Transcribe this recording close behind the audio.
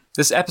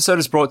This episode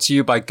is brought to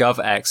you by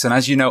GovX, and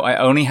as you know, I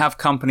only have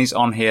companies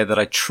on here that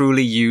I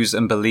truly use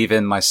and believe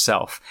in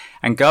myself.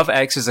 And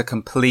GovX is a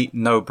complete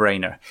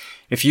no-brainer.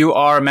 If you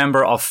are a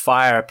member of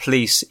fire,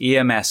 police,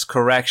 EMS,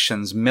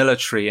 corrections,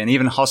 military, and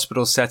even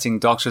hospital setting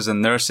doctors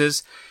and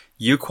nurses,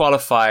 you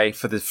qualify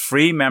for the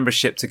free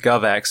membership to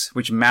GovX,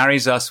 which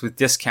marries us with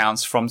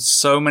discounts from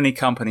so many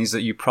companies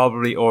that you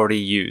probably already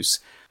use.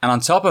 And on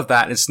top of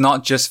that, it's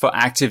not just for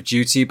active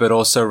duty, but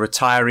also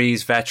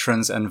retirees,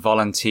 veterans, and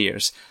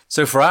volunteers.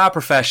 So for our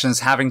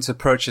professions, having to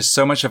purchase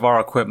so much of our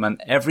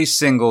equipment, every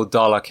single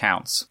dollar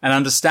counts. And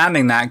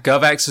understanding that,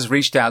 GovX has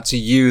reached out to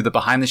you, the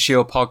Behind the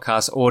Shield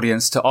podcast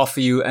audience, to offer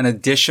you an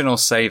additional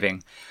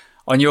saving.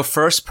 On your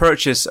first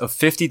purchase of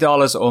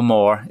 $50 or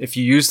more, if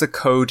you use the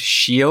code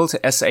SHIELD,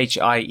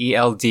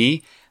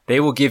 SHIELD, they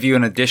will give you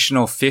an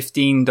additional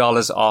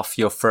 $15 off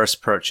your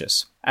first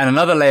purchase. And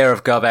another layer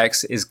of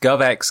GovX is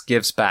GovX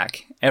Gives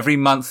Back. Every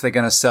month they're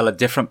going to sell a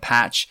different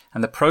patch,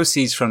 and the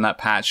proceeds from that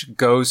patch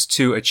goes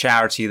to a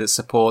charity that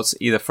supports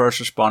either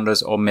first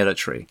responders or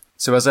military.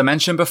 So as I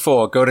mentioned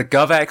before, go to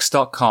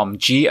govx.com,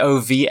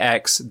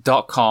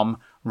 GOVX.com,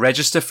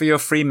 register for your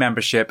free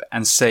membership,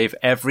 and save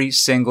every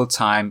single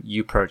time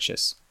you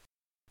purchase.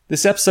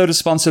 This episode is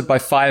sponsored by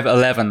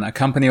 511, a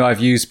company I've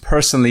used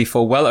personally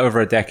for well over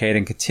a decade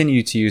and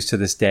continue to use to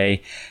this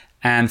day.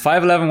 And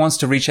 511 wants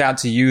to reach out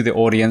to you, the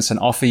audience, and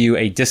offer you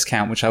a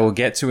discount, which I will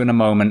get to in a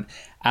moment.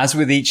 As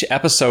with each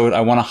episode, I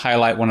want to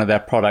highlight one of their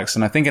products.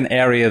 And I think an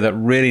area that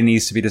really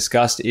needs to be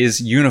discussed is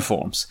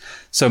uniforms.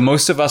 So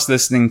most of us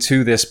listening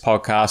to this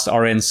podcast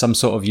are in some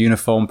sort of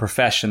uniform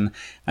profession.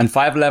 And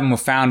 511 were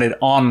founded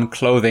on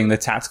clothing the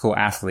tactical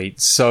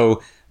athlete.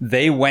 So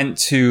they went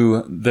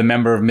to the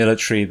member of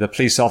military, the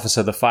police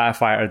officer, the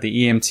firefighter,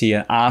 the EMT,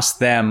 and asked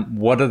them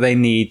what do they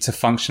need to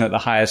function at the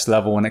highest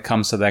level when it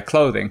comes to their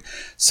clothing.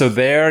 So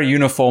their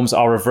uniforms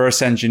are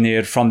reverse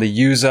engineered from the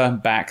user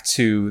back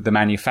to the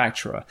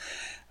manufacturer.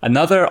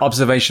 Another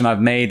observation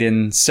I've made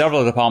in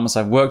several departments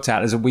I've worked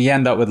at is that we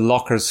end up with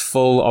lockers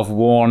full of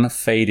worn,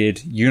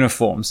 faded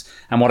uniforms.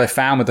 And what I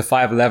found with the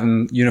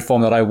 511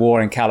 uniform that I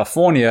wore in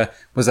California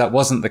was that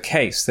wasn't the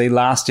case. They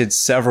lasted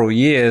several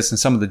years, and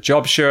some of the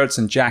job shirts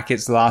and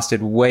jackets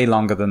lasted way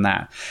longer than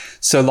that.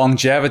 So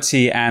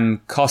longevity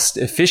and cost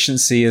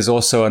efficiency is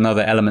also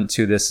another element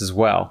to this as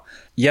well.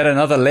 Yet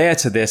another layer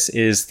to this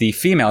is the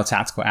female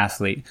tactical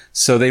athlete.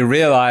 So they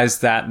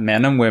realized that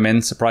men and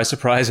women, surprise,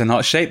 surprise, are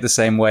not shaped the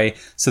same way.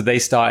 So they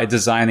started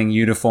designing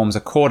uniforms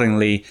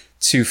accordingly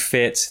to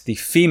fit the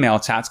female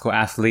tactical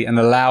athlete and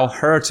allow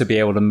her to be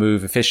able to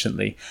move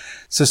efficiently.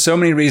 So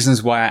many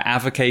reasons why I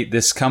advocate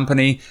this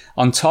company.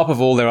 On top of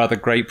all their other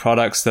great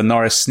products, the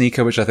Norris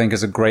sneaker, which I think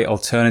is a great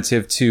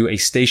alternative to a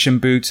station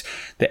boot,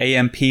 the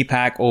AMP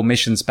pack, all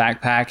missions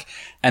backpack,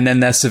 and then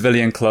their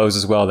civilian clothes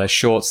as well, their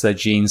shorts, their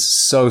jeans,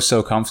 so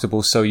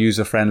comfortable, so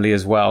user-friendly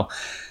as well.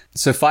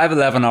 So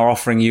 511 are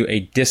offering you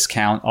a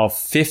discount of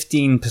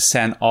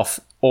 15% off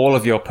all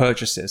of your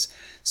purchases.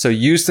 So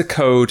use the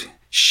code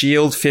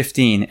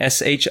SHIELD15,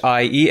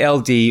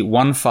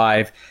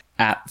 SHIELD15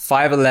 at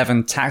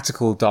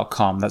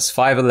 511tactical.com. That's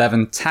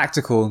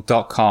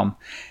 511tactical.com.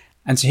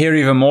 And to hear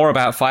even more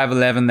about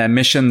 511, their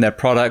mission, their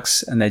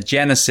products, and their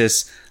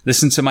genesis,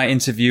 listen to my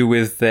interview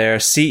with their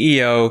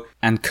CEO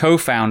and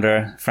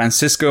co-founder,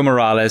 Francisco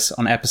Morales,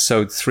 on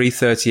episode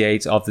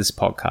 338 of this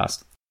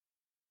podcast.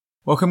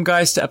 Welcome,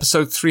 guys, to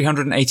episode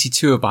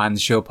 382 of Behind the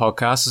Shield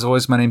podcast. As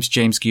always, my name's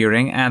James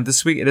Gearing, and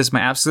this week it is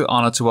my absolute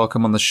honor to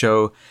welcome on the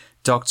show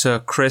Dr.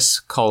 Chris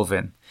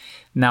Colvin.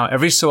 Now,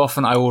 every so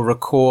often I will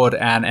record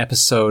an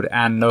episode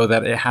and know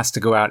that it has to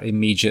go out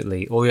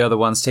immediately. All the other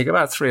ones take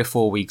about 3 or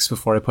 4 weeks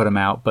before I put them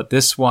out, but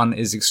this one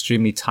is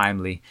extremely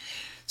timely.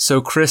 So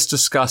Chris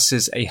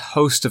discusses a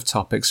host of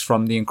topics,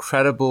 from the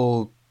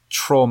incredible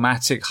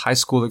traumatic high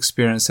school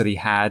experience that he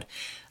had,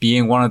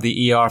 being one of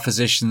the ER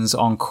physicians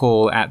on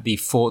call at the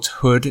Fort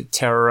Hood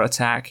terror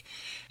attack,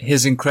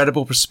 his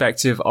incredible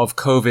perspective of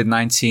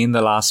COVID-19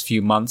 the last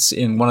few months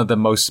in one of the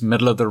most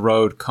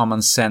middle-of-the-road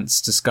common sense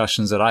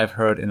discussions that I've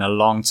heard in a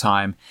long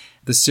time,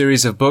 the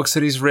series of books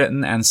that he's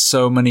written, and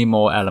so many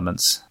more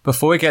elements.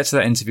 Before we get to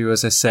that interview,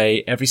 as I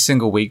say, every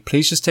single week,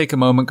 please just take a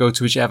moment, go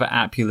to whichever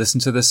app you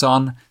listen to this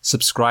on,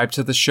 subscribe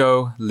to the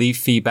show, leave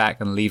feedback,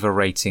 and leave a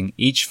rating.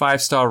 Each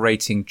 5-star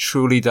rating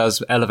truly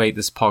does elevate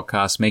this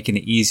podcast, making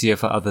it easier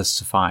for others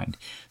to find.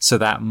 So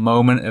that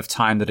moment of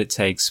time that it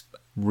takes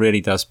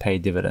really does pay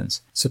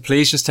dividends. So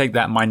please just take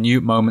that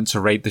minute moment to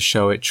rate the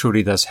show. It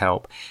truly does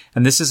help.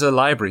 And this is a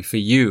library for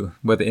you,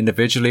 whether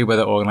individually,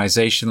 whether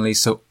organizationally.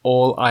 So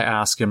all I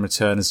ask in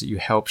return is that you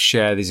help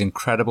share these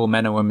incredible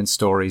men and women's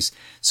stories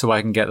so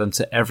I can get them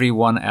to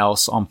everyone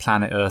else on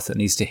planet Earth that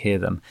needs to hear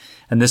them.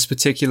 And this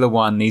particular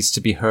one needs to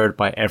be heard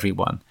by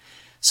everyone.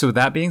 So with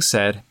that being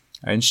said,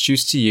 I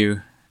introduce to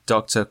you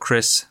Dr.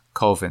 Chris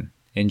Colvin.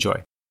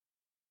 Enjoy.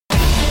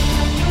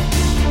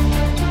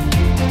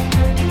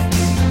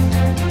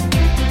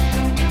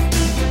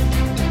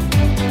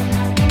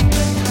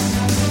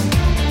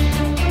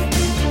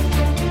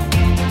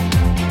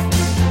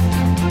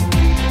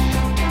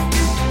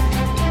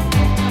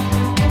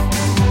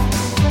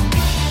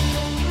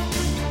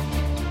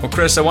 Well,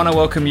 Chris, I want to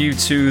welcome you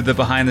to the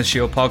Behind the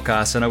Shield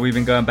podcast. I know we've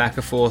been going back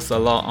and forth a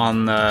lot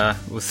on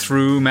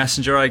through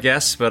Messenger, I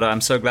guess, but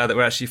I'm so glad that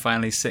we're actually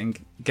finally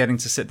getting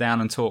to sit down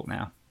and talk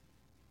now.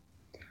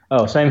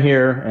 Oh, same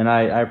here, and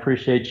I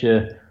appreciate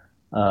you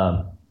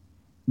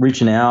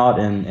reaching out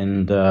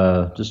and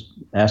just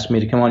asking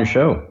me to come on your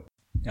show.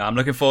 Yeah, I'm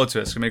looking forward to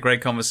it. It's going to be a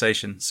great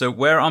conversation. So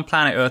where on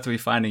planet Earth are we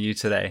finding you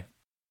today?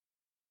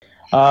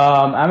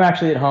 I'm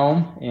actually at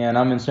home, and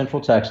I'm in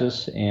Central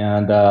Texas,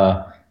 and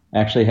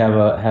actually had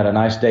a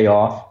nice day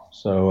off,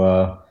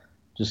 so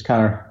just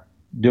kind of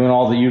doing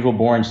all the usual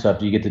boring stuff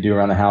that you get to do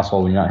around the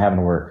household when you're not having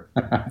to work.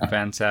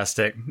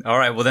 Fantastic. All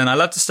right, well then I'd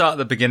love to start at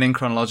the beginning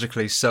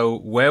chronologically. So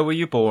where were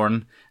you born?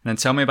 And then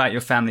tell me about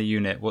your family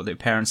unit, what your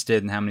parents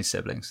did and how many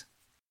siblings.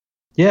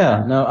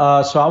 Yeah,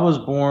 no, so I was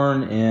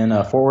born in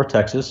Fort Worth,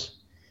 Texas,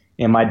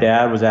 and my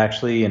dad was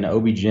actually an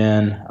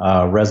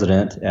OB-GYN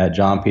resident at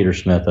John Peter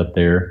Smith up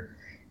there.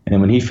 And then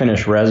when he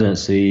finished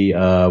residency,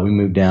 we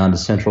moved down to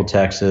Central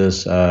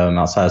Texas,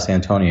 outside of San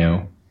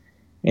Antonio.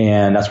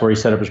 And that's where he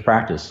set up his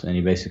practice. And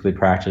he basically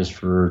practiced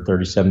for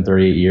 37,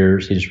 38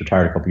 years. He just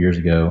retired a couple years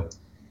ago.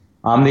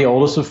 I'm the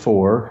oldest of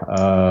four,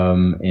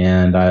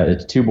 and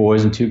it's 2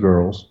 boys and 2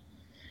 girls.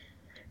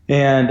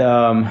 And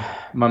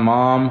my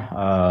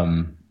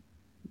mom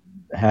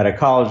had a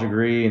college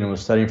degree and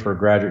was studying for a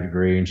graduate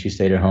degree. And she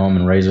stayed at home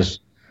and raised us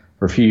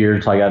for a few years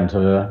until I got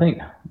into, I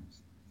think,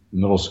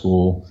 middle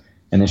school.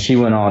 And then she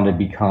went on to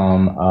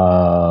become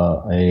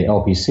a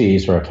LPC,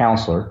 so a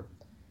counselor,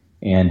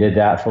 and did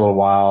that for a little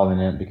while,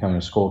 and then becoming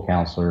a school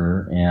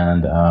counselor.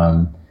 And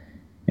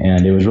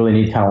it was really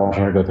neat kind of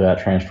watching her go through that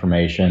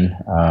transformation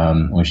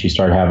when she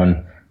started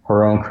having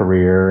her own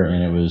career,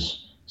 and it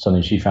was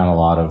something she found a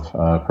lot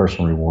of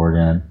personal reward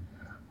in.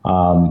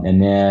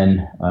 And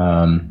then,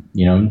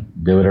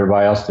 did what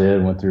everybody else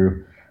did, went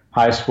through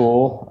high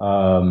school.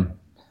 A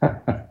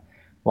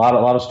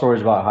lot of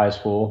stories about high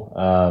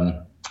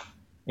school.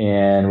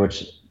 And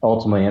which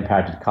ultimately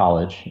impacted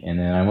college. And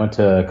then I went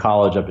to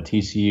college up at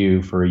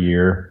TCU for a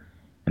year,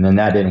 and then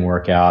that didn't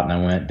work out, and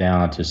I went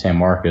down to San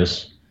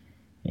Marcos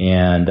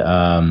and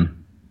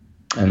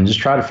just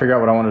tried to figure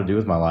out what I wanted to do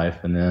with my life.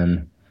 And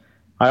then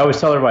I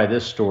always tell everybody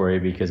this story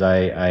because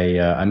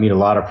I meet a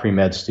lot of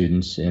pre-med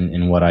students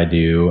in what I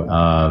do,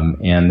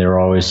 and they're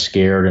always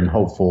scared and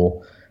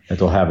hopeful that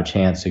they'll have a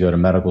chance to go to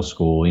medical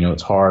school. You know,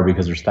 it's hard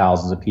because there's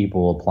thousands of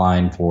people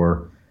applying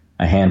for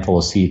a handful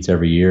of seats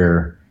every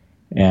year.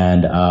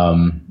 And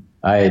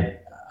I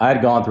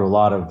had gone through a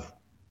lot of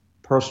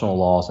personal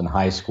loss in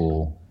high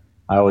school.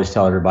 I always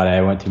tell everybody I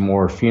went to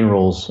more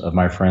funerals of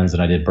my friends than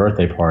I did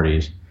birthday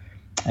parties.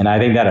 And I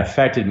think that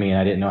affected me, and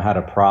I didn't know how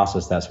to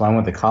process that. So I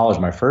went to college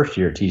my first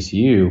year at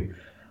TCU.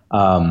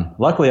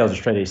 Luckily, I was a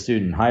straight A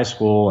student in high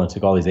school and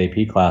took all these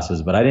AP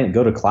classes, but I didn't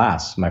go to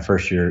class my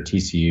first year at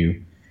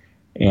TCU.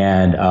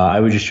 And I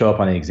would just show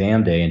up on the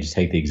exam day and just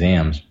take the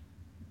exams.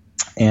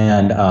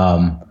 And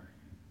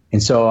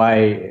so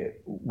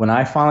when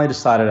I finally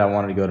decided I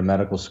wanted to go to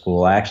medical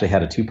school, I actually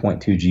had a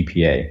 2.2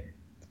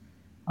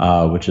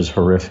 GPA, which is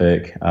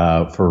horrific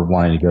for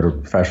wanting to go to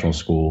professional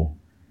school.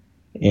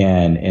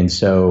 And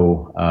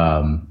so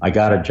I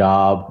got a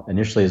job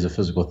initially as a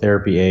physical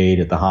therapy aide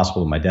at the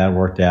hospital my dad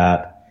worked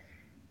at.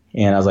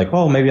 And I was like,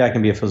 well, maybe I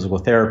can be a physical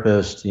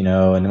therapist, And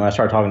then when I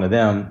started talking to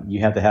them, you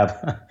have to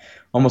have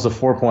almost a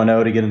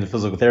 4.0 to get into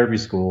physical therapy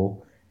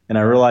school. And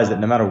I realized that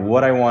no matter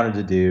what I wanted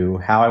to do,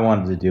 how I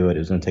wanted to do it, it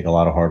was going to take a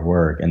lot of hard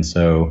work. And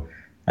so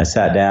I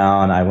sat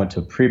down, I went to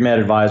a pre-med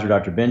advisor,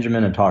 Dr.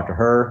 Benjamin, and talked to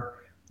her.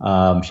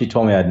 She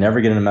told me I'd never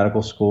get into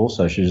medical school,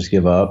 so I should just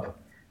give up,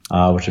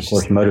 which of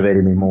course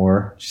motivated me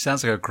more. She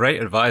sounds like a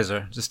great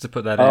advisor, just to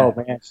put that in. Oh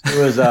man,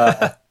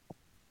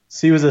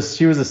 she was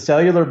a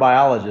cellular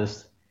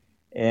biologist.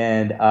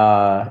 And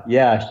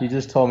she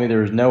just told me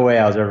there was no way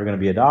I was ever going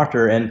to be a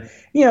doctor. And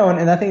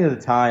and I think at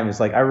the time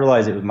it's like I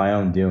realized it was my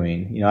own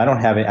doing. I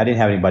didn't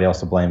have anybody else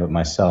to blame but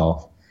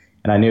myself.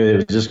 And I knew it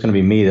was just going to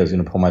be me that was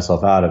going to pull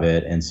myself out of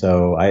it. And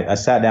so I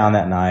sat down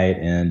that night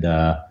and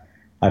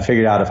I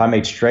figured out if I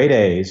made straight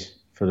A's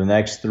for the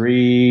next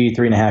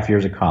 3.5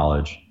 years of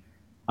college,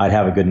 I'd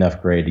have a good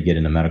enough grade to get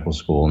into medical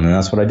school. And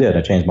that's what I did.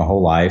 I changed my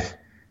whole life.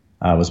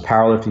 I was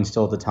powerlifting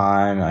still at the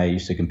time. I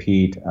used to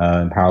compete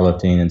in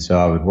powerlifting. And so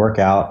I would work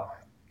out,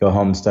 go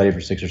home and study for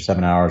 6 or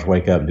 7 hours,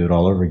 wake up and do it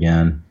all over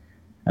again.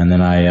 And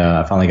then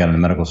I finally got into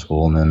medical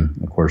school. And then,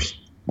 of course,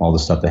 all the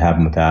stuff that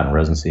happened with that and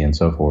residency and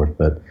so forth.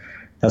 But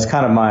that's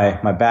kind of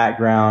my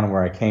background,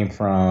 where I came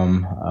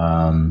from,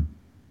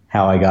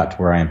 how I got to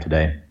where I am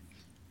today.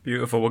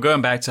 Beautiful. Well,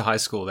 going back to high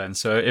school then.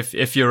 So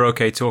if you're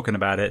okay talking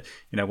about it,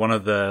 one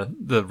of the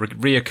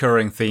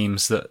reoccurring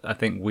themes that I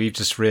think we've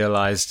just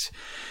realized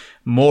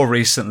more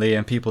recently,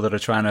 and people that are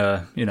trying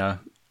to,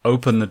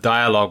 open the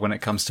dialogue when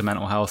it comes to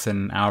mental health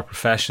in our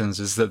professions,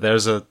 is that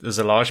there's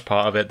a large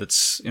part of it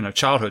that's,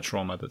 childhood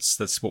trauma.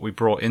 That's what we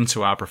brought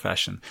into our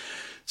profession.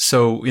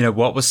 So,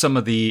 what were some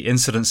of the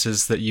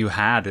incidences that you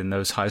had in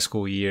those high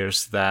school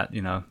years that,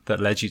 that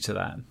led you to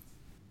that?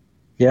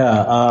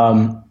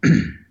 Yeah.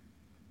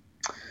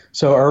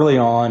 So early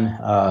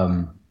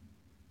on,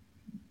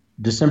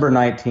 December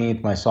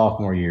 19th, my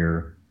sophomore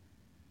year,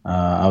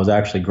 I was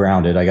actually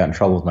grounded. I got in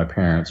trouble with my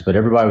parents, but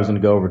everybody was going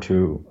to go over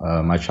to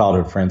my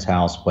childhood friend's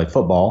house to play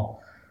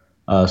football.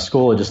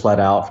 School had just let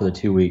out for the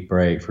 2-week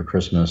break for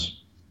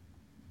Christmas.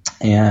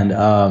 And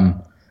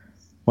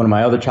one of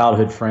my other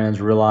childhood friends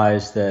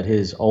realized that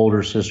his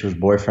older sister's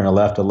boyfriend had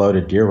left a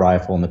loaded deer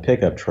rifle in the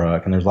pickup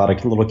truck, and there's a lot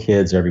of little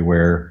kids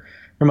everywhere.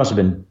 There must have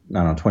been, I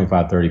don't know,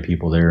 25, 30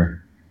 people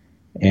there.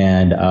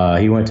 And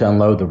he went to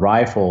unload the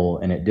rifle,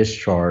 and it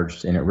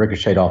discharged, and it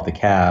ricocheted off the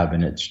cab,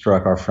 and it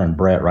struck our friend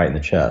Brett right in the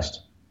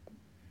chest.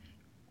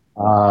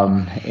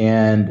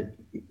 And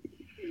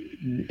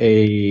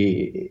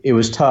it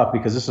was tough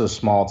because this is a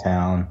small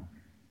town,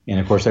 and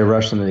of course they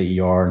rushed him to the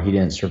ER, and he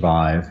didn't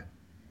survive.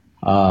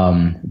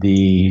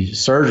 The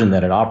surgeon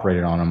that had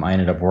operated on him, I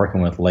ended up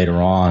working with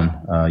later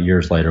on,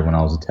 years later when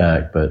I was a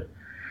tech. But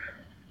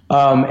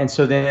and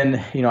so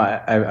then,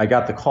 I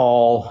got the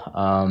call,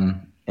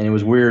 and it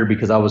was weird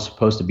because I was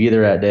supposed to be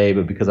there that day,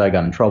 but because I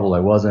got in trouble, I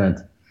wasn't.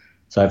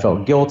 So I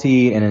felt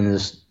guilty, and in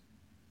this,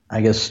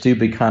 I guess,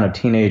 stupid kind of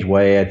teenage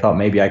way, I thought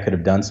maybe I could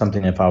have done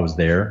something if I was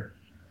there,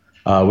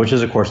 which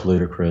is of course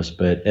ludicrous.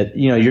 But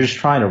you're just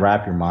trying to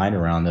wrap your mind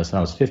around this, and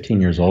I was 15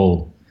 years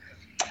old.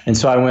 And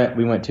so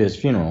we went to his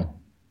funeral.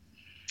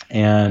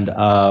 And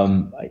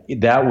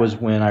that was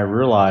when I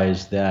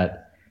realized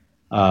that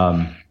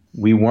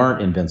we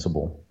weren't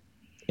invincible,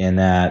 and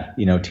that,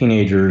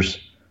 teenagers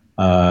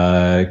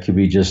could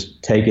be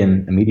just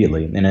taken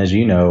immediately. And as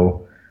you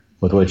know,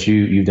 with what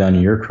you've done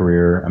in your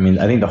career, I mean,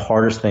 I think the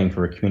hardest thing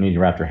for a community to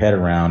wrap their head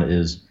around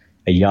is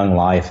a young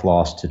life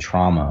lost to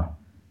trauma.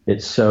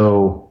 It's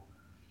so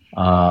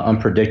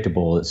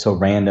unpredictable. It's so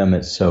random.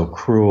 It's so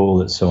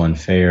cruel. It's so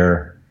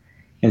unfair.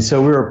 And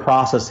so we were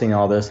processing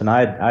all this, and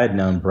I had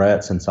known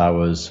Brett since I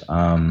was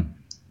 5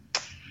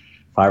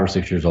 or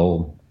 6 years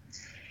old.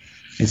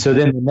 And so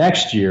then the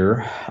next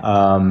year,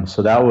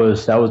 so that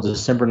was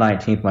December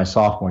 19th, my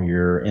sophomore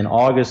year. In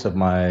August of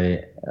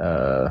my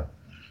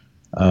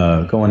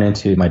going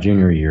into my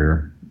junior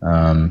year,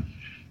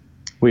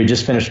 we had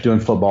just finished doing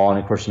football, and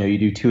of course, you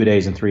do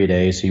 2-a-days and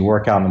 3-a-days. So you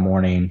work out in the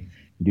morning,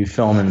 you do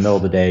film in the middle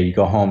of the day, you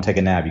go home, take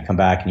a nap, you come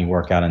back, and you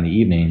work out in the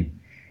evening.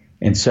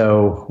 And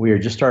so we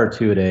had just started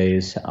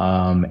 2-a-days,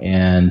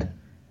 and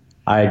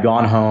I had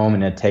gone home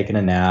and had taken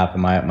a nap,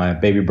 and my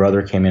baby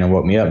brother came in and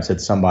woke me up and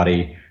said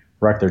somebody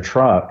wrecked their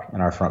truck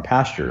in our front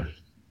pasture.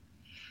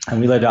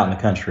 And we lived out in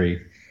the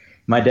country.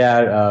 My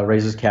dad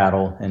raises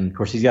cattle, and of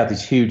course he's got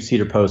these huge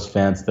cedar post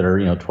fence that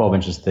are 12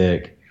 inches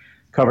thick,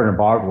 covered in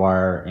barbed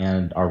wire,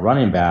 and our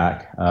running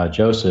back,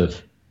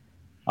 Joseph,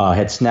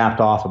 had snapped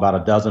off about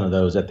a dozen of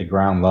those at the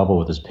ground level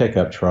with his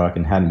pickup truck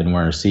and hadn't been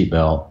wearing a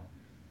seatbelt.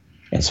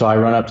 And so I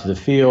run up to the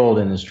field,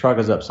 and his truck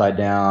is upside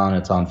down.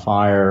 It's on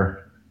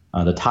fire.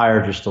 The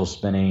tires are still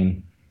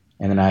spinning.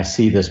 And then I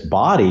see this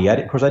body.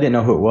 Of course, I didn't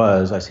know who it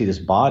was. I see this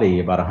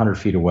body about 100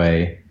 feet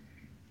away.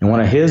 And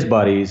one of his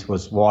buddies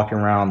was walking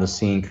around the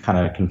scene kind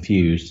of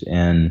confused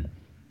and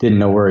didn't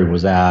know where he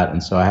was at.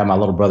 And so I had my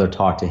little brother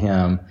talk to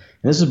him.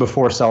 And this is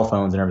before cell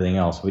phones and everything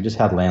else. We just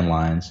had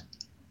landlines.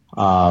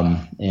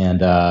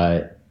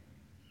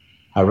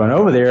 I run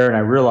over there, and I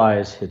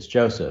realize it's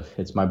Joseph.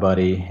 It's my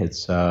buddy.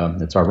 It's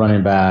our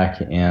running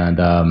back,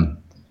 and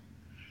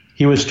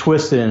he was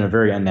twisted in a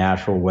very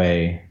unnatural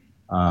way.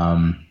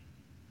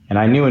 And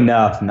I knew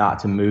enough not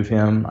to move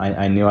him.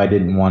 I knew I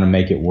didn't want to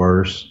make it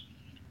worse,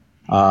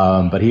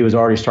 but he was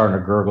already starting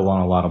to gurgle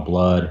on a lot of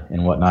blood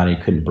and whatnot. He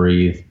couldn't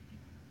breathe.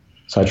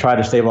 So I tried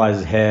to stabilize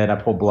his head. I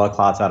pulled blood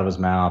clots out of his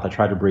mouth. I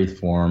tried to breathe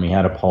for him. He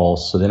had a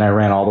pulse. So then I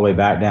ran all the way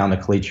back down the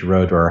Caliche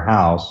Road to our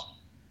house,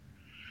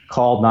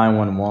 called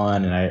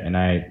 911, and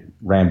I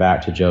ran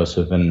back to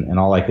Joseph, and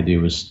all I could do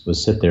was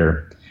sit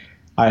there.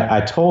 I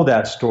told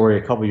that story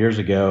a couple years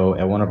ago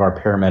at one of our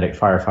paramedic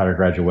firefighter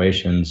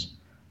graduations,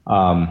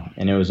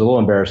 and it was a little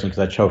embarrassing because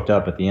I choked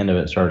up at the end of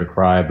it, started to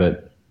cry.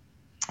 But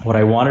what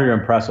I wanted to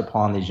impress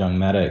upon these young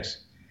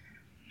medics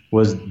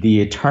was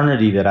the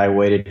eternity that I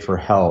waited for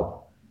help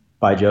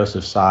by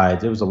Joseph's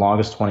side. It was the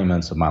longest 20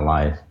 minutes of my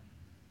life.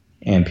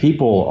 And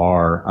people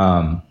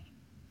are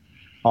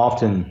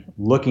often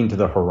looking to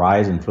the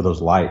horizon for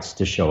those lights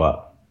to show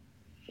up.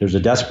 There's a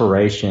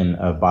desperation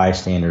of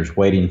bystanders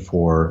waiting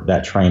for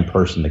that trained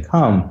person to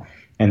come,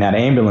 and that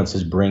ambulance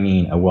is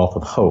bringing a wealth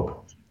of hope.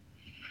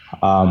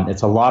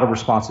 It's a lot of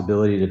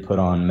responsibility to put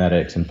on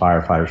medics and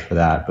firefighters for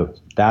that, but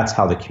that's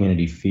how the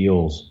community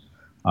feels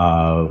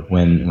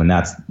when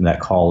that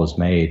call is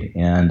made.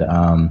 And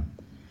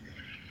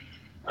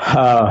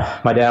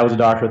my dad was a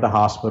doctor at the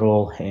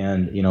hospital,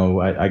 and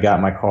I got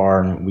in my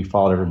car and we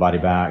followed everybody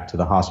back to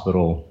the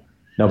hospital.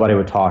 Nobody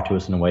would talk to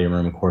us in the waiting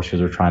room, of course, because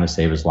they're trying to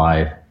save his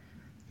life.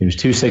 He was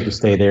too sick to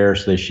stay there,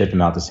 so they shipped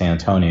him out to San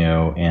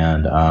Antonio,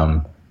 and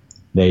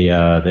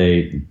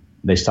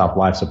they stopped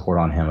life support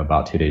on him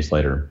about 2 days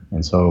later.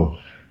 And so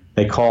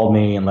they called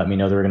me and let me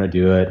know they were going to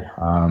do it.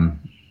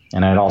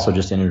 And I had also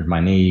just injured my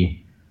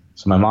knee,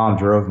 so my mom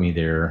drove me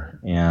there,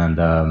 and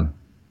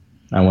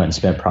I went and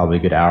spent probably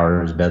a good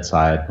hour at his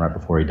bedside right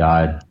before he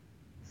died.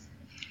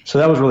 So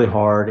that was really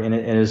hard. And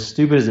as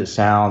stupid as it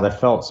sounds, I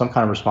felt some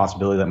kind of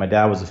responsibility that my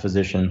dad was a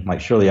physician.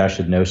 Like, surely I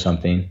should know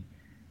something.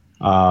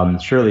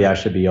 Surely I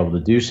should be able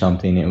to do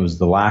something. It was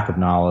the lack of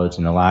knowledge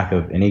and the lack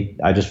of any,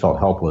 I just felt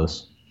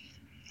helpless.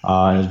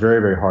 And it was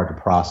very, very hard to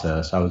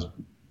process. I was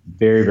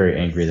very, very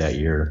angry that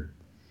year.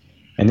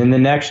 And then the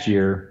next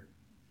year,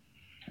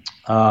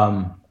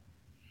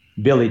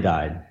 Billy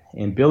died.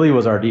 And Billy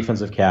was our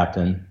defensive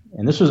captain.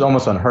 And this was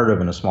almost unheard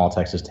of in a small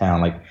Texas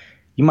town. Like,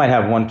 you might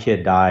have one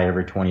kid die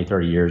every 20,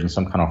 30 years in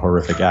some kind of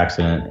horrific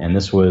accident. And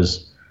this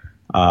was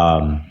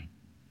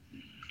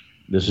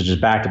just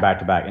back to back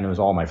to back. And it was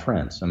all my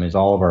friends. I mean, it's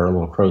all of our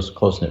little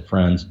close-knit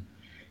friends.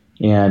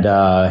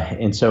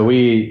 And so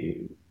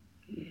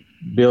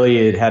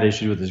Billy had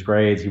issues with his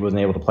grades. He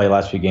wasn't able to play the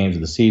last few games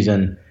of the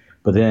season.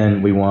 But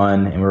then we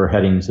won, and we were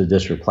heading to the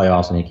district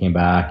playoffs, and he came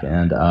back.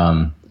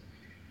 And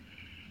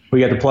we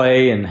got to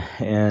play, and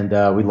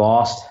we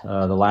lost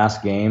the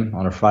last game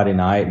on a Friday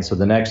night. And so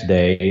the next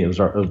day, it was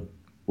our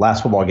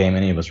last football game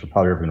any of us were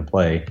probably ever going to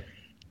play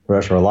for the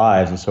rest of our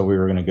lives. And so we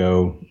were going to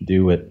go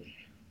do what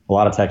a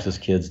lot of Texas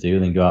kids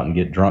do, then go out and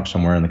get drunk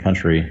somewhere in the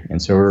country.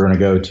 And so we were going to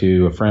go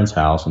to a friend's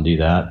house and do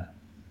that.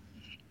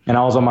 And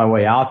I was on my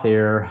way out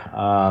there,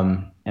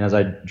 and as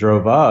I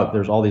drove up,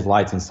 there's all these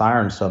lights and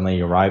sirens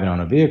suddenly arriving on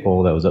a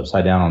vehicle that was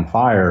upside down on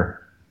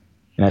fire.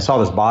 And I saw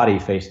this body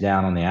face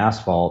down on the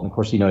asphalt. And of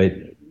course,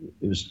 it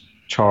was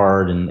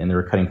charred, and they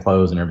were cutting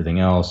clothes and everything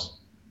else.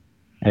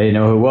 I didn't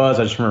know who it was.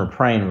 I just remember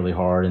praying really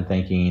hard and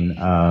thinking,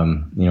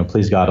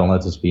 please God, don't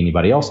let this be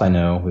anybody else I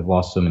know. We've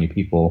lost so many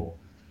people.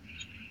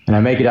 And I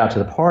make it out to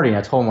the party, and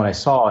I told him what I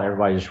saw, and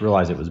everybody just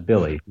realized it was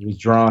Billy. He was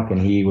drunk,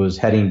 and he was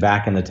heading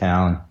back into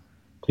town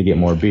to get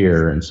more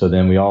beer. And so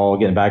then we all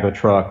get in the back of a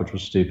truck, which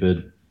was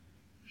stupid.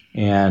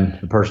 And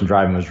the person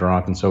driving was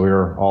drunk, and so we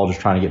were all just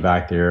trying to get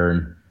back there.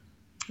 And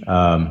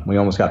we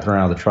almost got thrown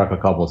out of the truck a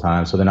couple of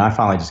times. So then I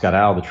finally just got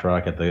out of the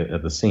truck at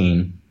the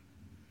scene.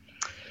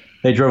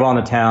 They drove on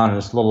to town, and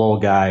this little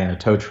old guy in a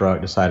tow truck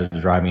decided to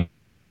drive me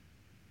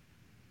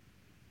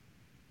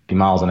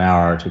miles an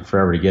hour. It took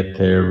forever to get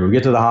there. We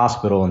get to the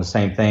hospital, and the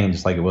same thing,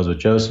 just like it was with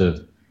Joseph.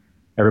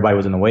 Everybody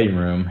was in the waiting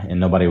room, and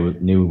nobody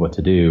knew what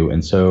to do.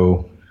 And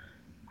so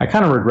I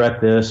kind of regret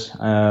this,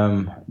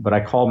 but I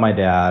called my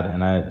dad,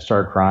 and I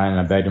started crying,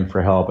 and I begged him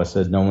for help. I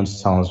said, no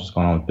one's telling us what's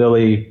going on with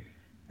Billy.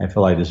 I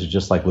feel like this is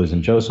just like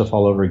losing Joseph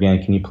all over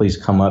again. Can you please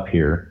come up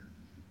here?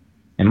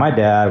 And my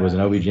dad was an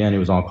OB-GYN. He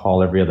was on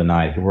call every other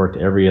night. He worked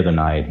every other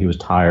night. He was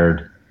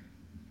tired,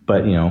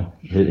 but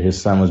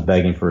his son was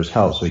begging for his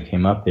help, so he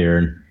came up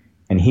there,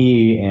 and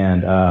he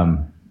and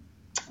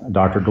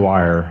Dr.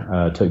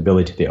 Dwyer took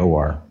Billy to the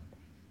OR.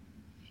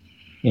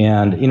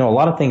 And a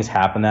lot of things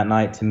happened that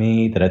night to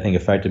me that I think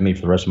affected me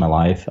for the rest of my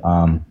life.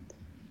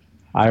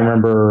 I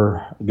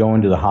remember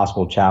going to the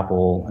hospital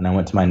chapel, and I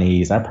went to my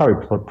knees. I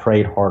probably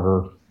prayed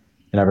harder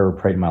than I've ever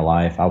prayed in my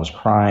life. I was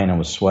crying. I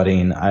was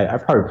sweating. I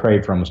probably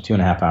prayed for almost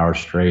 2.5 hours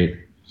straight.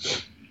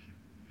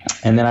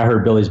 And then I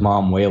heard Billy's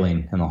mom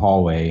wailing in the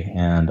hallway,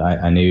 and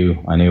I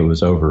knew it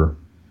was over.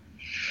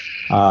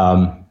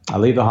 I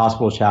leave the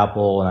hospital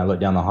chapel, and I look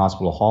down the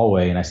hospital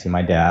hallway, and I see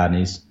my dad, and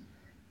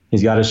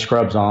he's got his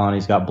scrubs on.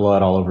 He's got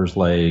blood all over his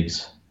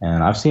legs.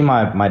 And I've seen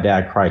my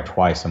dad cry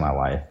twice in my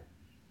life.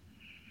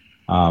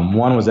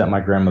 One was at my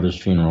grandmother's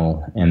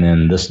funeral, and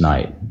then this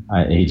night.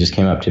 He just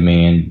came up to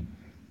me, and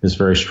this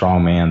very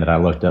strong man that I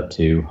looked up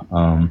to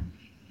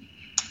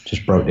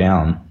just broke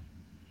down.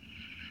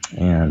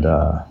 And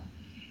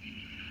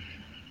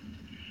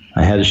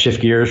I had to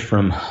shift gears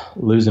from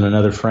losing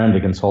another friend to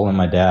consoling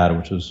my dad,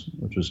 which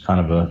was kind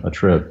of a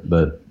trip.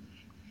 But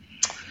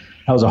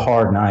that was a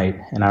hard night.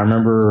 And I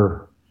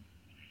remember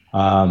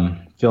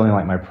feeling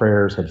like my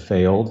prayers had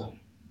failed,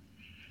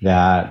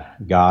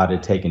 that God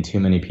had taken too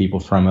many people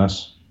from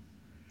us.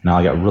 And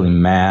I got really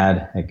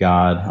mad at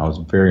God. I was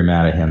very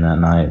mad at him that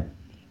night.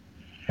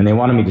 And they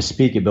wanted me to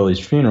speak at Billy's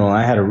funeral, and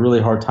I had a really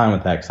hard time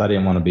with that because I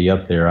didn't want to be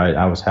up there.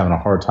 I was having a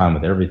hard time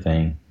with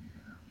everything.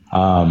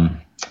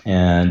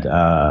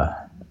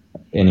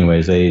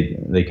 Anyways,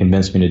 they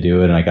convinced me to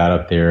do it, and I got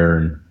up there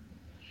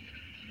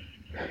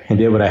and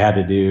did what I had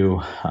to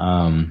do.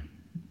 And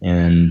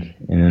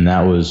then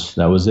that was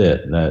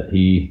it. That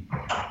he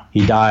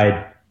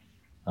died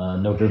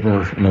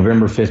November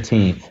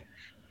 15th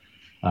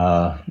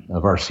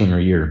of our senior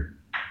year.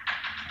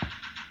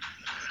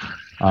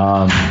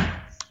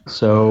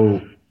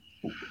 So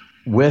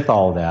with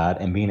all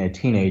that and being a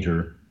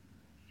teenager,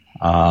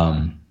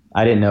 I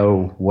didn't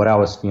know what I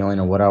was feeling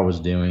or what I was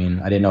doing.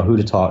 I didn't know who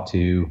to talk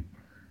to.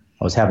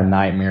 I was having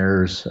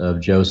nightmares of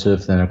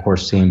Joseph, and of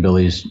course seeing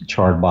Billy's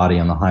charred body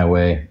on the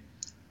highway.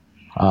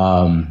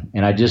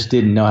 And I just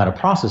didn't know how to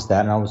process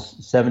that. And I was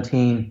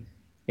 17,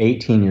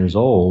 18 years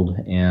old,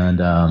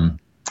 and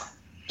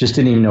just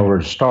didn't even know where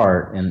to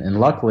start. And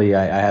luckily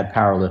I had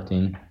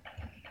powerlifting,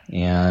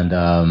 and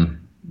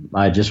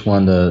I just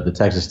won the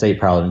Texas State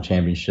Powerlifting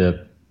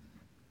Championship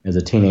as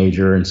a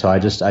teenager. And so I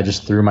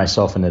just threw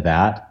myself into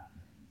that.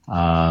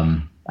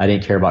 I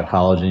didn't care about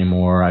college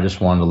anymore. I just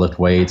wanted to lift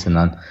weights, and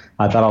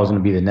I thought I was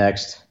going to be the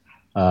next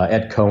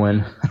Ed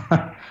Cohen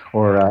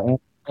or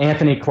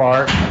Anthony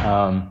Clark.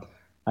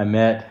 I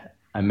met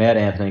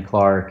Anthony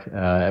Clark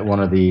at one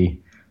of the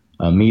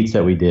meets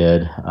that we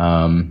did,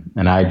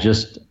 and I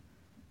just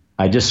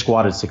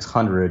squatted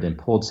 600 and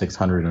pulled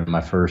 600 in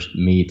my first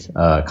meet,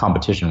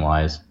 competition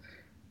wise,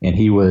 and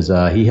he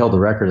held the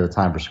record at the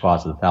time for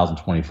squats at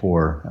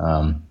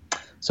 1,024.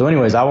 So,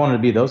 anyways, I wanted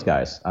to be those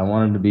guys. I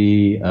wanted to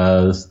be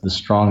the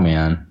strong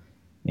man,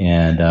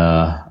 and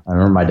I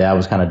remember my dad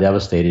was kind of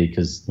devastated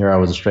because here I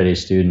was a straight A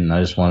student, and I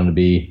just wanted to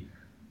be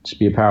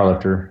a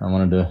powerlifter. I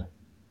wanted to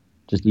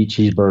just eat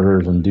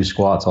cheeseburgers and do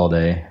squats all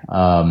day.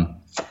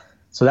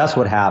 So that's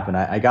what happened.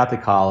 I got to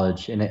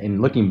college,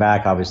 and looking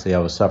back, obviously, I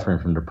was suffering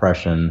from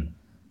depression.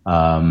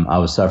 I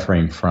was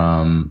suffering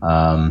from,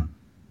 I'm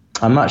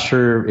not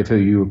sure if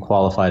you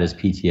qualified as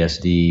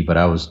PTSD, but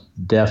I was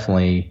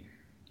definitely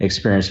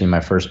experiencing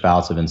my first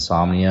bouts of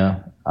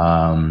insomnia.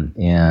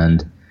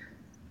 And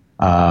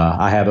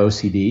I have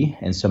OCD,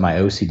 and so my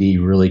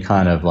OCD really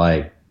kind of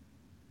like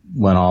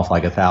went off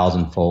like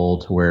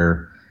 1,000-fold to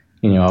where,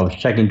 I was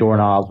checking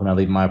doorknobs when I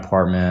leave my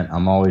apartment.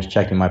 I'm always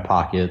checking my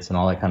pockets and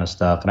all that kind of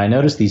stuff. And I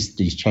noticed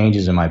these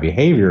changes in my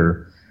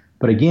behavior,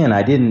 but again,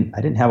 I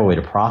didn't have a way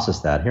to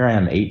process that. Here I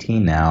am,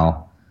 18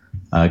 now,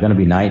 going to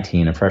be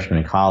 19, a freshman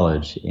in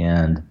college,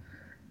 and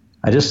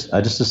I just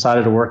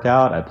decided to work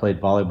out. I played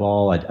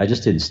volleyball. I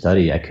just didn't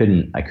study. I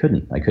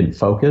couldn't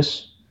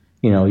focus.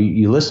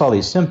 You list all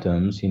these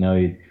symptoms.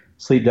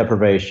 Sleep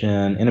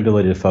deprivation,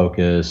 inability to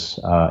focus,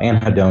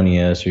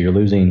 anhedonia, so you're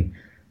losing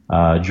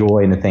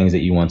joy in the things that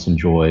you once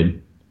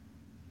enjoyed.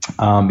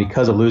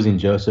 Because of losing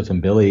Joseph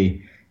and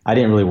Billy, I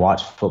didn't really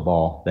watch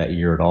football that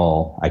year at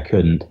all. I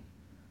couldn't.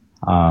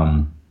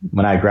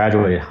 When I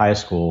graduated high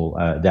school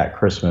that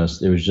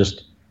Christmas, it was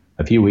just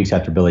a few weeks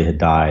after Billy had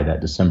died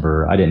that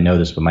December. I didn't know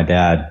this, but my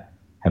dad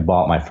had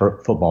bought my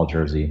football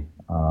jersey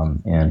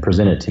and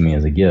presented it to me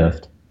as a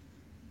gift.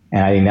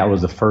 And I think that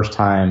was the first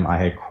time I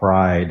had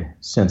cried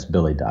since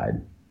Billy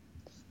died.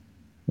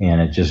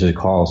 And it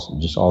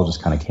all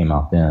kind of came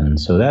out then.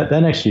 So that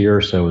next year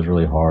or so was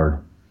really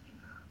hard.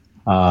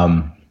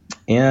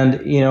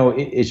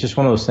 It's just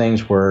one of those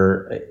things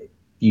where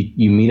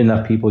you meet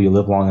enough people, you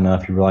live long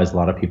enough, you realize a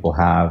lot of people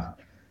have,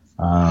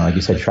 like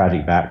you said,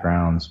 tragic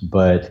backgrounds.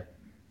 But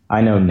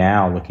I know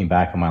now, looking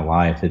back on my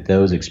life, that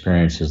those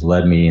experiences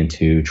led me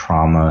into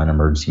trauma and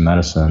emergency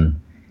medicine.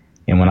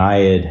 And when I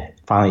had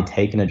finally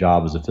taken a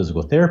job as a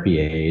physical therapy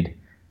aide,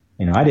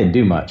 I didn't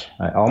do much.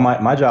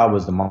 My job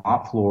was to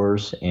mop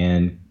floors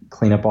and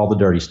clean up all the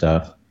dirty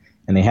stuff.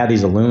 And they had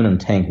these aluminum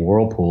tank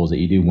whirlpools that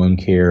you do wound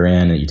care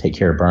in, and you take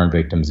care of burn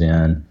victims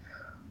in.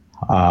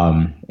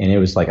 And it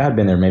was like I'd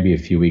been there maybe a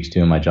few weeks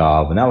doing my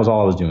job, and that was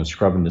all I was doing, was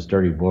scrubbing this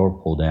dirty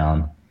whirlpool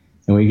down.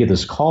 And we get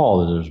this call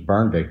that there's a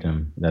burn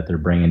victim that they're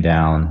bringing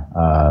down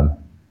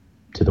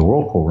to the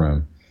whirlpool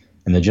room.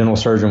 And the general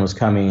surgeon was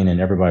coming, and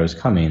everybody was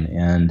coming.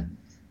 And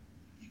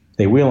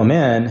they wheel him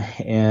in,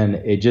 and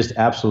it just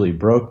absolutely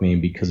broke me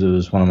because it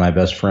was one of my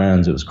best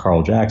friends. It was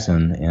Carl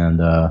Jackson,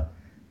 and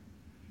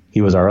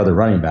he was our other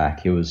running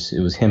back. It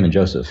was him and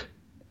Joseph.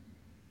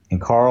 And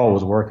Carl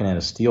was working at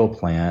a steel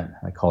plant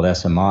called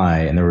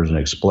SMI, and there was an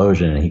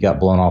explosion, and he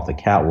got blown off the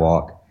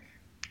catwalk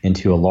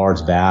into a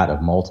large vat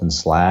of molten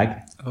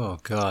slag. Oh,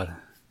 God.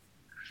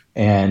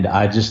 And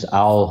I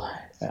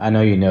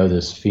know you know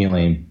this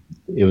feeling.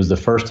 It was the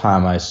first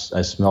time I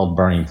smelled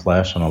burning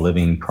flesh on a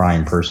living,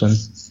 crying person.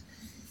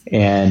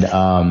 And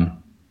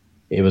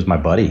it was my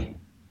buddy.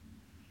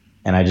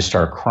 And I just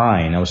started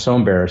crying. I was so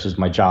embarrassed. It was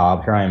my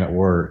job. Here I am at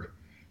work.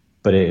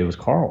 But it was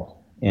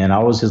Carl. And I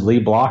was his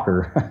lead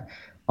blocker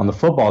on the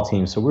football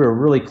team. So we were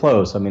really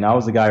close. I mean, I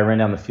was the guy who ran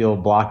down the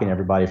field blocking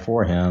everybody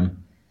for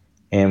him.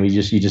 And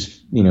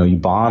you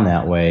bond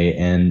that way.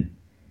 And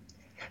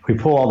we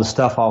pull all the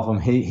stuff off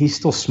him. He's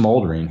still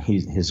smoldering.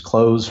 His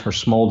clothes are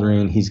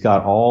smoldering. He's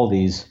got all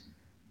these,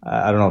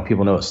 I don't know if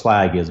people know what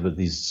slag is, but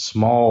these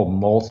small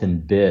molten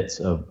bits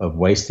of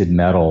wasted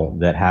metal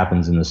that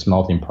happens in the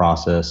smelting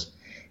process.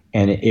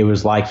 And it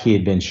was like he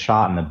had been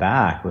shot in the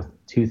back with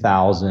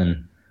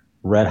 2,000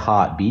 red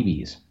hot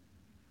BBs.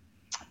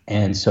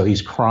 And so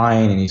he's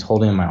crying and he's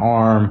holding my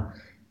arm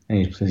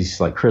and he's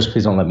like, "Chris,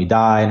 please don't let me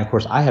die." And of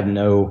course I have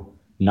no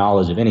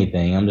knowledge of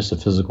anything. I'm just a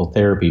physical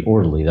therapy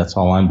orderly. That's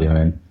all I'm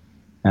doing.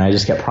 And I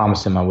just kept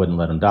promising him I wouldn't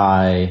let him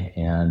die.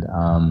 And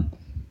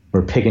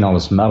we're picking all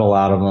this metal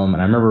out of him.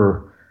 And I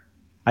remember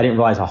I didn't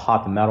realize how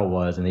hot the metal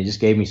was. And they just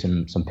gave me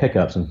some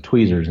pickups and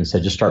tweezers and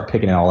said, just start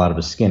picking it all out of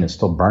his skin. It's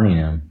still burning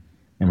him.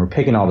 And we're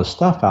picking all this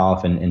stuff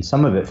off. And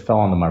some of it fell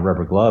onto my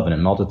rubber glove and it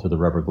melted through the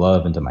rubber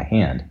glove into my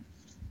hand.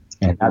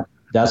 And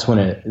that's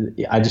when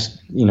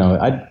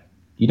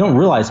you don't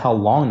realize how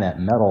long that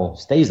metal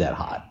stays that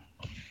hot.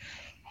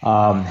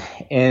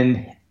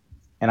 And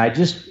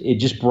it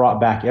just brought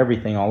back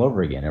everything all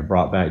over again. It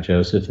brought back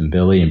Joseph and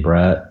Billy and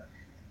Brett.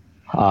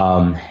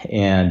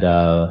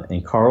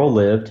 And Carl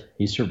lived,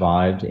 he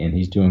survived, and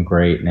he's doing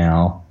great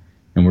now.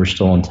 And we're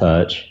still in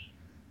touch.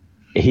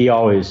 He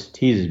always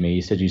teases me.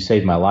 He said, "You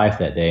saved my life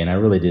that day." And I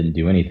really didn't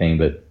do anything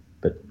but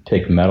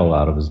pick metal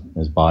out of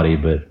his body.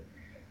 But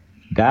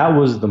that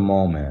was the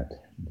moment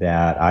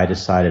that I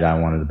decided I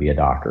wanted to be a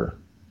doctor.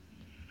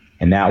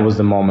 And that was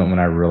the moment when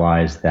I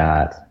realized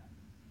that,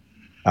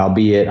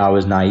 albeit I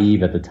was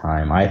naive at the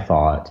time, I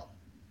thought,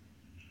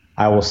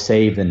 I will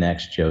save the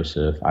next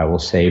Joseph. I will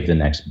save the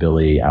next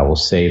Billy. I will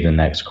save the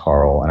next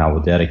Carl. And I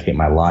will dedicate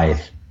my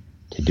life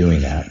to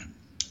doing that.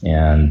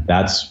 And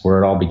that's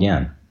where it all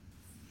began.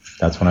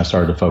 That's when I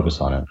started to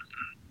focus on it.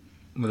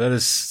 Well, that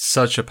is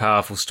such a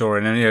powerful story.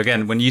 And then,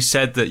 again, when you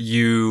said that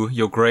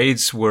your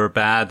grades were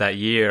bad that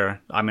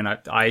year, I mean,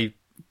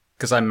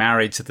 because I'm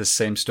married to the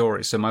same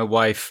story. So my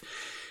wife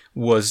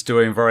was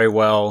doing very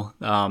well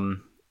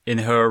in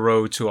her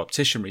road to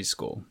opticianry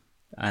school.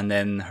 And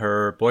then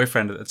her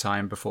boyfriend at the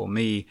time before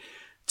me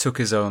took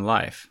his own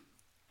life.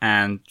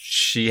 And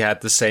she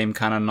had the same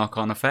kind of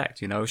knock-on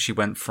effect. She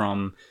went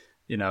from,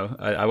 I'm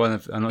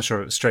not sure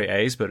if it was straight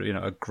A's, but,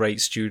 a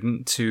great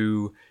student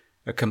to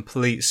a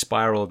complete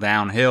spiral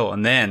downhill.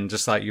 And then,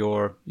 just like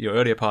your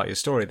earlier part of your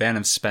story, then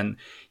have spent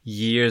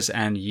years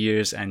and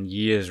years and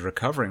years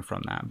recovering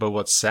from that. But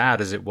what's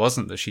sad is it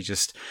wasn't that she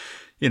just,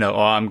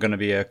 I'm going to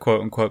be a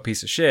quote unquote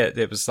piece of shit.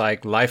 It was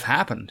like life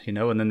happened,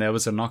 and then there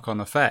was a knock-on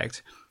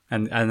effect.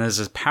 And there's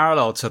a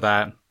parallel to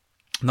that,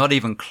 not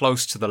even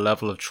close to the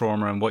level of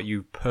trauma and what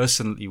you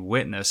personally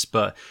witnessed,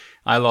 but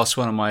I lost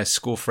one of my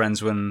school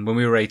friends when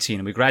we were 18,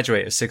 and we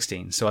graduated at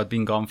 16. So I'd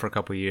been gone for a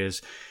couple of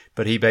years,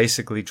 but he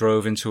basically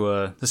drove into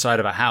the side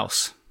of a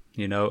house,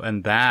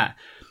 and that,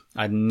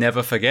 I'd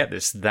never forget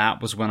this.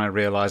 That was when I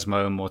realized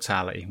my own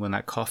mortality. When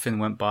that coffin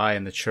went by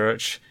in the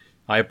church,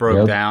 I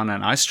broke down,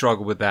 and I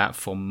struggled with that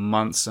for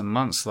months and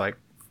months. Like,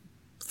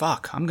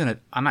 fuck, I'm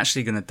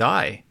actually gonna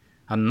die.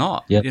 I'm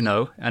not, and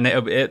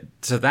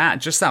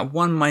just that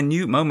one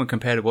minute moment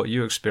compared to what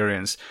you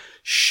experienced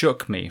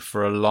shook me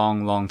for a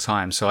long, long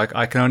time. So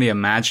I can only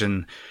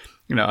imagine,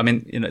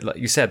 like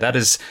you said,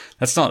 that's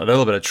not a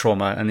little bit of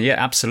trauma. And yeah,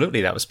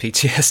 absolutely, that was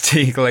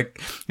PTSD. Like,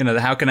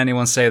 how can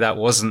anyone say that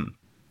wasn't,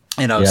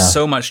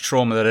 so much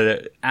trauma that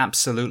it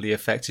absolutely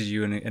affected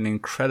you in an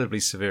incredibly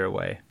severe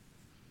way?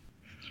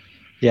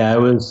 Yeah, it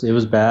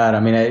was bad. I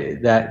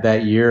mean,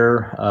 that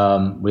year,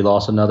 we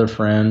lost another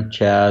friend,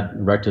 Chad,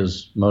 wrecked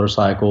his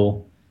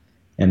motorcycle,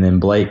 and then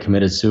Blake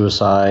committed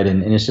suicide.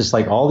 And it's just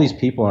like all these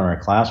people in our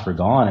class were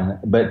gone.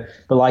 But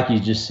like you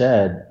just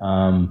said,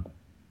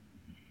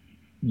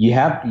 you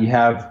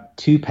have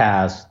two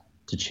paths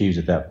to choose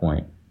at that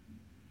point.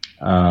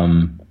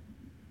 And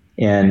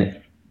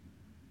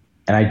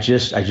I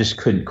just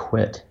couldn't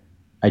quit.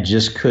 I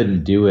just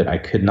couldn't do it. I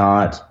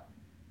couldn't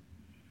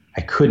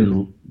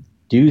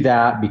do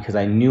that because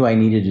I knew I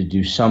needed to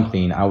do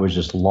something. I was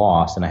just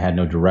lost and I had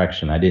no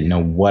direction. I didn't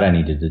know what I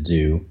needed to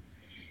do.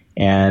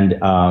 And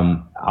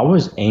I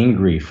was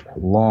angry for a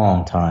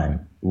long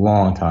time.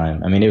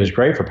 I mean, it was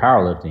great for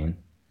powerlifting.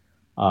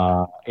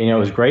 It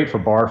was great for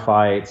bar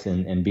fights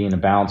and being a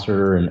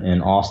bouncer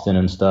in Austin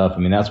and stuff. I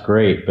mean, that's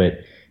great,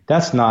 but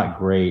that's not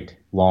great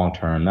long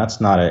term.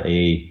 That's not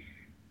a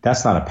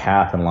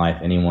path in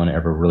life anyone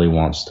ever really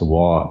wants to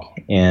walk.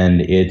 And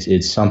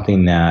it's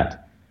something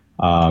that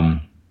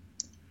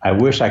I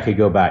wish I could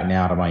go back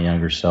now to my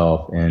younger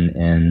self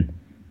and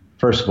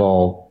first of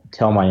all,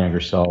 tell my younger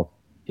self,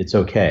 it's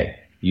okay.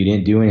 You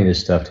didn't do any of this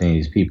stuff to any of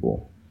these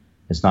people.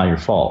 It's not your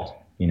fault.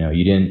 You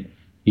didn't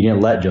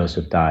let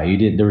Joseph die.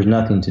 There was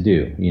nothing to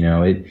do.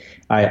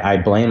 I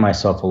blame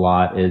myself a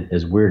lot,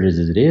 as weird as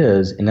it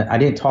is. And I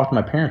didn't talk to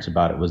my parents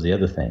about it was the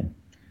other thing.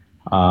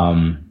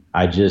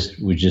 I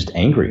was just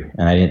angry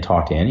and I didn't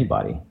talk to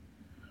anybody.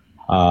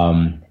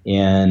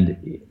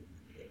 And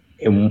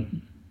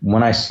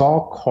when I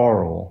saw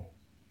Carl,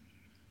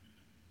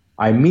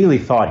 I immediately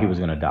thought he was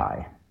going to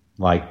die,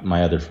 like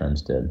my other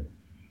friends did.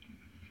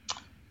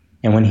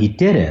 And when he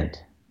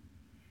didn't,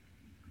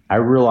 I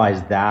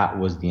realized that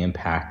was the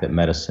impact that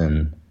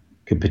medicine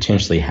could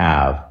potentially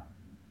have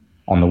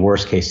on the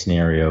worst case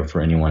scenario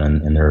for anyone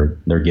in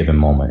their given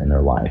moment in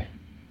their life.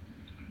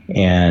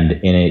 And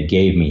it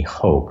gave me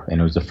hope.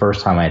 And it was the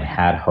first time I'd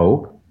had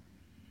hope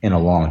in a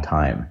long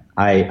time.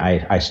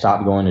 I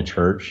stopped going to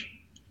church.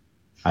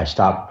 I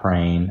stopped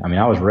praying. I mean,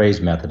 I was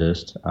raised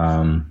Methodist,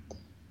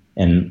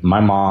 and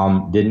my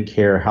mom didn't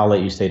care how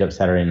late you stayed up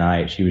Saturday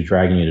night. She was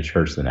dragging you to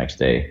church the next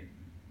day.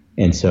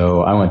 And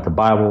so I went to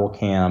Bible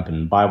camp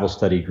and Bible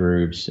study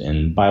groups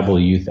and Bible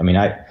youth. I mean,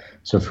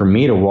 so for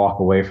me to walk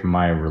away from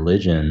my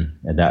religion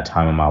at that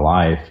time in my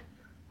life,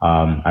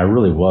 I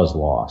really was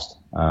lost.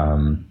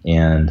 And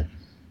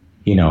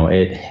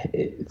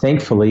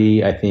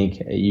thankfully, I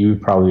think you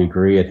probably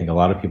agree. I think a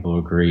lot of people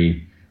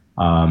agree.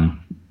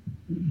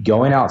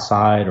 Going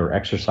outside or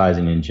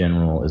exercising in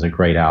general is a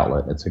great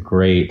outlet. It's a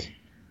great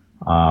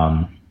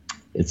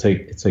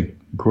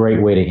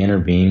great way to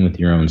intervene with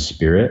your own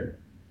spirit.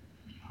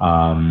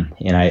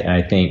 And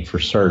I think for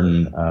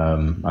certain,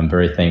 I'm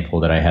very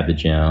thankful that I had the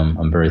gym.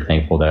 I'm very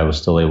thankful that I was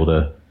still able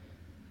to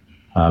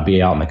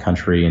be out in the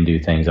country and do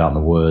things out in the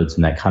woods,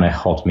 and that kind of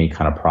helped me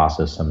kind of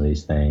process some of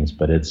these things.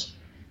 But it's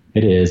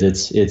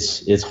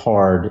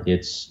hard.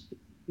 It's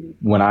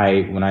when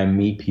I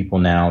meet people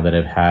now that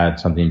have had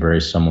something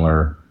very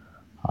similar,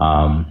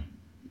 kind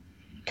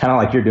kind of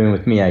like you're doing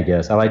with me, I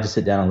guess. I like to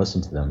sit down and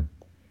listen to them.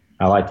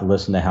 I like to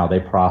listen to how they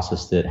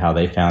processed it, how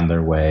they found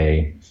their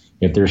way.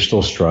 If they're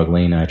still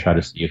struggling, I try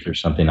to see if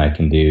there's something I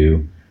can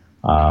do.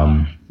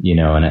 And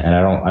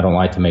I don't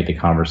like to make the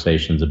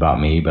conversations about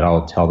me, but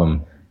I'll tell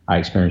them I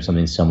experienced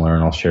something similar,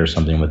 and I'll share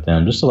something with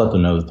them just to let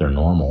them know that they're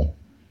normal,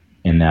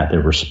 and that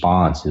their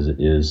response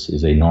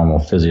is a normal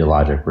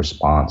physiologic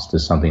response to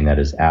something that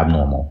is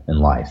abnormal in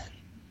life.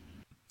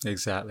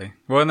 Exactly.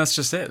 Well, and that's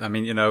just it. I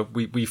mean,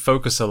 we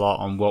focus a lot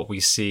on what we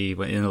see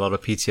in a lot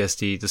of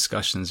PTSD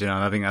discussions, and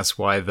I think that's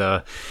why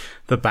the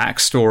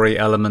backstory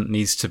element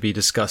needs to be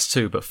discussed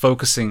too, but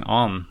focusing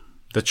on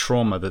the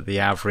trauma that the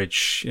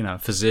average,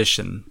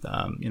 physician,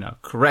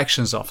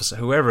 corrections officer,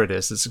 whoever it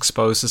is that's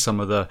exposed to some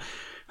of the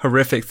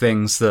horrific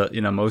things that,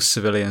 most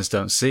civilians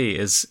don't see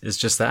is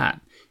just that.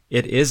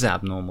 It is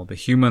abnormal. The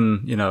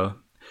human,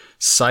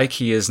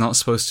 psyche is not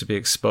supposed to be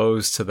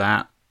exposed to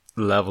that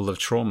level of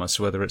trauma.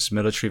 So whether it's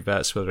military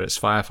vets, whether it's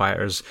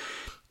firefighters,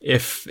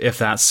 if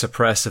that's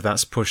suppressed, if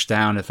that's pushed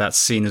down, if that's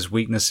seen as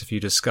weakness, if you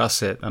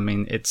discuss it, I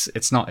mean,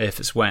 it's not if,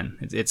 it's when.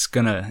 It's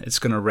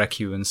gonna wreck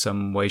you in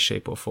some way,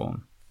 shape, or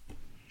form.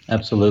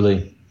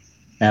 Absolutely.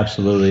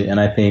 And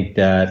I think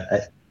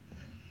that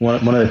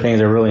one of the things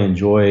I really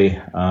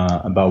enjoy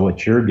about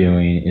what you're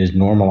doing is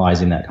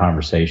normalizing that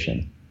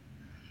conversation.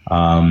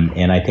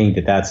 And I think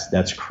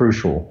that's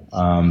crucial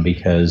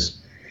because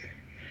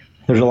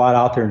there's a lot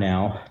out there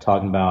now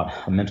talking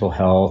about mental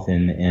health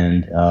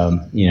and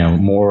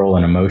moral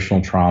and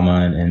emotional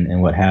trauma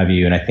and what have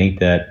you. And I think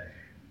that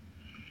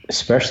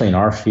especially in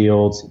our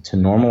fields, to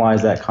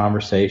normalize that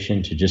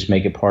conversation, to just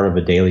make it part of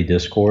a daily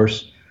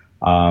discourse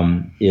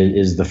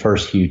is the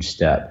first huge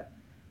step.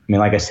 I mean,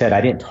 like I said,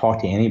 I didn't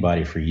talk to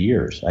anybody for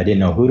years. I didn't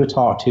know who to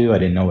talk to. I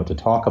didn't know what to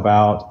talk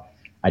about.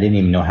 I didn't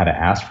even know how to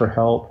ask for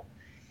help.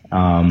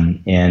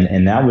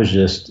 And that was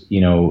just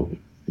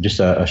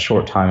a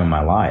short time in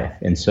my life.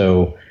 And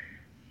so,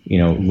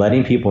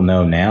 letting people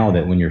know now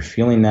that when you're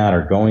feeling that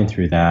or going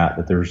through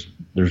that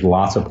there's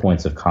lots of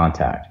points of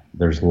contact.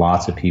 There's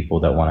lots of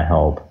people that want to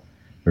help.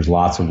 There's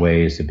lots of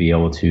ways to be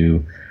able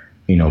to,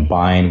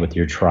 bind with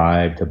your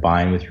tribe, to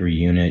bind with your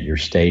unit, your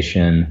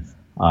station,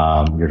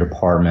 your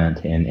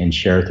department, and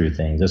share through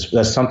things.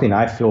 That's something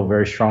I feel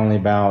very strongly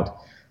about.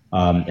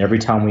 Every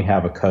time we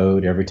have a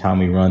code, every time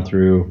we run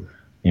through,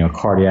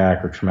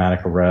 cardiac or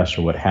traumatic arrest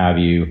or what have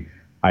you,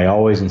 I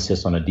always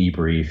insist on a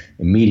debrief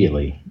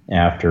immediately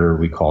after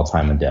we call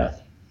time of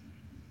death.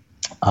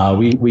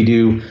 We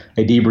do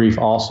a debrief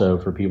also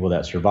for people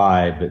that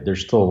survive, but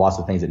there's still lots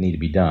of things that need to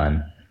be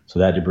done. So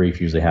that debrief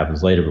usually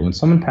happens later. But when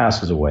someone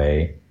passes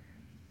away,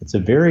 it's a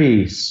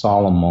very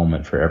solemn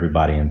moment for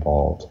everybody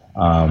involved.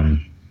 A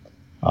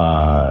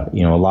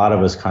lot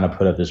of us kind of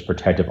put up this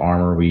protective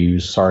armor. We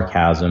use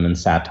sarcasm and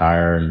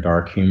satire and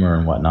dark humor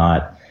and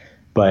whatnot.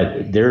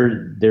 But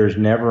there's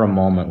never a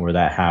moment where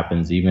that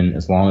happens, even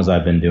as long as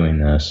I've been doing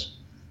this,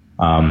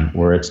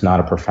 where it's not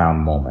a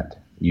profound moment.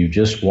 You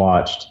just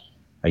watched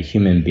a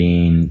human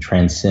being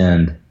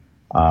transcend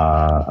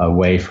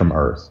away from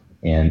Earth,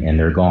 and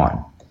they're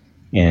gone.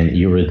 And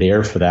you were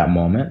there for that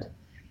moment.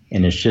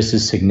 And it's just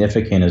as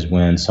significant as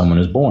when someone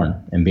is born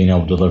and being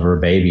able to deliver a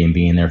baby and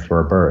being there for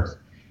a birth.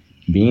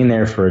 Being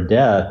there for a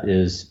death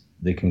is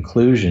the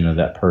conclusion of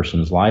that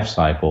person's life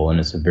cycle, and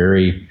it's a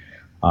very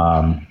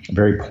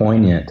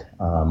poignant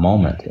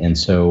moment. And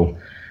so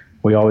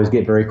we always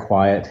get very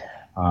quiet.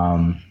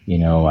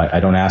 I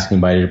don't ask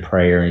anybody to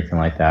pray or anything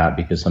like that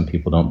because some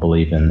people don't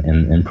believe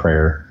in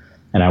prayer.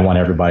 And I want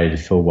everybody to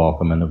feel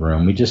welcome in the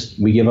room. We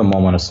give a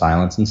moment of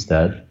silence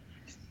instead.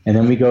 And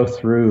then we go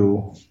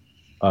through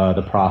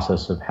the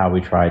process of how we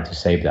try to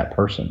save that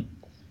person.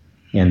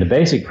 And the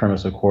basic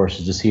premise, of course,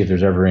 is to see if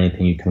there's ever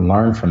anything you can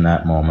learn from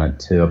that moment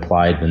to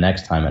apply the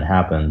next time it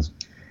happens.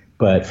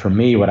 But for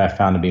me, what I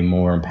found to be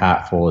more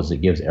impactful is it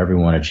gives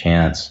everyone a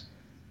chance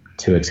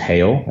to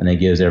exhale, and it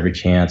gives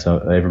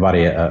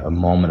everybody a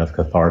moment of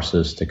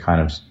catharsis to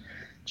kind of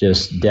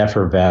just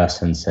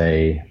defervesce and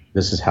say,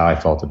 this is how I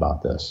felt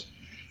about this.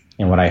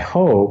 And what I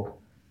hope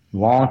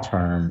long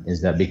term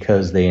is that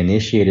because they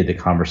initiated the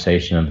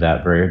conversation of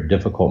that very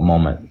difficult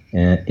moment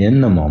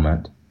in the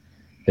moment,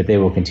 that they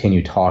will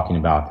continue talking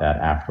about that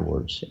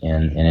afterwards.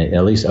 And it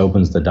at least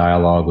opens the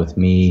dialogue with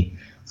me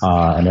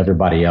and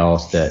everybody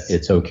else that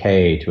it's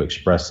okay to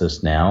express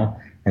this now,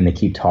 and they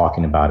keep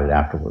talking about it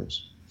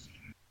afterwards.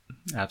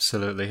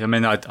 Absolutely. I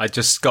mean, I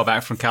just got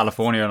back from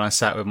California and I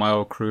sat with my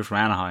old crew from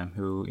Anaheim,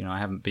 who, I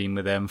haven't been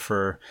with them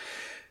for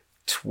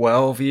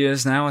 12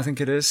 years now, I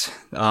think it is.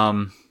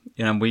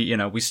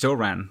 We still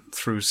ran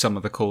through some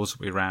of the calls that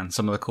we ran,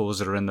 some of the calls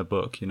that are in the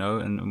book,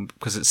 and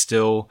because it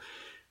still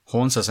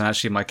haunts us. And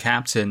actually my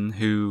captain,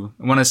 who,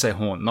 when I say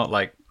haunt, not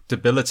like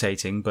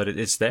debilitating, but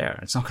it's there.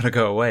 It's not going to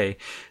go away.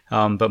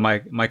 But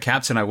my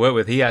captain I work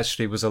with, he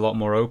actually was a lot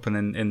more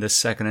open in this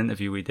second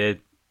interview we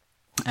did.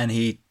 And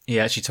he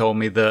actually told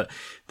me that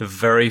the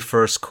very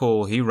first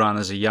call he ran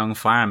as a young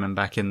fireman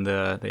back in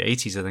the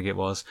 80s, I think it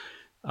was,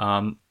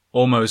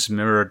 almost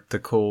mirrored the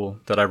call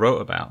that I wrote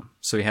about.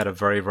 So he had a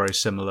very, very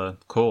similar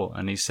call.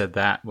 And he said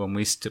that when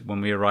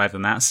we arrived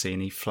on that scene,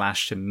 he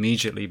flashed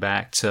immediately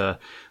back to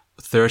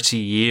 30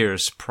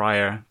 years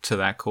prior to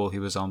that call he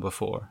was on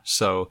before.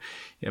 So,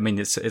 I mean,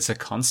 it's a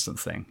constant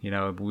thing.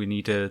 We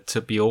need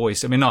to be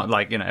always, I mean, not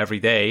like, every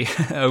day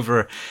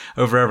over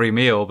every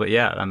meal, but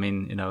yeah, I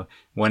mean,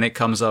 when it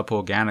comes up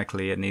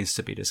organically, it needs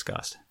to be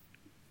discussed.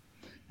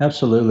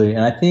 Absolutely.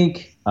 And I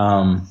think,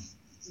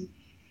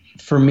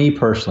 for me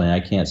personally, I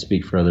can't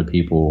speak for other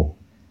people.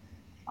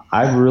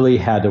 I've really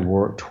had to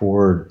work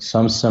toward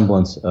some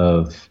semblance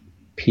of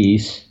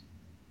peace,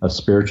 of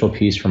spiritual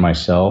peace for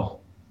myself,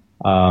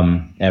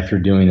 after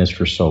doing this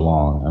for so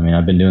long. I mean,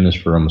 I've been doing this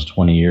for almost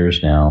 20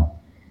 years now.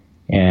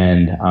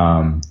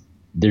 And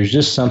there's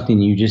just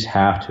something you just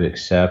have to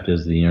accept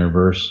as the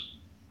universe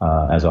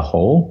as a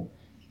whole,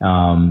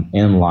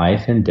 in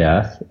life and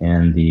death,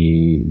 and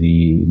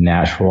the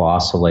natural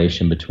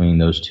oscillation between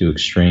those two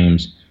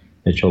extremes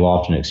that you'll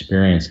often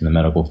experience in the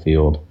medical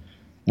field,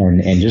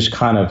 and just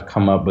kind of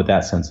come up with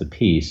that sense of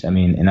peace. I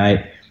mean,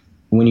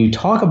 when you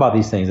talk about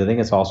these things, I think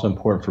it's also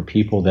important for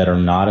people that are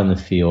not in the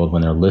field,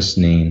 when they're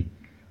listening,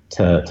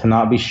 to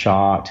not be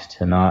shocked,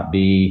 to not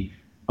be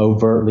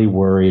overtly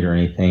worried or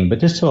anything, but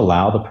just to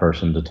allow the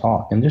person to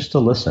talk and just to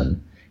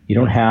listen. You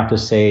don't have to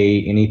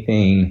say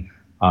anything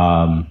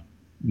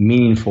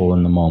meaningful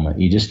in the moment.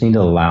 You just need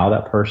to allow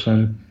that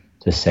person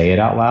to say it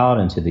out loud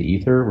into the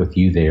ether with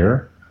you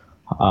there.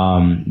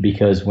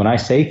 Because when I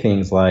say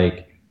things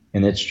like,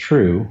 and it's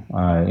true,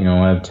 when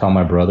I tell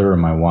my brother or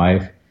my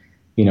wife,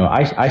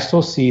 I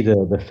still see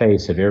the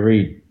face of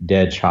every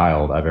dead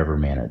child I've ever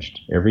managed,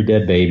 every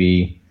dead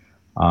baby,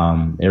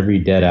 every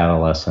dead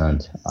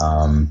adolescent,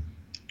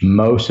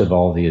 most of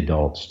all the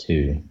adults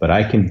too. But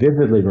I can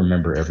vividly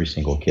remember every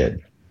single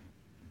kid.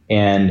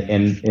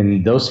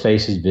 And those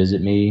faces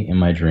visit me in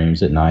my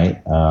dreams at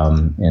night,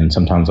 and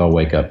sometimes I'll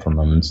wake up from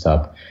them and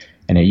stuff.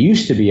 And it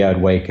used to be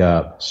I'd wake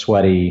up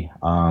sweaty,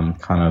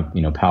 kind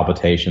of,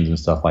 palpitations and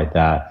stuff like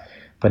that.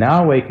 But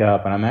now I wake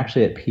up and I'm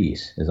actually at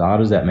peace. As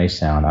odd as that may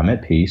sound, I'm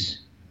at peace.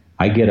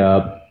 I get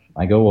up,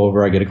 I go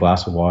over, I get a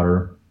glass of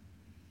water.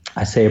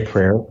 I say a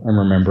prayer in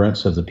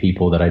remembrance of the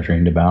people that I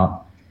dreamed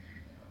about.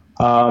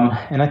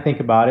 And I think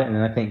about it, and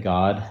then I thank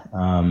God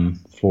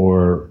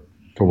for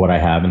what I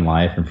have in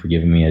life and for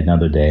giving me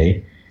another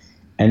day.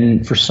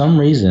 And for some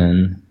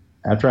reason,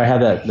 after I have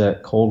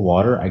that cold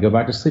water, I go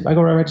back to sleep. I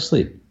go right back to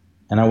sleep.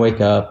 And I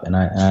wake up and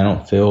I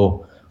don't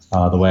feel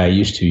the way I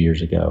used to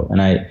years ago.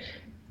 And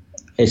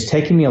it's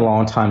taken me a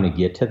long time to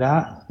get to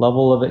that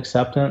level of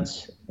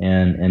acceptance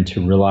and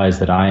to realize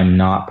that I am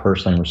not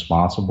personally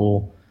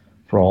responsible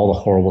for all the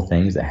horrible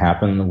things that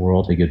happen in the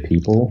world to good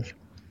people,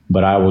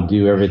 but I will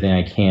do everything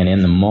I can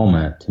in the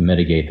moment to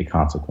mitigate the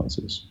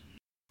consequences.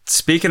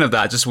 Speaking of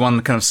that, just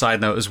one kind of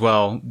side note as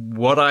well.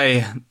 What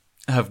I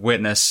have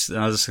witnessed, and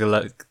I was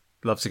just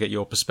love to get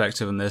your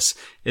perspective on this,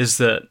 is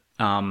that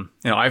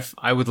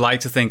I would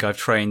like to think I've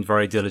trained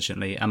very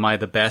diligently. Am I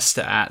the best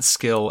at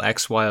skill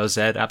X, Y, or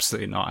Z?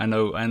 Absolutely not. I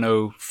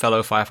know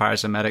fellow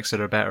firefighters and medics that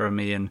are better than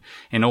me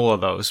in all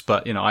of those,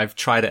 but I've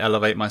tried to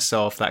elevate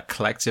myself, that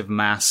collective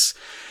mass,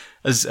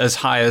 as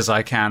high as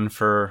I can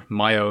for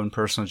my own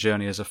personal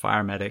journey as a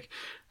fire medic.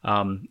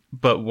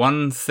 But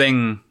one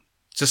thing,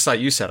 just like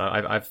you said,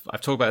 I've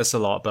talked about this a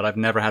lot, but I've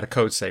never had a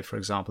code safe, for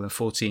example, in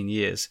 14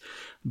 years.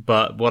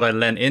 But what I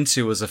lent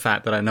into was the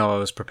fact that I know I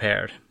was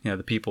prepared.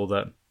 The people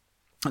that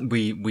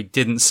we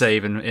didn't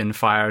save in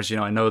fires,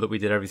 I know that we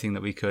did everything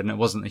that we could, and it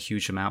wasn't a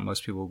huge amount.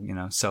 Most people,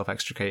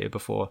 self-extricated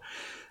before.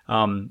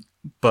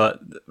 But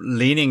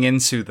leaning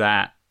into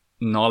that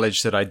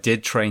knowledge that I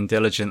did train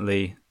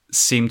diligently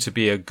seemed to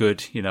be a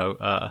good,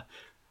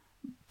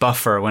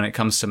 buffer when it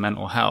comes to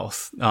mental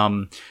health.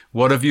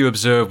 What have you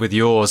observed with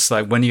yours?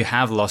 Like when you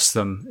have lost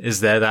them, is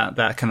there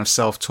that kind of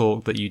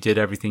self-talk that you did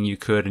everything you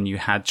could and you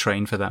had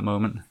trained for that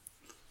moment?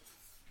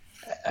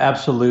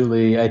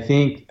 Absolutely. I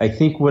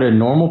think what a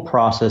normal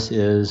process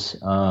is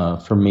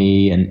for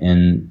me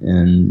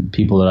and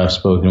people that I've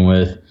spoken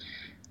with,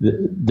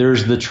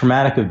 there's the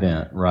traumatic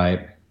event,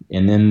 right?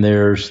 And then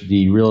there's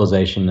the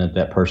realization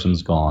that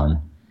person's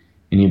gone.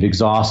 And you've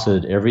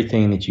exhausted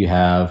everything that you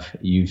have.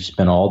 You've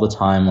spent all the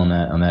time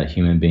on that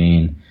human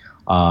being.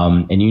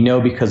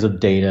 And because of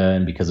data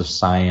and because of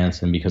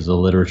science and because of the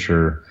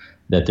literature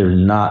that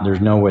there's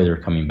no way they're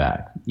coming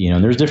back.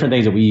 And there's different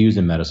things that we use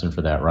in medicine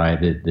for that,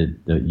 right?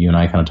 That you and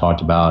I kind of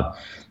talked about.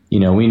 We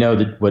know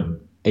that what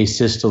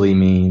asystole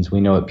means. We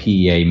know what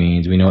PEA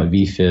means. We know what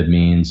VFib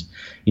means.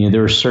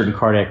 There are certain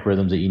cardiac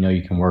rhythms that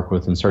you can work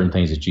with and certain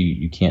things that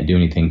you can't do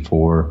anything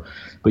for.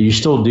 But you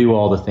still do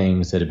all the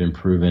things that have been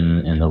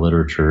proven in the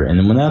literature. And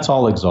then when that's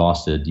all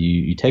exhausted,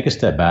 you take a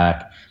step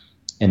back.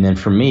 And then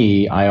for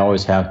me, I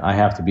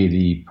have to be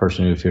the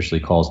person who officially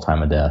calls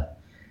time of death.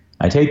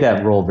 I take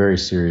that role very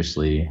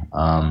seriously.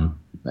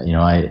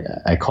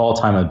 I call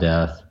time of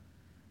death.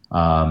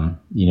 I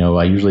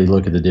usually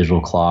look at the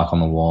digital clock on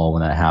the wall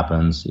when that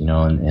happens, and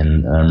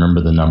I remember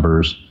the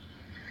numbers.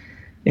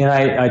 And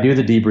I do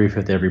the debrief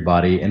with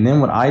everybody. And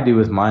then what I do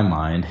with my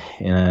mind,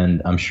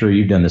 and I'm sure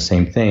you've done the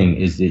same thing,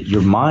 is that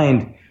your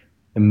mind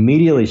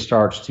immediately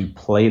starts to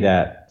play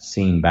that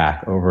scene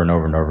back over and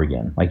over and over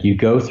again. Like you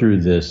go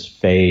through this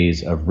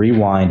phase of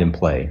rewind and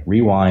play,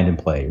 rewind and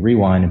play,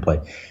 rewind and play.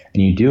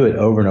 And you do it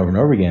over and over and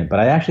over again. But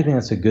I actually think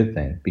that's a good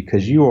thing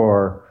because you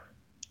are,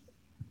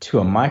 to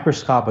a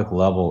microscopic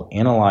level,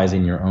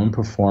 analyzing your own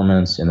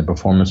performance and the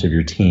performance of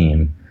your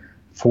team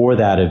for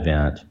that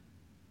event.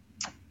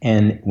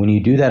 And when you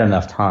do that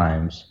enough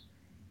times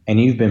and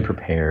you've been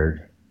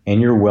prepared and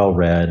you're well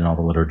read in all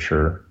the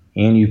literature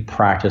and you've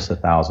practiced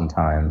 1,000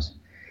 times,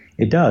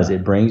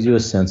 it brings you a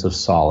sense of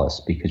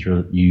solace because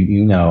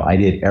you know I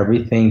did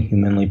everything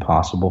humanly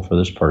possible for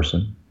this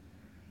person.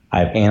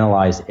 I've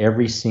analyzed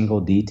every single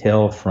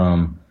detail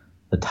from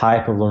the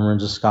type of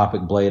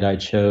laryngoscopic blade I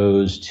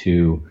chose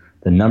to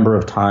the number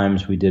of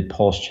times we did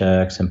pulse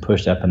checks and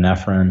pushed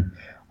epinephrine.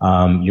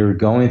 You're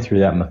going through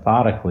that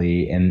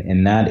methodically,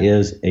 and that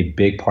is a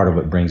big part of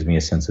what brings me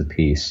a sense of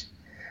peace.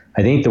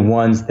 I think the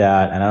ones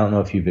that, and I don't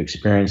know if you've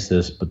experienced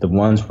this, but the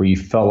ones where you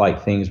felt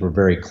like things were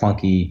very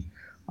clunky,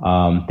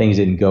 things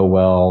didn't go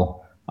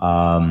well,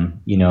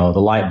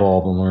 the light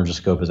bulb on the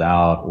laryngoscope is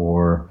out,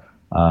 or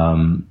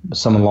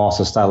someone lost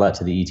a stylet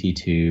to the ET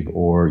tube,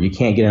 or you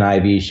can't get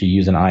an IV, so you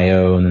use an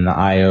IO, and then the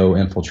IO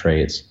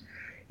infiltrates.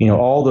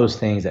 All those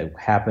things that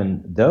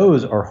happen,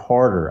 those are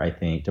harder, I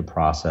think, to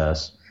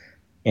process.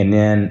 And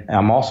then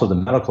I'm also the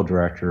medical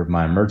director of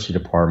my emergency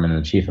department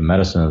and the chief of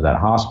medicine of that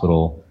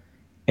hospital.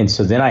 And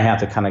so then I have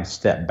to kind of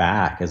step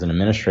back as an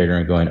administrator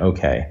and going,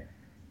 okay,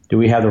 do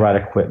we have the right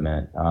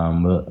equipment?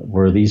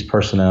 Were these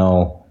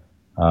personnel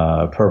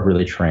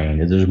appropriately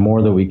trained? Is there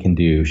more that we can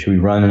do? Should we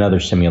run another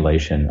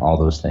simulation? All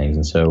those things.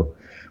 And so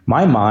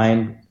my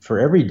mind, for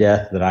every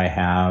death that I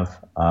have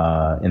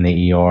in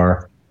the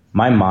ER,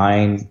 my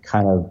mind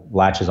kind of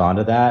latches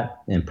onto that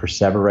and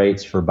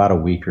perseverates for about a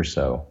week or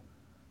so.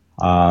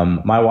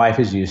 My wife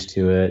is used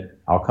to it.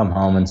 I'll come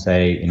home and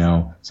say,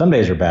 some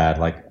days are bad.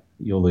 Like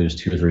you'll lose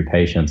 2 or 3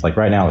 patients. Like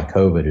right now with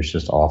COVID, it's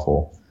just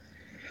awful.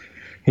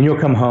 And you'll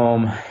come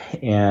home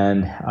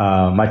and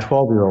my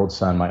 12-year-old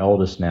son, my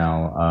oldest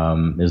now,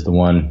 is the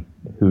one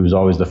who's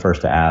always the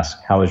first to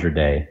ask, how was your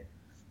day?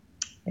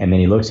 And then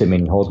he looks at me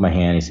and he holds my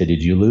hand. He said,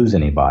 did you lose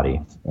anybody?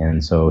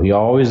 And so he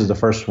always is the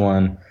first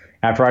one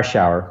after I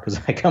shower, because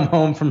I come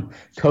home from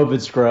COVID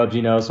scrubs,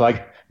 so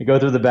I go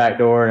through the back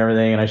door and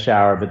everything and I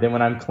shower. But then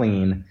when I'm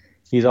clean,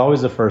 he's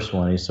always the first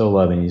one. He's so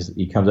loving.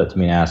 He comes up to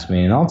me and asks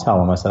me, and I'll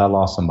tell him, I said, I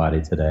lost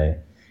somebody today.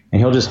 And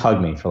he'll just hug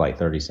me for like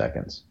 30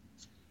 seconds.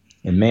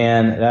 And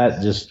man,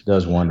 that just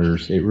does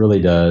wonders. It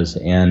really does.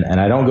 And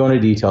I don't go into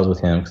details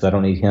with him because I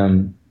don't need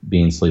him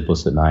being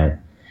sleepless at night.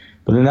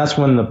 But then that's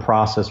when the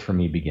process for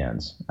me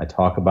begins. I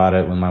talk about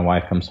it when my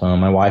wife comes home.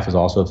 My wife is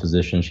also a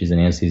physician. She's an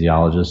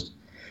anesthesiologist.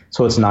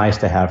 So it's nice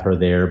to have her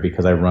there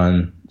because I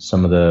run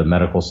some of the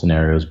medical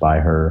scenarios by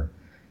her.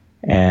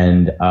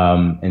 And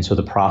so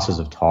the process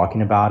of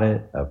talking about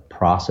it, of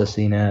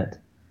processing it,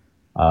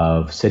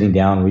 of sitting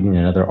down, reading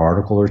another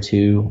article or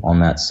two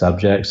on that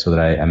subject so that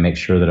I make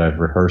sure that I've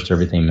rehearsed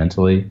everything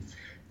mentally,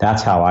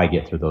 that's how I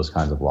get through those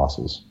kinds of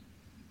losses.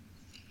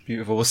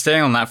 Beautiful. Well,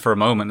 staying on that for a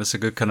moment, that's a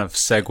good kind of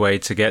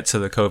segue to get to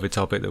the COVID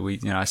topic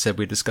that I said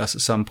we'd discuss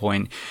at some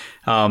point.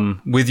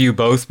 With you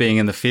both being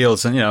in the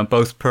fields and,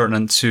 both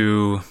pertinent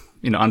to,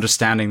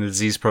 understanding the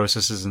disease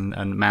processes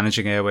and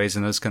managing airways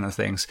and those kind of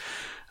things.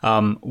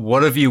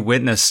 What have you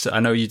witnessed? I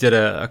know you did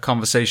a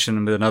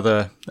conversation with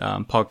another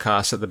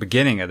podcast at the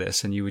beginning of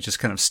this, and you were just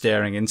kind of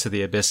staring into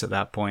the abyss at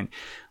that point.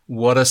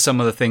 What are some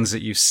of the things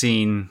that you've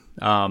seen,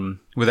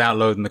 without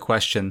loading the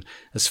question,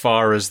 as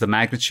far as the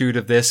magnitude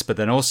of this, but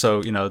then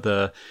also,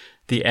 the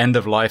end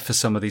of life for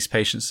some of these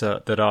patients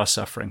that are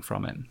suffering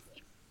from it?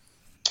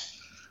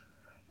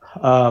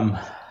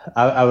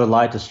 I would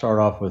like to start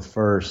off with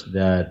first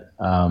that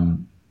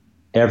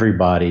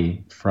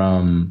everybody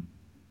from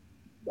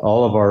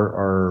all of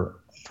our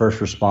first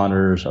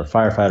responders, our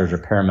firefighters, our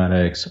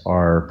paramedics,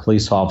 our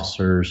police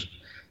officers,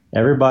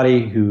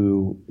 everybody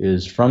who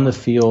is from the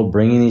field,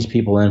 bringing these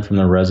people in from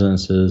their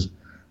residences,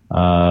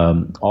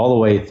 all the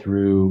way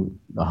through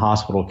the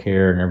hospital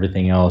care and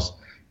everything else,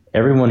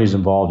 everyone who's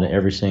involved in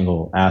every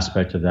single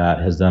aspect of that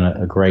has done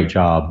a great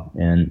job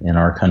in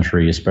our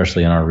country,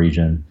 especially in our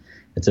region.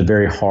 It's a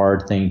very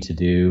hard thing to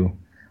do.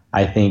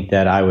 I think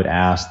that I would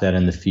ask that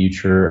in the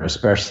future,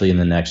 especially in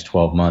the next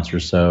 12 months or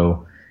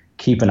so,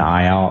 keep an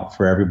eye out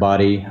for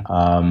everybody,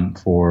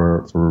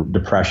 for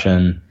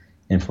depression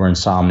and for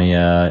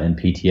insomnia and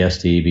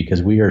PTSD,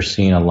 because we are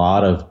seeing a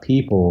lot of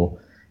people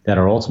that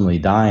are ultimately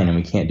dying and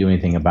we can't do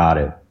anything about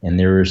it. And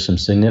there is some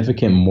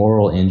significant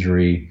moral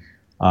injury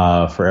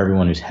for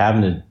everyone who's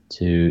having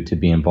to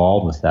be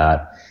involved with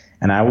that.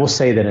 And I will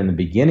say that in the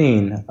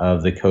beginning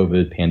of the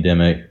COVID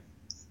pandemic,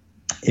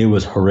 it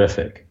was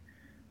horrific.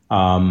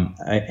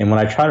 And what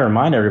I try to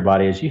remind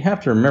everybody is you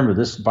have to remember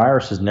this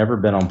virus has never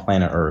been on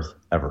planet Earth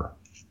ever.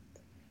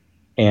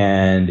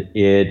 And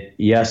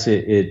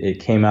it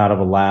came out of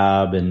a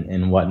lab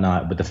and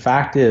whatnot. But the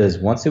fact is,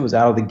 once it was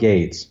out of the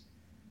gates,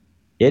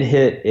 it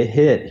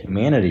hit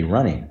humanity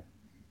running.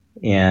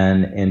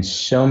 And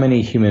so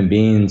many human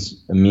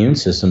beings' immune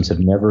systems have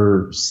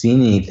never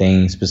seen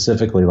anything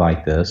specifically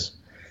like this.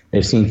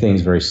 They've seen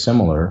things very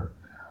similar.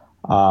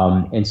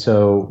 And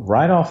so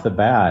right off the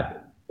bat,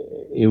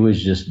 it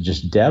was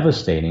just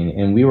devastating.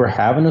 And we were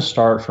having to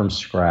start from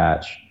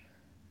scratch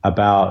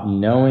about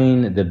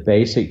knowing the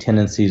basic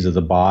tendencies of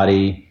the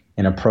body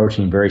and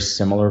approaching very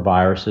similar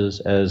viruses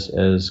as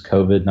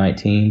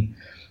COVID-19,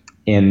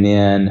 and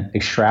then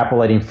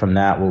extrapolating from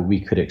that what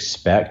we could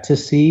expect to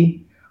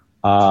see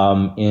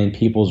in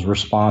people's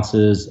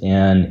responses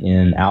and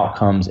in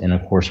outcomes, and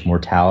of course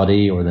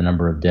mortality or the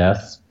number of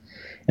deaths.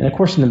 And of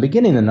course, in the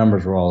beginning, the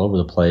numbers were all over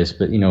the place.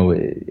 But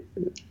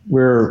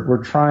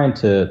we're trying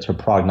to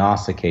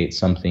prognosticate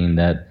something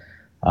that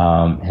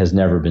has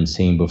never been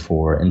seen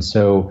before, and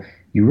so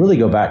you really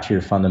go back to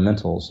your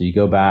fundamentals. So you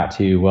go back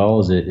to, well,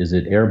 is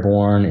it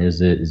airborne?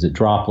 Is it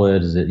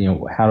droplet? Is it,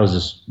 how is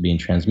this being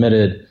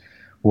transmitted?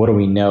 What do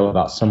we know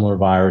about similar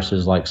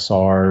viruses like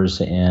SARS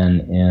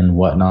and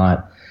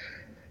whatnot?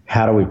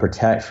 How do we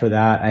protect for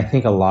that? I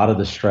think a lot of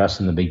the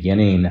stress in the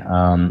beginning,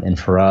 and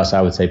for us,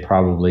 I would say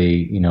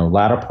probably,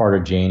 latter part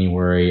of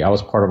January, I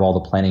was part of all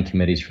the planning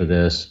committees for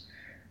this.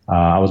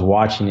 I was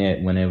watching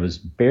it when it was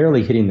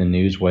barely hitting the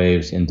news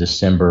waves in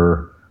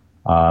December.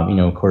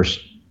 Of course,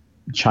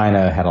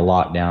 China had a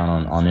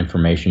lockdown on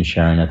information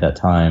sharing at that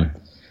time.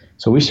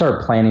 So we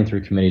started planning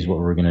through committees what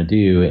we were going to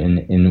do, and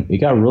it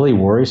got really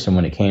worrisome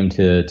when it came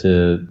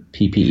to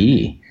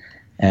PPE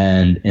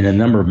and the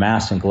number of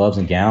masks and gloves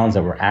and gowns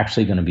that were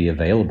actually going to be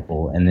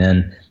available. And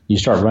then you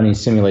start running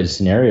simulated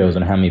scenarios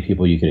on how many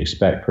people you could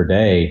expect per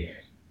day,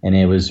 and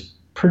it was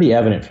pretty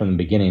evident from the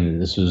beginning that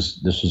this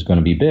was going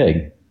to be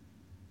big.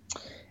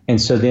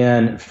 And so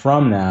then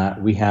from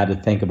that, we had to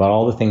think about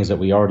all the things that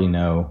we already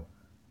know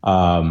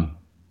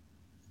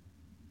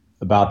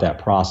about that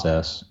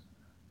process.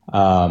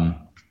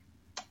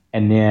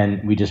 And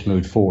then we just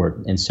moved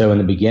forward. And so in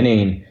the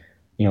beginning,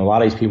 a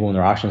lot of these people, when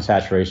their oxygen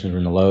saturations were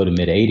in the low to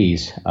mid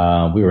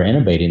 80s, we were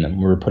intubating them.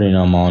 We were putting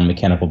them on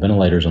mechanical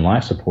ventilators and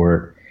life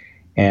support.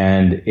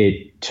 And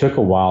it took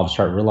a while to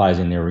start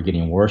realizing they were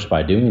getting worse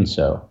by doing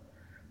so.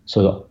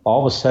 So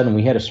all of a sudden,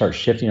 we had to start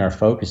shifting our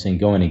focus and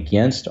going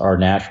against our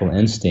natural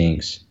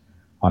instincts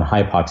on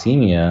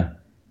hypoxemia.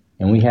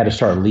 And we had to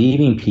start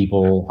leaving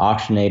people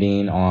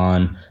oxygenating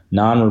on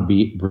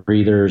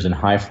non-breathers and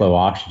high flow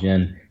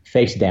oxygen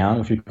face down,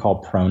 which we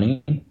call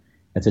proning.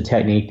 It's a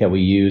technique that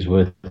we use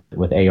with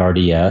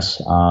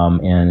ARDS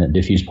and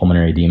diffuse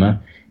pulmonary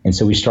edema. And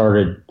so we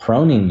started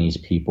proning these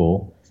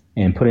people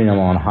and putting them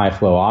on high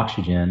flow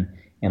oxygen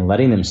and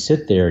letting them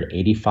sit there at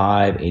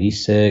 85,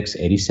 86,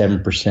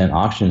 87%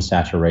 oxygen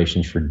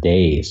saturations for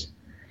days.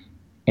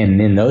 And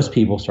then those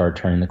people started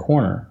turning the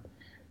corner.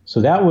 So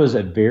that was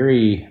a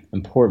very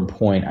important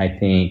point, I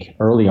think,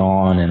 early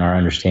on in our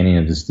understanding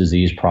of this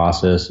disease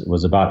process. It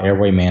was about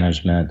airway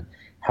management,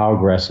 how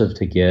aggressive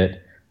to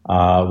get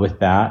with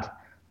that,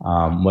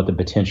 what the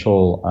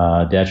potential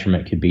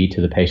detriment could be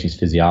to the patient's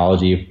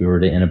physiology if we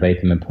were to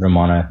intubate them and put them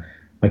on a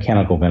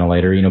mechanical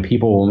ventilator.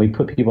 When we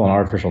put people on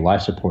artificial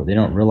life support, they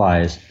don't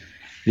realize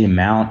the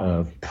amount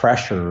of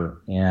pressure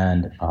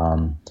and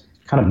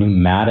kind of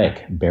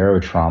pneumatic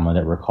barotrauma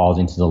that we're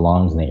causing to the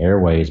lungs and the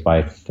airways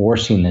by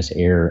forcing this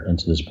air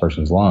into this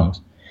person's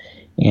lungs.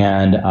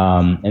 And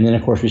then,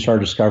 of course, we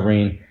started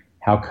discovering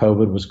how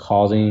COVID was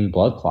causing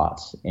blood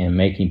clots and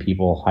making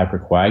people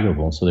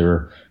hypercoagulable. So they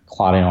were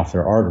clotting off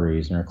their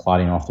arteries and they're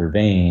clotting off their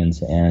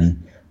veins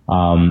and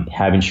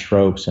having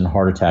strokes and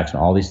heart attacks and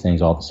all these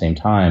things all at the same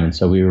time. And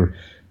so we were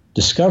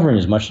discovering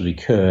as much as we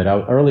could.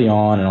 Early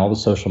on in all the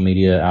social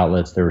media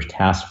outlets, there was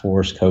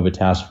COVID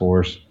task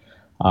force,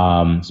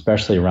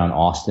 especially around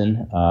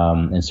Austin.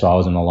 And so I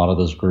was in a lot of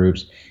those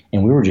groups,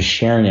 and we were just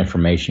sharing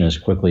information as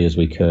quickly as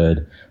we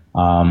could.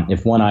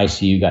 If one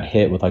ICU got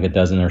hit with like a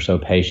dozen or so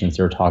patients,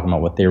 they were talking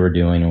about what they were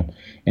doing.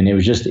 And it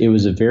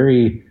was a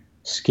very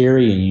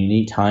scary and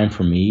unique time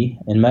for me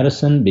in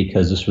medicine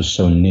because this was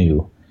so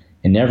new.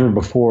 And never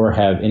before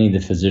have any of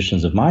the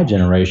physicians of my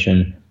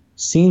generation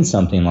seen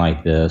something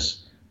like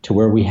this, to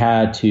where we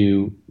had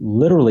to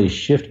literally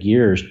shift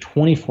gears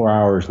 24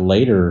 hours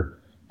later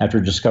after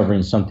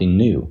discovering something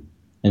new.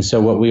 And so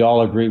what we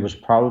all agreed was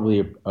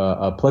probably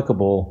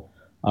applicable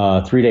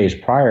 3 days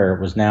prior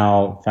was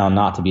now found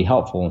not to be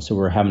helpful. And so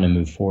we're having to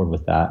move forward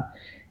with that.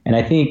 And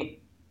I think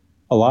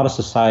a lot of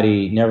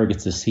society never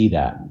gets to see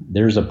that.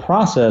 There's a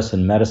process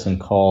in medicine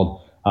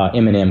called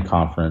M&M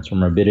conference, or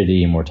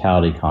morbidity and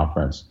mortality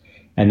conference.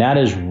 And that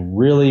is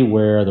really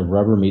where the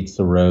rubber meets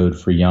the road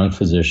for young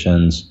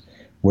physicians,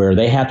 where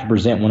they have to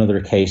present one of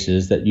their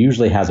cases that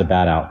usually has a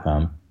bad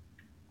outcome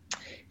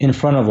in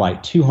front of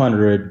like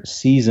 200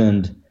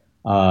 seasoned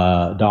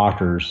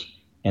doctors.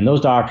 And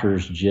those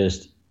doctors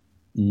just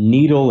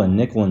needle and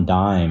nickel and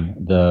dime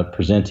the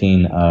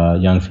presenting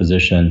young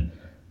physician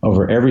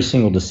over every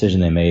single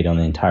decision they made on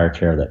the entire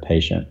care of that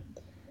patient.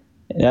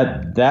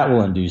 That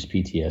will induce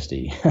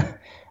PTSD.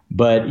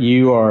 But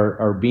you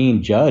are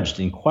being judged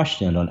and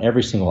questioned on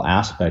every single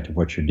aspect of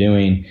what you're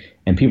doing,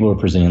 and people are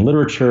presenting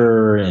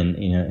literature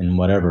and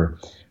whatever.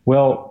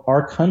 Well,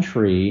 our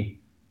country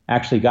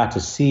actually got to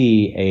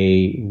see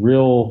a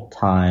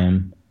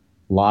real-time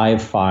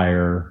live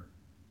fire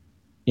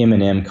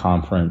M&M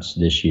conference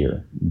this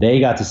year. They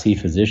got to see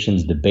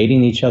physicians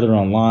debating each other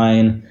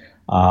online.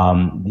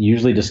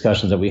 Usually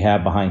discussions that we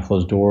have behind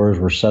closed doors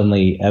were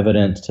suddenly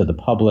evident to the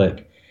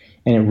public,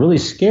 and it really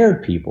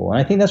scared people. And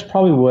I think that's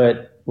probably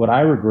what I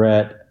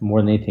regret more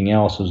than anything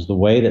else was the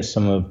way that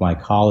some of my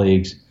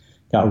colleagues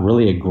got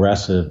really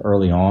aggressive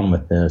early on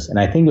with this. And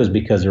I think it was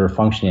because they were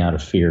functioning out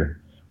of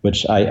fear,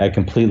 which I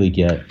completely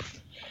get.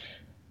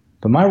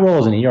 But my role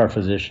as an ER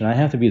physician, I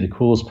have to be the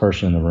coolest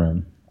person in the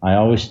room. I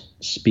always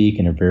speak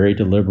in a very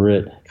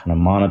deliberate, kind of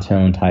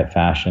monotone type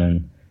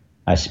fashion.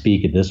 I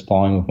speak at this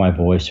volume of my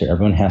voice, so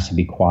everyone has to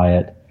be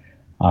quiet.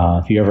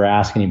 If you ever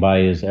ask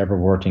anybody who's ever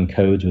worked in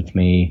codes with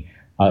me,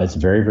 it's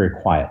very, very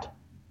quiet.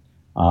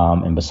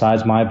 And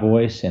besides my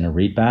voice and a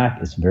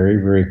readback, it's very,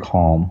 very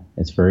calm.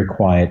 It's very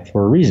quiet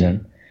for a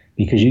reason,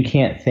 because you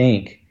can't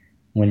think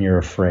when you're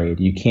afraid.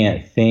 You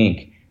can't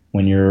think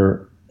when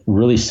you're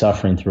really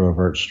suffering through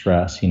overt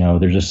stress. You know,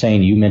 there's a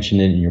saying, you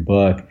mentioned it in your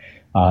book.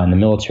 In the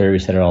military, we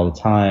said it all the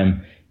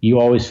time. You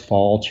always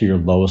fall to your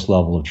lowest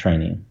level of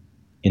training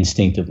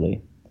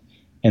instinctively.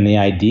 And the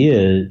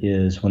idea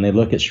is when they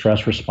look at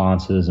stress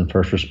responses and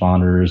first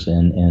responders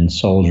and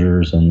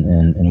soldiers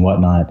and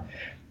whatnot,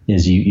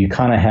 is you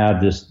kind of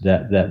have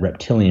that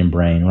reptilian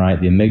brain,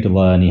 right? The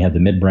amygdala, and you have the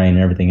midbrain and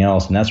everything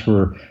else. And that's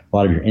where a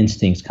lot of your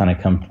instincts kind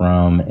of come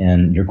from,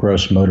 and your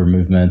gross motor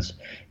movements.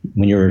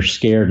 When you're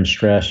scared and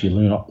stressed, you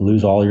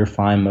lose all your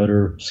fine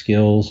motor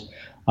skills.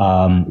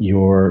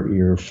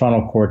 Your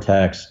frontal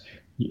cortex,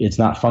 it's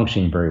not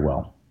functioning very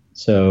well.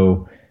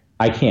 So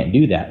I can't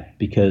do that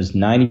because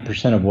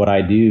 90% of what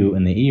I do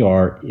in the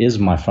ER is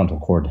my frontal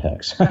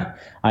cortex.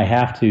 I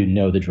have to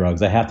know the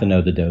drugs. I have to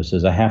know the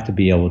doses. I have to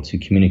be able to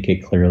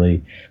communicate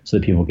clearly so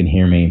that people can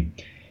hear me.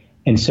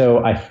 And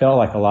so I felt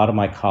like a lot of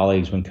my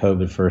colleagues, when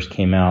COVID first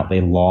came out,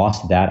 they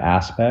lost that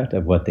aspect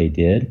of what they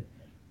did.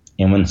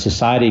 And when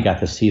society got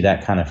to see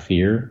that kind of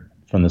fear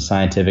from the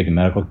scientific and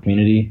medical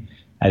community,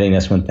 I think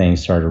that's when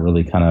things started to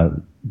really kind of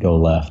go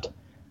left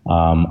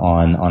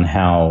on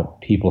how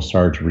people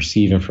started to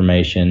receive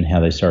information, how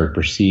they started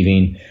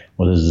perceiving,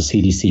 well, does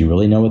the CDC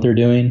really know what they're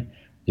doing?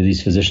 Do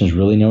these physicians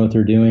really know what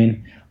they're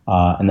doing?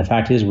 And the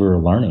fact is we were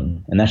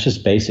learning, and that's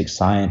just basic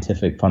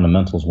scientific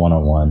fundamentals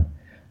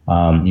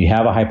 101. You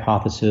have a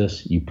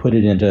hypothesis, you put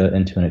it into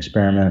an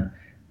experiment,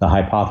 the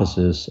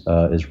hypothesis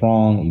is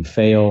wrong, you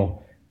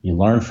fail, you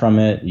learn from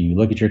it, you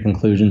look at your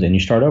conclusions, and you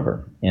start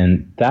over.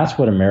 And that's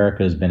what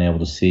America has been able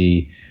to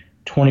see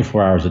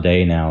 24 hours a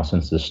day now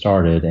since this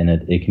started, and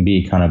it can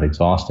be kind of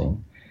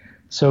exhausting.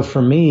 So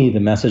for me,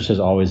 the message has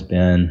always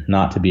been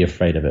not to be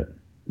afraid of it,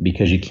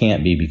 because you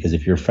can't be, because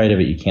if you're afraid of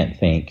it, you can't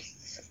think.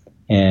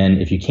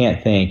 And if you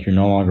can't think, you're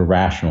no longer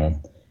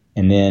rational.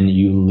 And then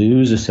you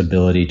lose this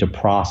ability to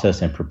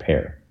process and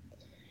prepare.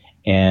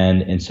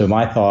 And so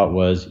my thought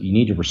was, you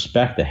need to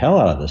respect the hell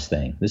out of this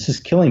thing. This is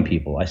killing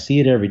people. I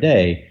see it every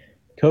day.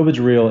 COVID's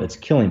real. It's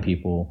killing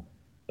people,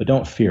 but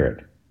don't fear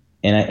it.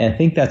 And I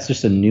think that's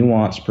just a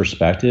nuanced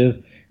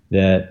perspective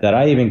that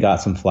I even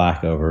got some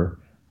flack over.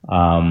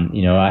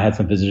 I had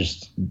some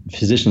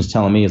physicians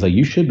telling me, it's like,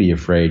 you should be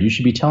afraid. You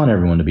should be telling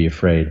everyone to be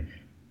afraid.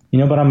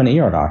 But I'm an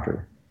ER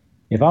doctor.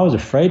 If I was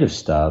afraid of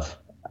stuff,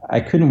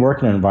 I couldn't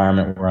work in an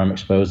environment where I'm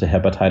exposed to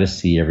hepatitis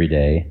C every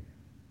day.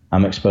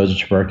 I'm exposed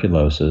to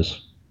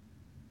tuberculosis.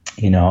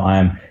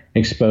 I'm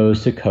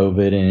exposed to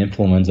COVID and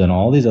influenza and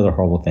all these other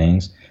horrible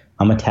things.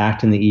 I'm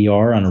attacked in the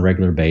ER on a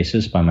regular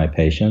basis by my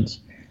patients.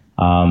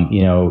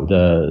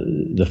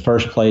 The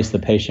first place the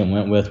patient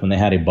went with when they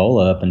had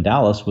Ebola up in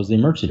Dallas was the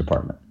emergency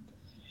department.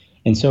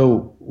 And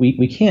so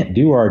we can't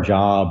do our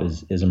job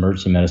as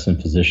emergency medicine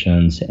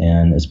physicians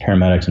and as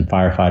paramedics and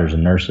firefighters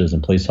and nurses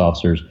and police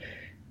officers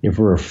if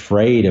we're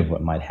afraid of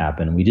what might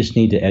happen. We just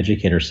need to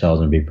educate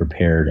ourselves and be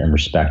prepared and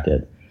respect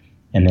it.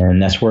 And then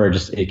that's where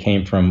it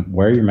came from.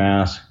 Wear your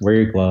mask, wear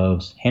your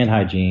gloves, hand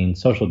hygiene,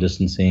 social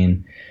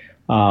distancing.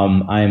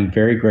 I am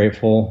very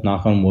grateful,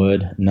 knock on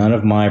wood. None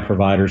of my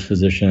providers,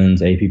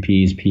 physicians,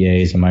 APPs,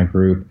 PAs in my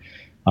group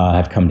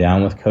have come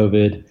down with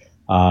COVID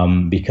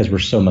because we're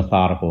so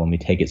methodical and we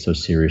take it so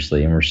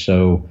seriously and we're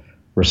so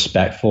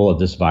respectful of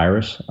this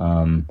virus.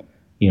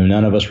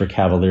 None of us were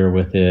cavalier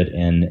with it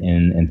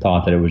and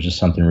thought that it was just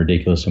something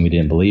ridiculous and we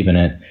didn't believe in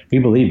it. We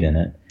believed in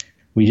it.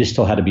 We just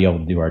still had to be able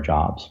to do our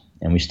jobs,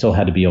 and we still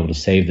had to be able to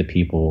save the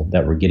people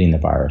that were getting the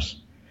virus.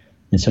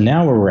 And so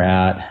now where we're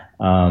at,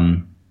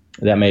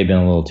 that may have been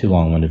a little too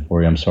long-winded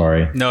for you. I'm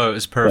sorry. No, it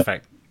was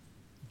perfect.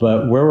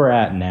 But where we're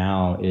at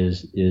now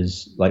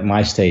is like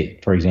my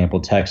state, for example,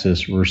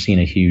 Texas, we're seeing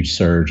a huge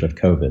surge of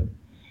COVID.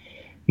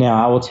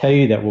 Now, I will tell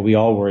you that what we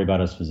all worry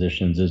about as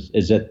physicians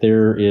is that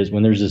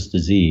when there's this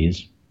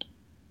disease,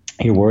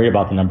 you're worried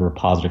about the number of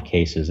positive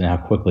cases and how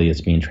quickly it's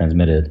being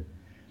transmitted.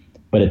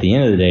 But at the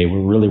end of the day, we're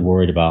really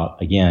worried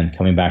about, again,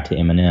 coming back to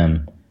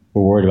M&M,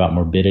 we're worried about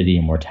morbidity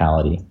and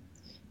mortality.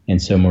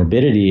 And so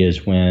morbidity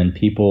is when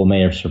people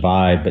may have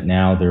survived, but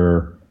now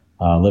they're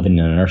living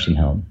in a nursing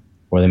home.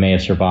 or they may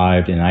have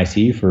survived in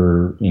ICU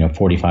for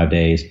 45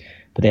 days,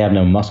 but they have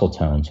no muscle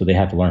tone, so they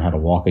have to learn how to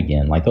walk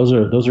again. Like those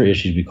are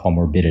issues we call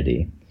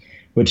morbidity,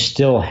 which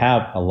still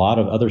have a lot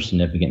of other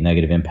significant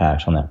negative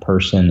impacts on that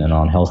person and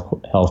on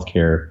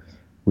healthcare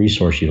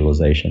resource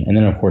utilization, and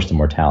then of course the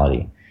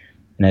mortality.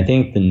 And I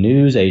think the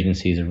news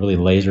agencies are really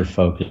laser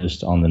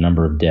focused on the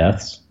number of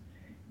deaths.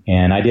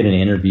 And I did an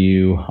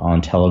interview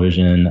on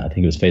television, I think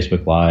it was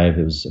Facebook Live,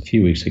 it was a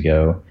few weeks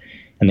ago,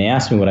 and they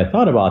asked me what I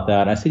thought about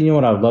that. I said,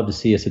 what I would love to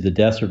see, I said the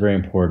deaths are very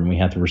important. We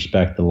have to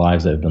respect the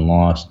lives that have been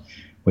lost.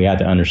 We have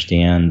to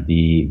understand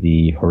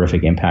the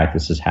horrific impact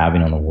this is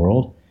having on the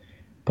world.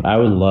 But I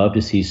would love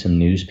to see some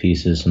news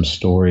pieces, some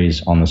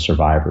stories on the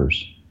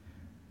survivors.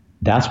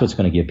 That's what's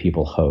going to give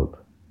people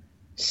hope.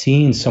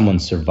 Seeing someone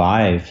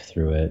survive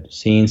through it,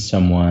 seeing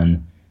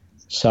someone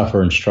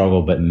suffer and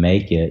struggle but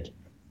make it,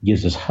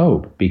 gives us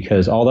hope,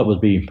 because all that was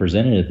being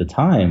presented at the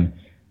time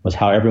was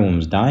how everyone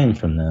was dying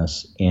from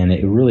this, and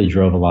it really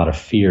drove a lot of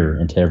fear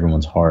into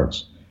everyone's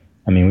hearts.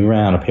 I mean, we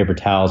ran out of paper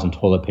towels and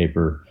toilet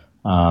paper.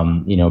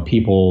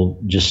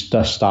 People just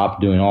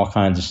stopped doing all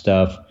kinds of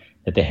stuff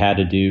that they had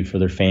to do for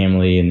their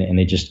family, and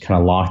they just kind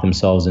of locked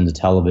themselves into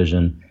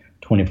television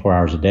 24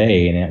 hours a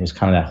day, and it was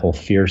kind of that whole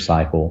fear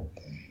cycle.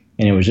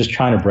 And it was just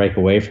trying to break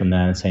away from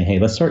that and saying, hey,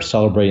 let's start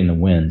celebrating the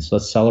wins.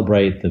 Let's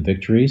celebrate the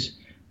victories,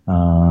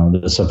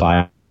 the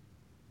survival.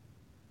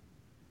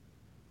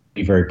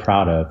 Be very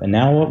proud of. And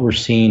now what we're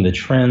seeing, the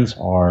trends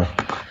are,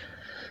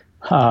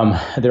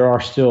 there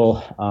are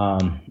still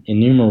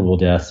innumerable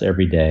deaths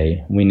every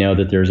day. We know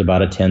that there's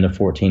about a 10 to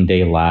 14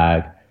 day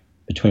lag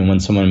between when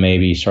someone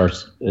maybe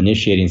starts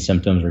initiating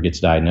symptoms or gets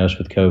diagnosed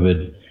with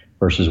COVID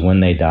versus when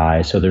they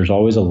die. So there's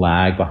always a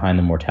lag behind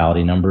the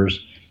mortality numbers.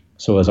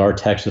 So as our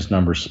Texas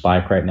numbers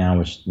spike right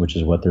now, which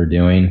is what they're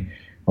doing,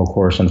 of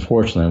course,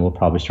 unfortunately, we'll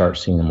probably start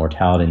seeing the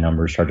mortality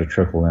numbers start to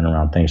trickle in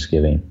around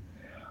Thanksgiving.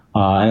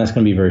 And that's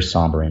going to be very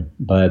sombering.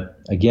 But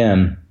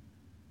again,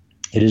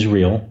 it is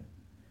real.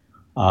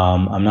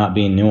 I'm not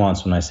being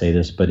nuanced when I say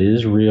this, but it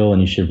is real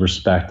and you should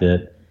respect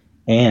it.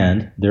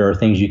 And there are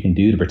things you can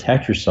do to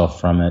protect yourself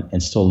from it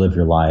and still live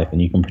your life,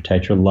 and you can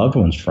protect your loved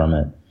ones from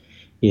it.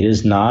 It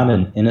is not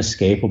an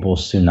inescapable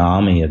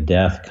tsunami of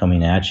death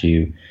coming at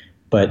you,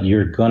 but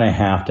you're going to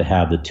have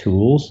the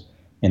tools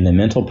and the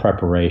mental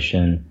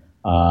preparation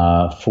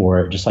for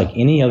it, just like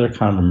any other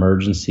kind of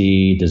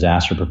emergency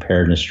disaster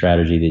preparedness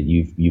strategy that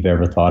you've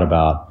ever thought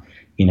about.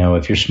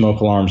 If your smoke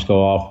alarms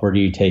go off, where do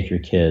you take your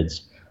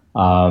kids?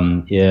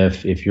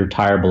 If your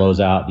tire blows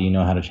out, do you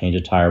know how to change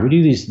a tire? We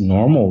do these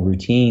normal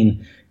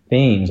routine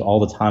things all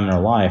the time in our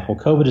life. Well,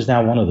 COVID is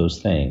now one of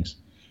those things,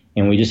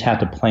 and we just have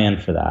to plan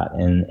for that.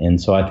 And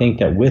so I think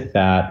that with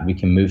that, we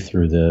can move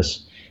through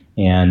this,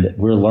 and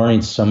we're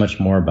learning so much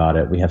more about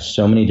it. We have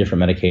so many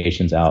different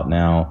medications out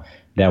now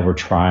that we're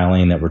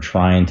trialing, that we're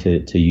trying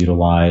to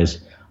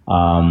utilize.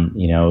 Some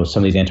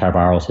of these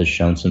antivirals has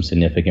shown some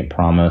significant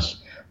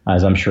promise.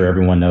 As I'm sure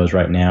everyone knows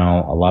right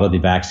now, a lot of the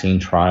vaccine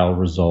trial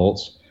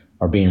results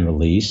are being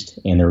released,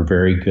 and they're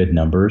very good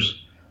numbers.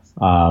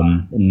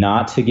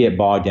 Not to get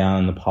bogged down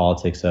in the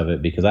politics of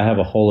it, because I have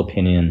a whole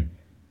opinion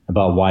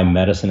about why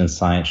medicine and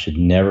science should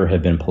never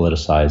have been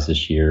politicized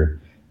this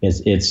year.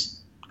 It's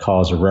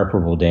caused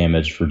irreparable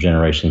damage for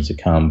generations to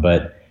come.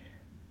 But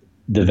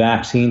the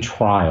vaccine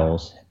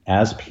trials,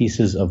 as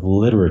pieces of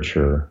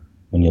literature,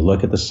 when you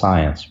look at the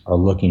science, are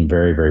looking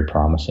very, very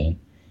promising.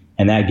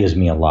 And that gives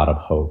me a lot of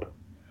hope.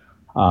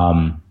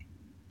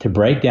 To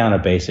break down a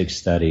basic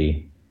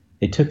study,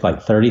 it took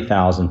like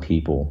 30,000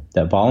 people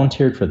that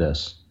volunteered for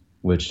this,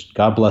 which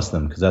God bless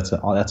them, because that's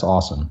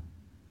awesome.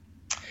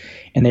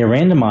 And they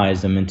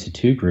randomized them into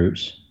two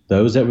groups,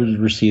 those that would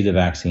receive the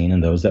vaccine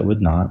and those that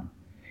would not.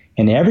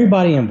 And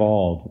everybody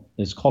involved,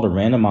 it's called a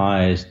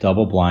randomized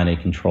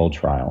double-blinded controlled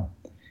trial.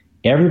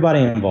 Everybody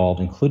involved,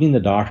 including the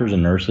doctors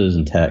and nurses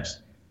and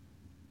techs,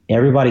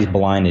 everybody's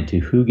blinded to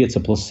who gets a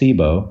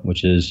placebo,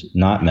 which is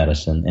not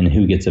medicine, and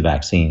who gets a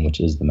vaccine, which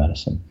is the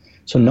medicine.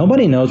 So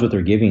nobody knows what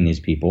they're giving these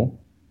people.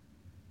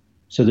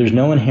 So there's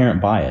no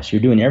inherent bias.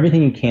 You're doing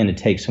everything you can to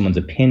take someone's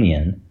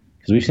opinion,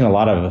 because we've seen a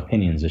lot of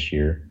opinions this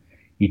year.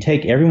 You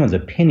take everyone's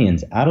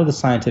opinions out of the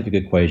scientific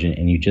equation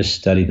and you just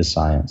study the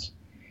science.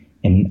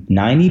 And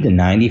 90 to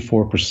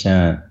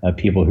 94% of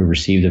people who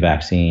received the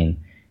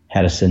vaccine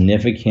had a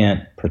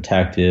significant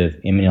protective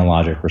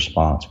immunologic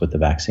response with the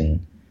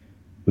vaccine,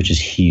 which is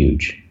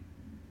huge.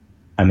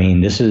 I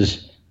mean, this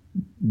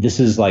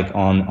is like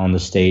on the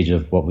stage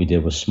of what we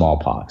did with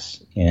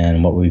smallpox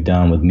and what we've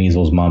done with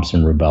measles, mumps,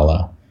 and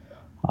rubella.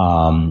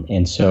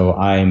 And so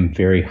I'm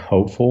very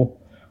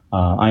hopeful.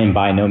 I am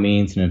by no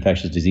means an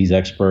infectious disease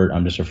expert.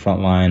 I'm just a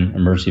frontline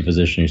emergency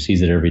physician who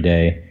sees it every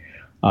day.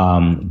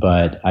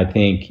 But I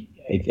think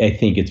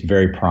it's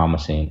very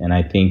promising. And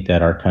I think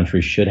that our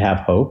country should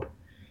have hope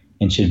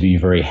and should be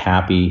very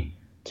happy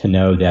to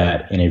know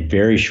that in a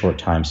very short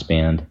time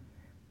span,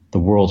 the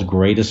world's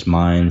greatest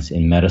minds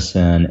in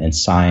medicine and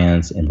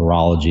science and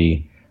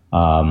virology,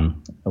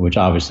 which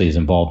obviously is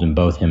involved in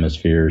both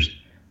hemispheres,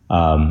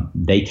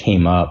 they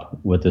came up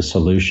with a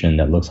solution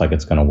that looks like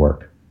it's going to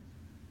work.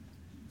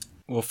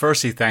 Well,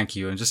 firstly, thank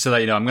you. And just to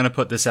let you know, I'm going to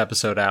put this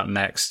episode out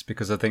next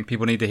because I think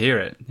people need to hear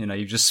it. You know,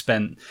 you've just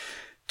spent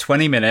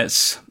 20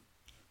 minutes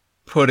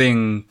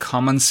putting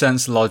common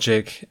sense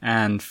logic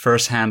and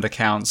firsthand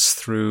accounts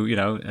through, you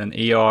know, an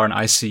ER and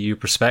ICU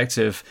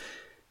perspective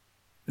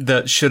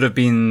that should have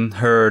been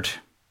heard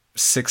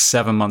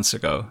 6-7 months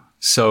ago.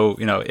 So,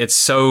 you know, it's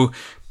so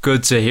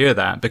good to hear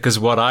that, because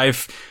what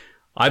I've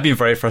been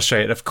very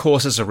frustrated. Of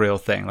course, it's a real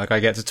thing. Like,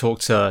 I get to talk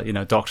to, you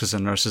know, doctors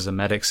and nurses and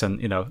medics,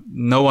 and, you know,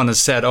 no one has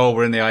said, oh,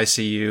 we're in the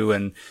ICU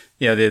and,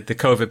 you know, the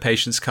COVID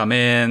patients come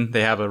in,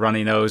 they have a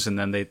runny nose and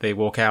then they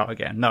walk out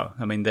again. No,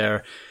 I mean,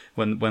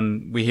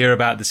 when we hear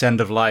about this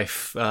end of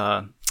life, you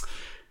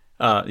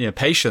know,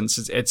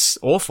 patients, it's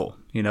awful.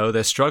 You know,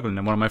 they're struggling.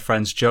 And one of my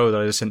friends, Joe,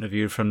 that I just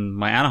interviewed from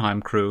my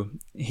Anaheim crew,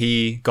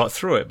 he got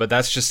through it, but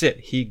that's just it.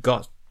 He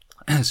got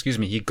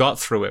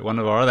through it. One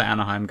of our other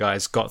Anaheim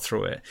guys got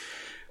through it.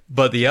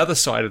 But the other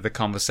side of the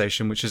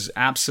conversation, which has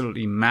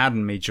absolutely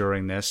maddened me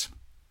during this,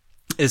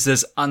 is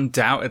there's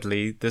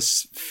undoubtedly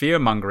this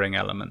fear-mongering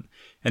element.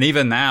 And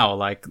even now,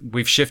 like,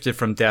 we've shifted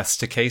from deaths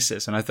to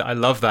cases. And I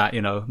love that,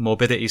 you know,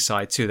 morbidity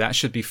side too. That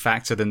should be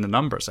factored in the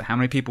numbers. Like, how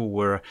many people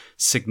were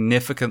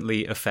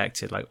significantly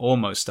affected, like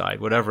almost died,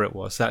 whatever it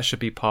was. That should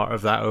be part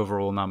of that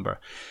overall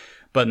number.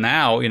 But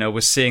now, you know,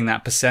 we're seeing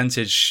that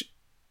percentage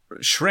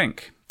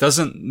shrink.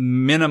 Doesn't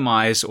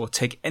minimize or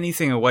take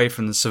anything away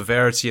from the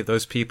severity of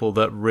those people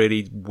that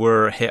really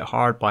were hit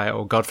hard by it,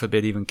 or God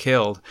forbid, even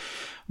killed.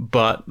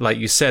 But like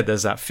you said,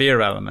 there's that fear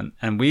element.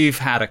 And we've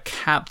had a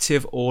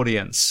captive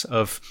audience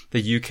of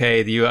the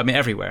UK, the US, I mean,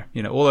 everywhere,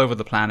 you know, all over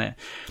the planet.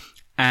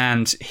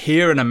 And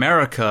here in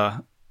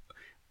America,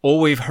 all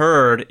we've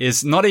heard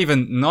is not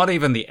even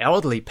the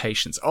elderly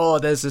patients. Oh,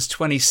 there's this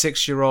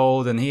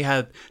 26-year-old and he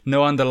had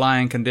no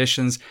underlying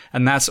conditions.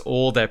 And that's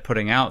all they're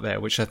putting out there,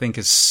 which I think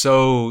is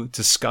so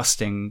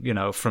disgusting, you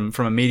know, from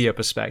a media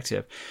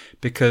perspective,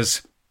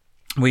 because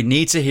we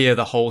need to hear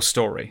the whole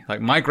story.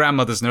 Like, my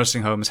grandmother's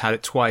nursing home has had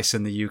it twice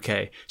in the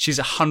UK. She's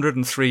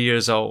 103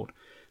 years old.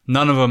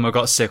 None of them have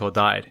got sick or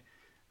died.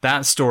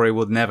 That story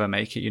will never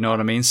make it. You know what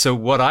I mean? So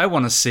what I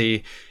want to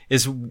see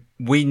is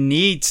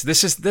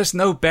there's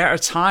no better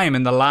time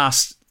in the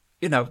last,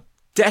 you know,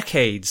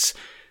 decades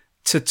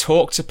to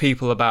talk to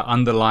people about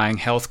underlying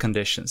health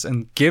conditions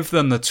and give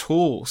them the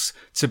tools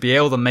to be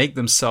able to make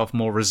themselves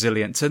more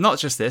resilient to not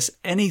just this,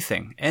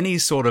 anything, any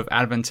sort of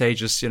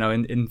advantageous, you know,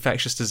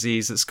 infectious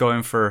disease that's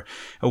going for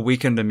a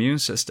weakened immune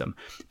system.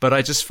 But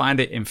I just find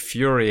it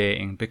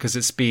infuriating because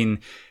it's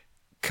been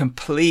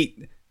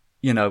complete.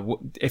 You know,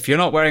 if you're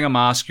not wearing a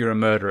mask, you're a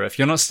murderer. If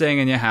you're not staying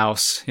in your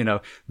house, you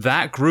know,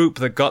 that group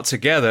that got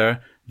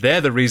together, they're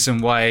the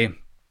reason why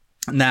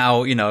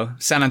now, you know,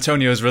 San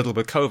Antonio is riddled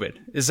with COVID.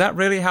 Is that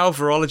really how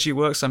virology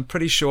works? I'm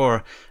pretty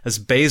sure, as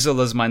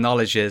basal as my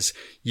knowledge is,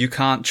 you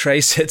can't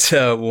trace it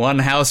to one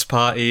house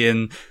party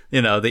in,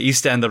 you know, the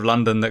East End of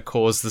London that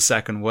caused the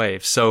second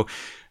wave. So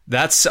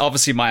that's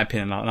obviously my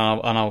opinion, and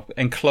I'll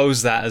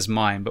enclose that as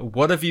mine. But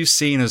what have you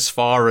seen as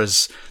far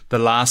as the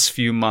last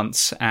few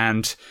months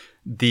and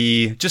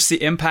the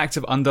impact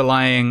of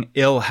underlying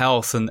ill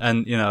health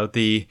and you know,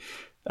 you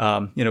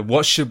know,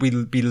 what should we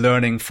be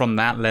learning from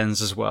that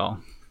lens as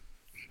well?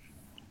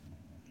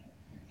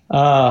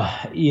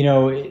 You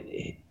know,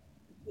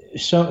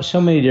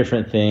 so many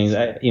different things.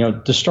 You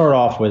know, to start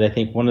off with, I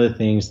think one of the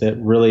things that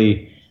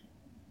really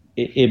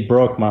it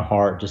broke my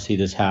heart to see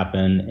this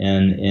happen,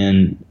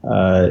 and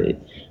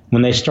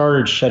when they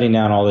started shutting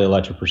down all the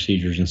elective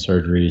procedures and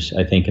surgeries,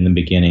 I think in the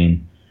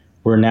beginning,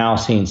 we're now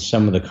seeing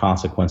some of the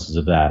consequences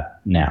of that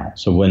now.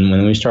 So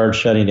when we started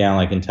shutting down,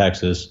 like in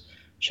Texas,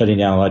 shutting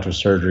down elective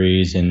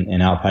surgeries and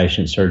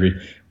outpatient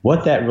surgery,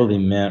 what that really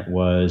meant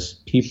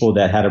was people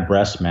that had a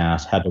breast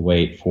mass had to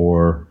wait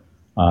for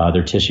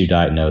their tissue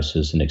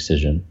diagnosis and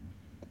excision.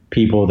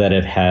 People that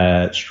have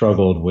had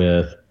struggled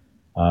with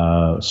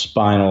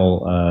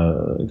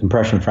spinal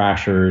compression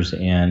fractures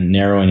and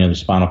narrowing of the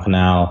spinal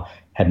canal,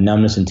 had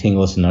numbness and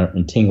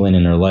tingling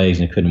in their legs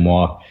and couldn't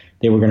walk,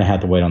 they were going to have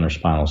to wait on their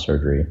spinal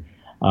surgery.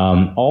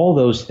 All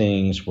those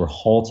things were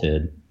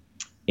halted.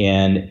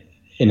 And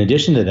in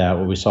addition to that,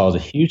 what we saw is a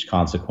huge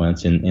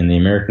consequence in the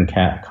American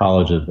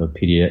College of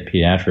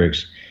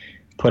Pediatrics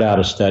put out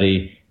a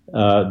study.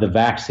 The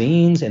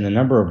vaccines and the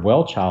number of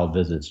well child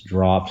visits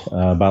dropped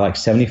by like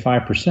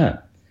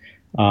 75%.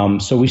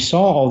 So we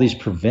saw all these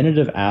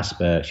preventative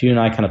aspects. You and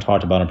I kind of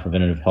talked about in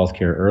preventative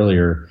healthcare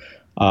earlier,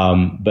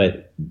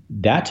 but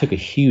that took a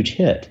huge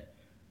hit.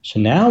 So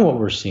now what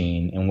we're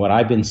seeing, and what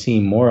I've been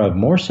seeing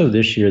more so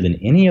this year than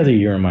any other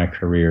year in my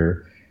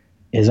career,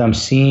 is I'm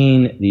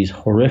seeing these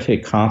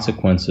horrific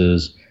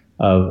consequences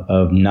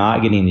of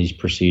not getting these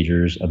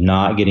procedures, of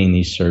not getting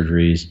these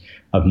surgeries,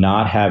 of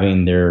not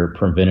having their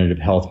preventative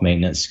health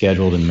maintenance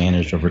scheduled and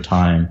managed over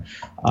time.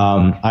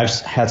 I've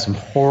had some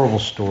horrible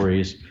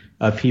stories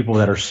of people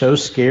that are so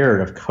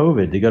scared of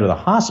COVID to go to the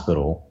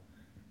hospital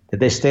that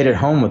they stayed at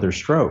home with their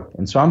stroke.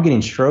 And so I'm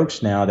getting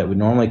strokes now that would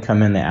normally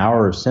come in the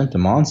hour of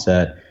symptom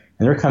onset,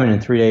 and they're coming in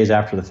 3 days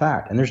after the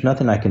fact. And there's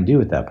nothing I can do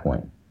at that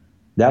point.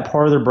 That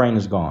part of their brain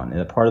is gone.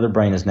 That part of their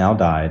brain has now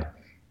died.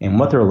 And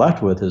what they're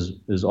left with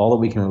is all that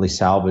we can really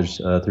salvage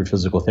through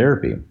physical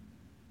therapy.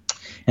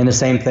 And the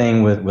same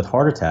thing with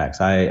heart attacks.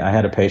 I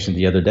had a patient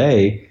the other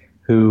day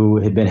who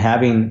had been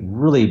having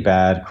really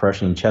bad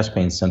crushing chest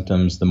pain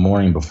symptoms the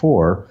morning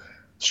before,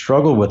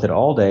 struggled with it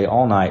all day,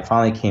 all night,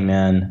 finally came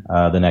in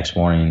the next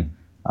morning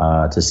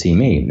to see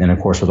me. And of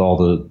course, with all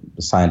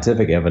the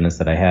scientific evidence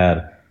that I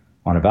had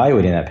on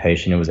evaluating that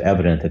patient, it was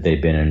evident that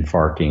they'd been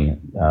infarcting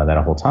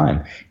that whole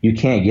time. You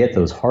can't get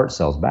those heart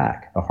cells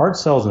back. The heart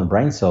cells and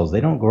brain cells,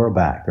 they don't grow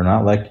back. They're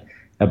not like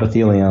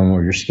epithelium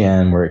or your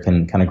skin where it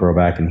can kind of grow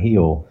back and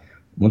heal.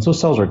 Once those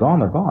cells are gone,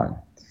 they're gone.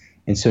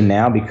 And so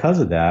now because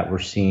of that, we're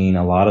seeing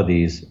a lot of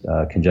these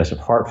congestive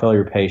heart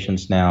failure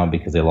patients now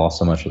because they lost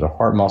so much of their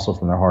heart muscle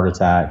from their heart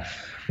attack.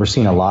 We're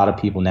seeing a lot of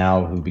people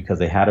now who, because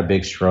they had a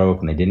big stroke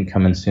and they didn't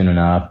come in soon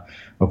enough,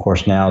 of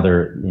course, now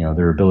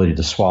their ability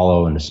to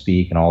swallow and to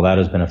speak and all that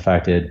has been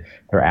affected.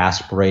 They're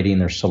aspirating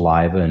their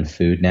saliva and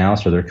food now,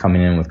 so they're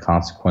coming in with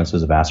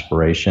consequences of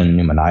aspiration,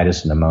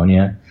 pneumonitis, and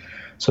pneumonia.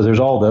 So there's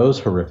all those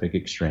horrific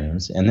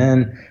extremes. And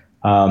then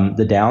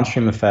the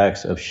downstream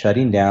effects of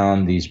shutting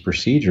down these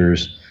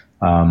procedures.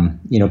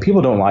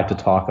 People don't like to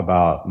talk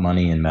about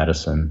money in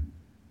medicine.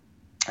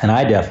 And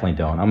I definitely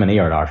don't. I'm an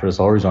ER doctor. That's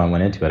the whole reason I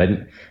went into it.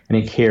 I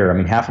didn't care. I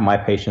mean, half of my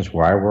patients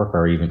where I work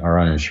are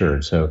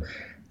uninsured. So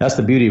that's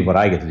the beauty of what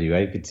I get to do.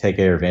 I get to take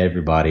care of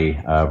everybody,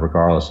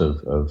 regardless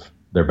of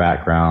their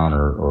background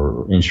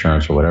or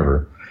insurance or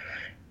whatever.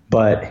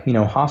 But,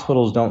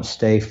 hospitals don't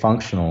stay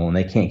functional and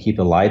they can't keep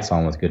the lights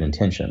on with good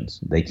intentions.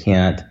 They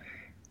can't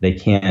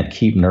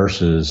keep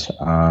nurses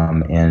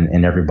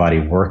and everybody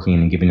working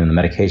and giving them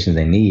the medications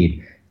they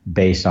need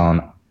based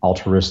on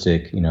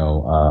altruistic,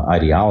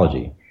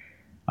 ideology.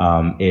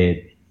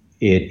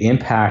 It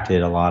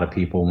impacted a lot of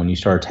people when you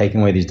started taking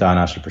away these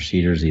diagnostic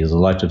procedures, these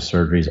elective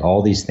surgeries,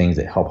 all these things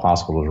that help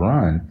hospitals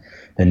run.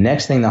 The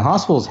next thing the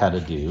hospitals had to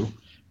do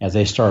as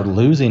they started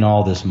losing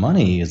all this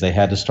money is they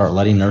had to start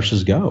letting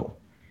nurses go.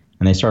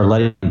 And they started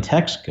letting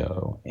techs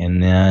go.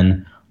 And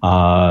then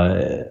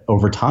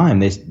over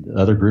time,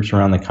 other groups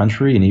around the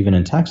country and even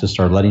in Texas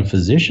started letting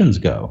physicians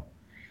go.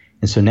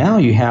 And so now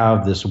you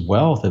have this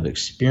wealth of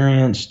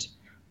experienced,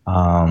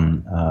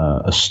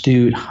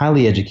 astute,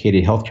 highly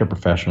educated healthcare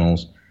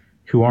professionals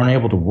who aren't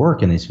able to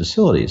work in these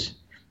facilities.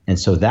 And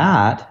so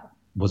that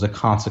was a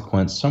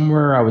consequence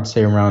somewhere, I would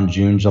say, around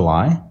June,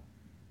 July,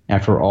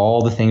 after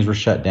all the things were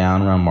shut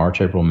down around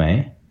March, April,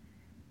 May.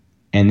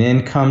 And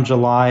then come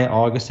July,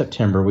 August,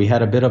 September, we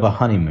had a bit of a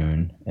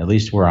honeymoon, at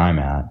least where I'm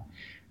at.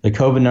 The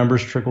COVID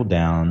numbers trickled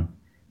down.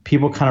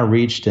 People kind of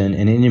reached an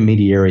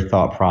intermediary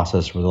thought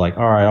process where they're like,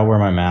 all right, I'll wear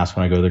my mask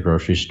when I go to the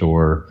grocery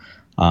store.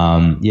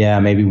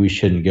 Maybe we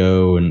shouldn't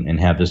go and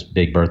have this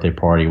big birthday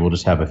party. We'll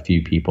just have a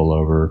few people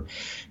over.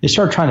 They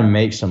started trying to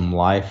make some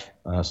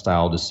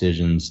lifestyle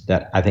decisions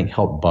that I think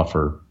helped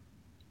buffer.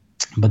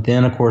 But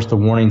then, of course, the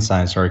warning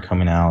signs started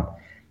coming out.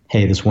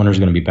 Hey, this winter's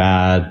going to be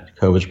bad.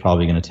 COVID's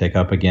probably going to take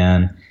up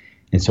again.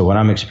 And so what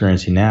I'm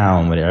experiencing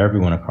now and what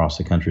everyone across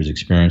the country is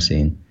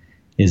experiencing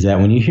is that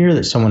when you hear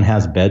that someone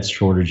has bed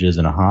shortages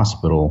in a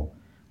hospital,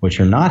 what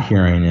you're not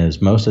hearing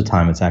is most of the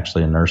time it's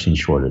actually a nursing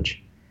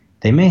shortage.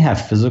 They may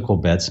have physical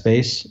bed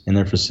space in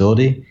their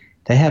facility.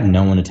 They have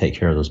no one to take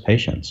care of those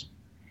patients.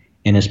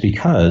 And it's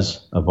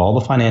because of all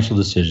the financial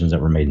decisions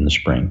that were made in the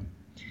spring.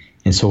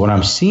 And so what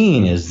I'm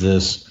seeing is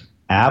this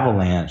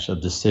avalanche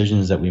of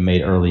decisions that we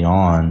made early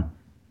on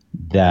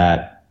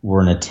that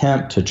were an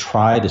attempt to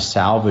try to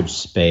salvage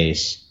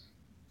space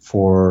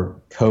for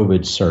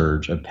COVID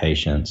surge of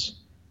patients,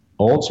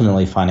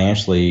 ultimately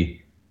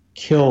financially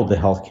killed the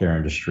healthcare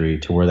industry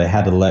to where they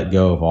had to let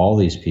go of all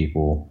these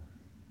people.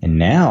 And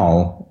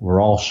now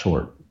we're all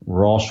short.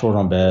 We're all short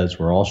on beds.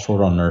 We're all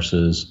short on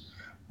nurses.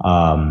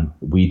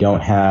 We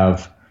don't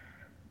have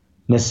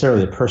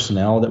necessarily the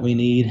personnel that we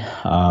need.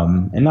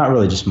 And not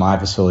really just my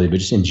facility, but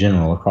just in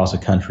general across the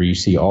country, you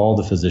see all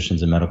the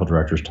physicians and medical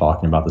directors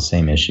talking about the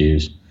same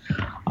issues.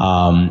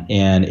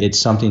 And it's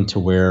something to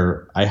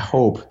where I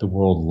hope the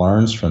world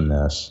learns from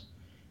this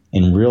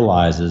and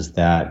realizes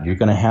that you're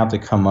going to have to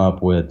come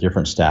up with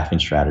different staffing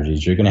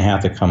strategies. You're going to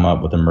have to come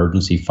up with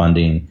emergency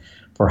funding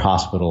for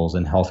hospitals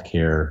and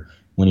healthcare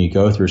when you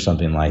go through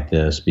something like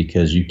this,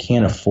 because you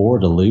can't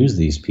afford to lose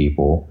these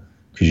people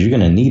because you're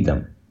going to need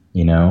them,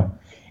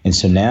 And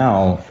so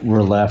now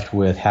we're left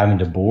with having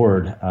to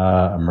board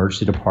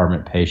emergency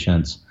department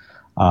patients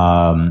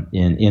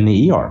in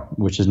the ER,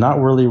 which is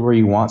not really where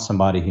you want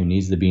somebody who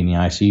needs to be in the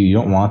ICU. You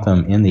don't want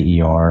them in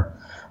the ER.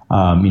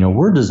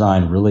 We're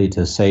designed really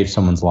to save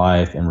someone's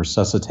life and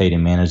resuscitate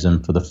and manage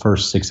them for the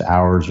first 6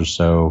 hours or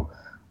so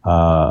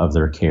of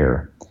their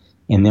care.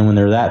 And then when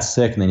they're that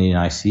sick and they need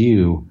an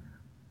ICU,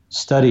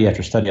 study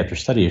after study after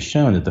study has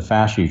shown that the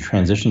faster you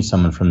transition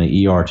someone from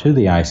the ER to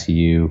the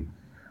ICU,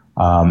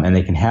 and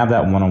they can have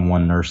that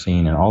one-on-one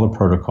nursing and all the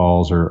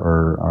protocols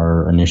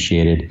are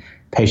initiated,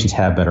 patients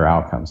have better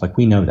outcomes. Like,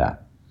 we know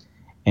that.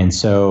 And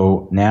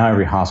so now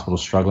every hospital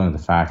is struggling with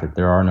the fact that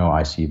there are no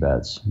ICU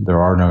beds.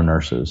 There are no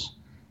nurses.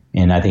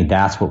 And I think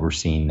that's what we're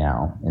seeing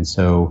now. And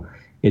so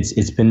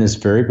It's been this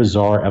very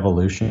bizarre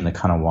evolution to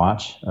kind of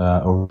watch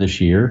over this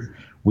year.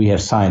 We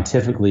have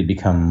scientifically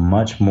become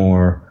much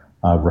more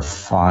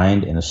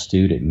refined and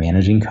astute at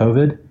managing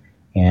COVID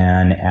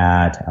and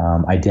at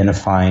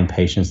identifying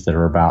patients that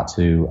are about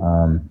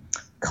to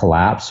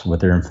collapse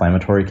with their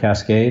inflammatory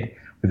cascade.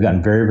 We've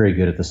gotten very, very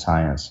good at the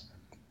science,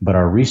 but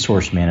our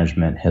resource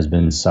management has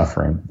been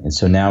suffering. And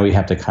so now we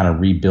have to kind of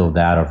rebuild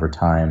that over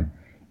time.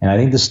 And I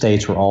think the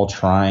states were all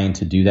trying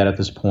to do that at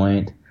this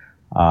point.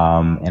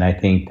 And I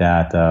think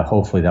that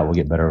hopefully that will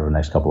get better over the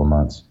next couple of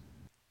months.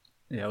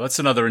 Yeah, that's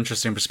another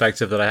interesting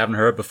perspective that I haven't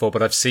heard before,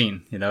 but I've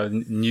seen.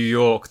 In New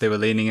York, they were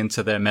leaning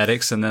into their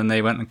medics, and then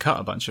they went and cut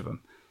a bunch of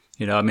them.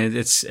 I mean,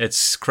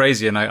 it's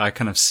crazy, and I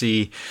kind of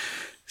see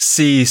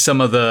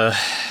some of the,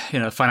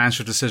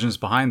 financial decisions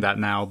behind that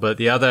now. But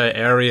the other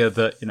area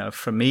that,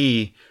 for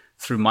me,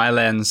 through my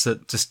lens,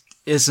 that just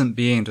isn't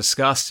being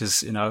discussed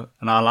is, and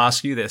I'll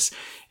ask you this,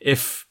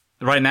 if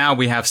right now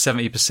we have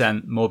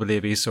 70% morbidly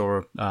obese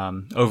or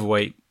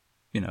overweight,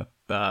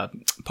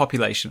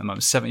 population at the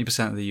moment,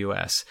 70% of the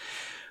US,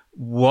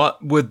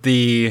 what would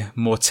the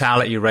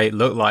mortality rate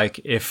look like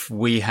if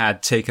we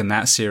had taken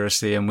that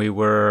seriously and we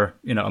were,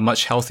 a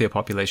much healthier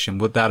population?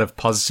 Would that have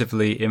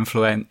positively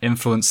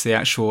influenced the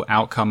actual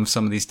outcome of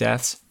some of these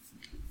deaths?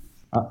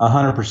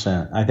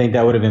 100%. I think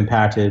that would have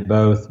impacted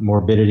both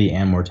morbidity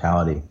and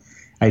mortality.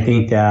 I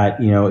think that,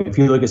 if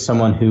you look at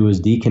someone who is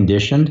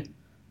deconditioned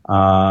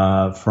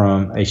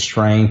from a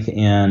strength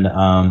and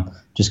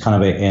just kind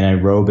of an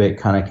aerobic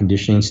kind of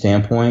conditioning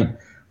standpoint,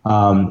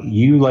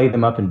 you lay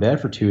them up in bed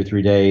for 2 or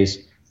 3 days,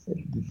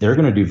 they're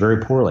going to do very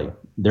poorly.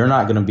 They're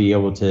not going to be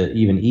able to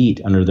even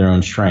eat under their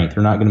own strength.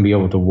 They're not going to be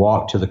able to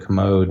walk to the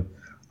commode.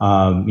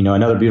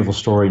 Another beautiful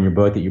story in your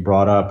book that you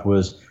brought up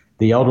was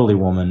the elderly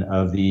woman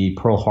of the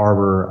Pearl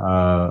Harbor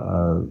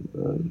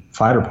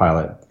fighter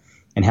pilot,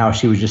 and how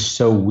she was just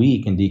so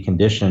weak and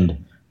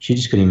deconditioned, she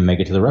just couldn't even make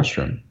it to the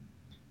restroom.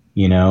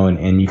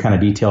 And you kind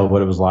of detailed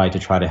what it was like to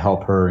try to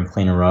help her and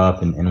clean her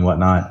up and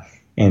whatnot.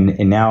 And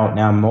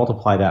now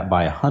multiply that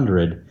by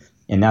 100,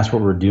 and that's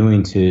what we're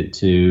doing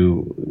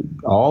to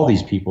all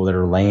these people that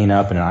are laying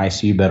up in an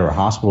ICU bed or a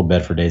hospital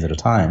bed for days at a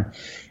time.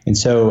 And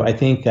so I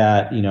think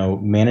that,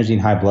 managing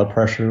high blood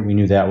pressure, we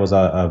knew that was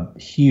a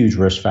huge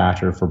risk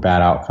factor for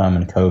bad outcome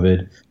in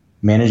COVID.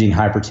 Managing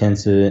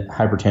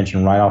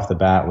hypertension right off the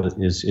bat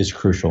is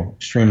crucial,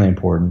 extremely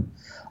important.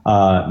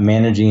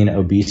 Managing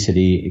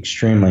obesity,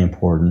 extremely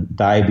important.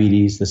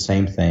 Diabetes, the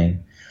same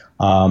thing.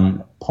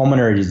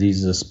 Pulmonary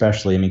diseases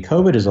especially. I mean,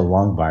 COVID is a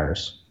lung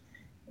virus.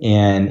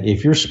 And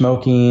if you're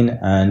smoking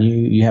and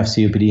you have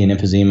COPD and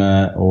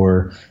emphysema,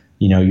 or,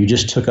 you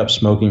just took up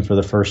smoking for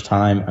the first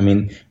time, I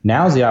mean,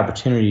 now's the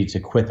opportunity to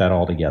quit that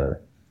altogether.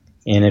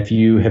 And if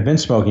you have been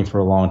smoking for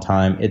a long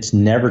time, it's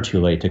never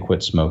too late to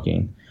quit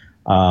smoking.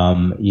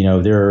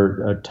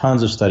 There are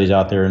tons of studies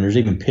out there, and there's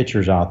even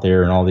pictures out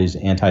there and all these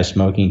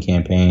anti-smoking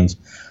campaigns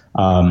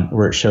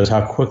where it shows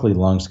how quickly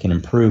lungs can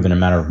improve in a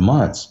matter of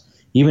months,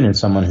 even in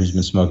someone who's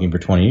been smoking for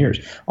 20 years.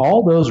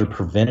 All those are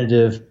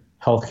preventative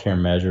healthcare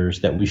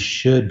measures that we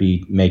should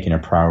be making a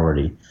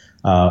priority.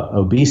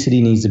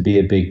 Obesity needs to be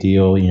a big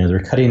deal. They're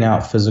cutting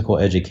out physical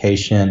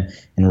education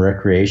and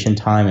recreation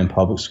time in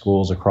public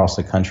schools across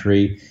the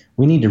country.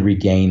 We need to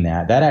regain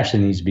that. That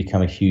actually needs to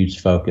become a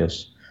huge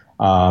focus.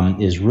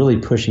 Is really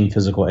pushing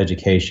physical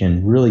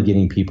education, really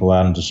getting people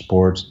out into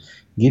sports,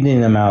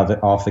 getting them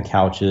off the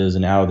couches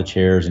and out of the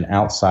chairs and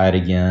outside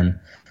again.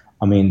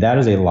 I mean, that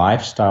is a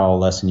lifestyle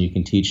lesson you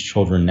can teach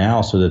children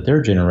now so that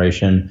their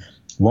generation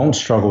won't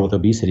struggle with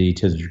obesity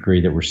to the degree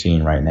that we're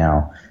seeing right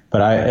now.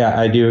 But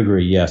I do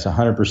agree, yes,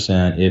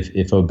 100%.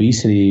 If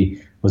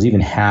obesity was even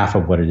half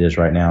of what it is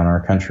right now in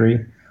our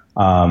country,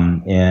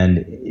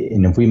 and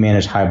if we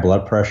manage high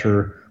blood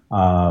pressure,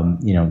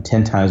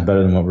 10 times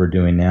better than what we're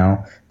doing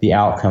now, the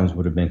outcomes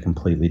would have been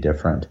completely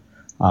different.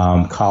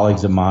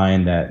 Colleagues of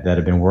mine that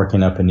have been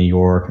working up in New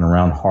York and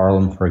around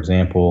Harlem, for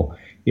example,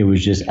 it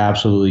was just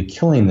absolutely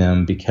killing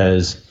them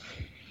because,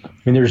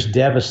 they're just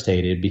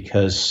devastated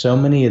because so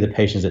many of the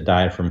patients that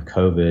died from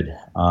COVID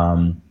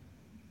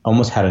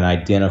almost had an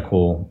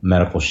identical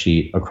medical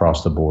sheet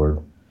across the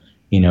board.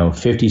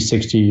 50,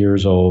 60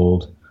 years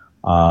old,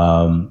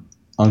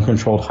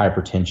 uncontrolled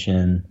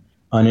hypertension,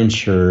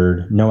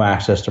 uninsured, no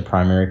access to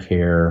primary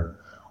care,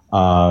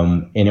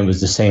 and it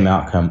was the same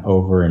outcome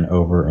over and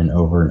over and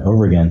over and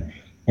over again.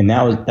 And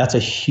that's a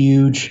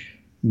huge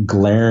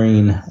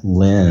glaring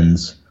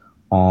lens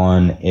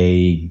on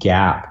a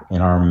gap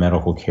in our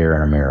medical care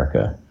in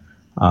America.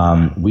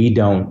 We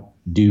don't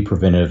do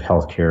preventative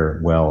health care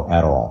well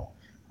at all.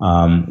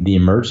 The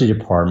emergency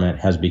department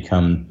has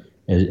become,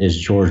 as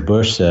George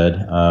Bush said,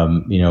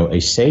 a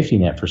safety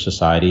net for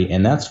society,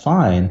 and that's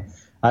fine.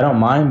 I don't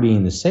mind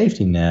being the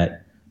safety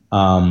net,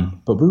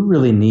 but we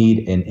really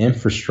need an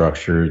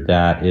infrastructure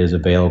that is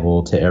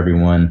available to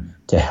everyone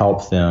to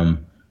help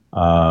them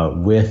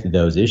with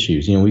those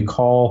issues. We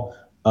call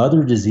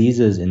other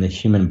diseases in the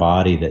human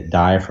body that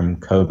die from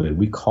COVID,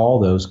 we call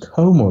those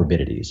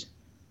comorbidities.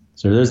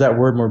 So there's that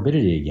word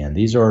morbidity again.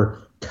 These are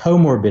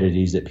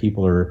comorbidities that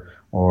people are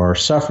or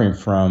suffering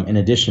from in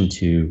addition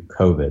to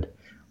COVID.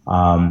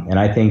 And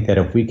I think that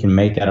if we can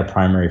make that a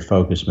primary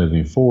focus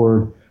moving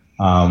forward,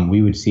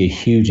 we would see a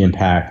huge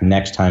impact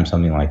next time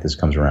something like this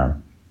comes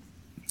around.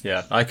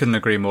 Yeah, I couldn't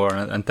agree more.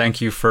 And thank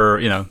you for,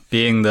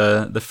 being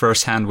the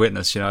first-hand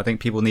witness. I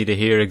think people need to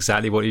hear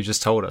exactly what you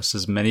just told us.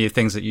 There's many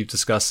things that you've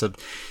discussed that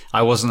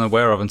I wasn't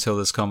aware of until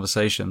this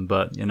conversation.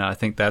 But, I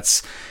think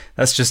that's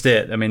just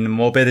it. I mean,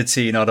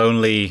 morbidity not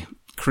only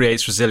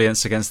creates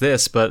resilience against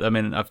this, but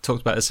I've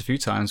talked about this a few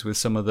times with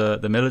some of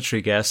the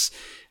military guests.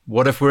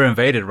 What if we're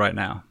invaded right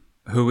now?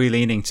 Who are we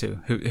leaning to?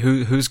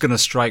 Who's going to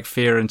strike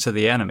fear into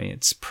the enemy?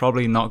 It's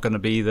probably not going to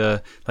be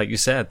like you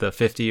said, the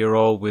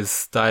 50-year-old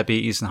with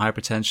diabetes and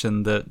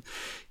hypertension that,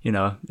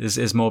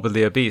 is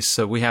morbidly obese.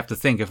 So we have to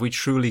think, if we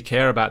truly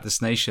care about this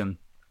nation,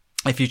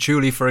 if you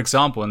truly, for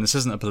example, and this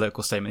isn't a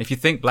political statement, if you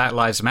think Black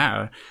Lives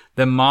Matter,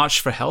 then march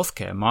for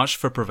healthcare, march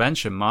for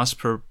prevention, march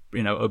for,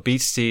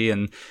 obesity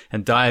and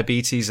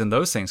diabetes and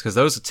those things, because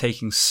those are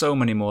taking so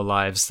many more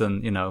lives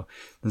than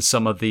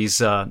some of these,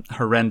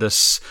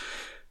 horrendous,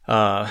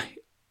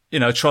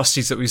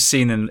 atrocities that we've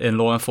seen in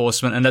law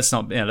enforcement. And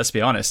let's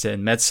be honest,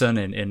 in medicine,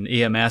 in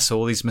EMS,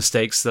 all these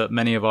mistakes that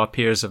many of our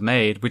peers have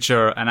made, which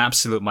are an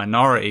absolute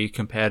minority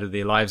compared to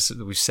the lives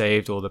that we've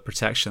saved or the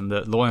protection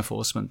that law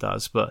enforcement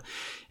does. But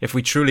if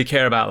we truly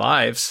care about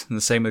lives, and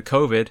the same with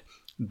COVID,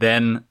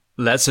 then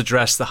let's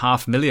address the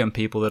 500,000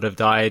 people that have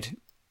died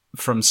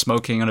from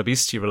smoking and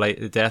obesity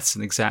related deaths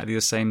in exactly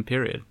the same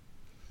period.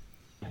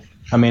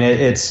 I mean, I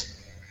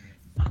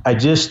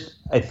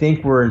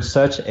think we're in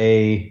such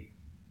a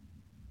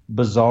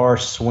bizarre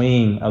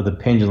swing of the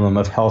pendulum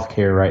of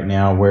healthcare right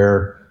now,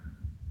 where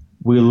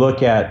we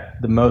look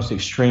at the most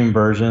extreme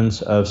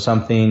versions of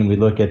something, we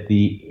look at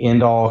the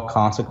end-all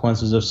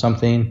consequences of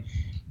something,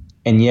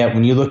 and yet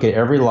when you look at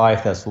every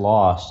life that's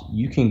lost,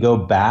 you can go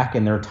back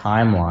in their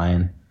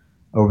timeline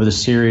over the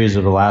series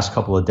of the last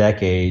couple of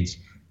decades,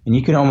 and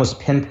you can almost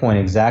pinpoint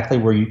exactly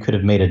where you could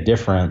have made a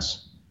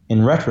difference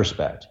in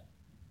retrospect.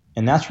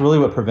 And that's really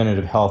what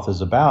preventative health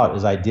is about,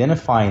 is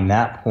identifying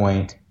that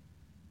point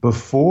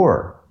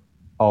before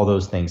all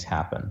those things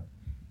happen.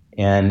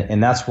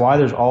 And that's why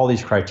there's all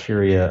these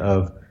criteria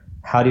of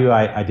how do you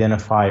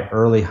identify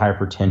early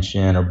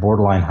hypertension or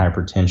borderline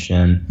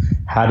hypertension?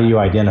 How do you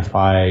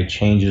identify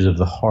changes of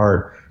the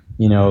heart?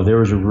 There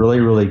was a really,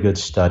 really good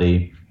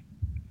study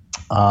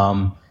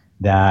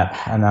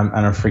that, and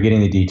I'm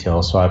forgetting the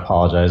details, so I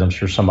apologize. I'm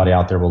sure somebody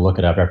out there will look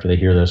it up after they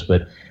hear this,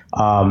 but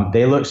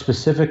they looked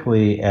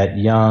specifically at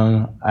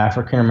young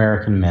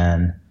African-American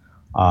men,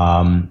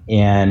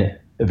 and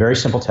a very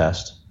simple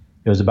test.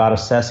 It was about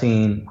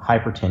assessing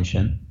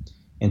hypertension.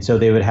 And so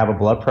they would have a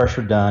blood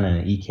pressure done and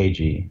an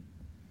EKG.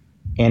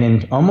 And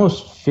in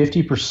almost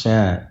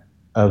 50%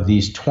 of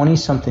these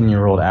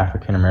 20-something-year-old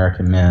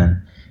African-American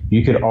men,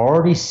 you could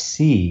already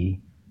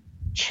see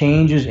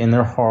changes in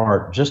their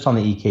heart just on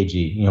the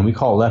EKG. We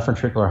call it left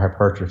ventricular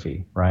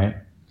hypertrophy, right?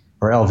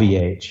 Or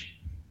LVH.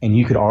 And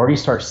you could already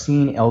start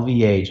seeing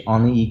LVH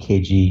on the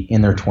EKG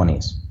in their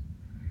 20s.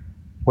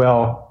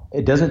 Well,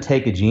 it doesn't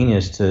take a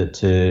genius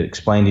to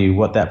explain to you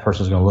what that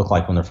person is going to look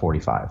like when they're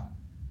 45.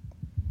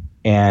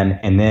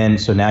 And then,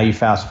 so now you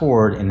fast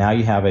forward, and now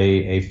you have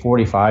a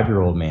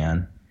 45-year-old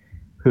man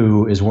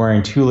who is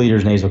wearing 2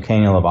 liters nasal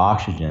cannula of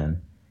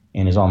oxygen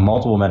and is on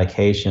multiple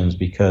medications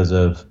because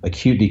of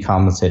acute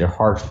decompensated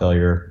heart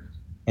failure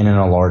and in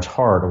a large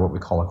heart, or what we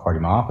call a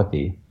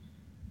cardiomyopathy.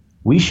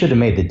 We should have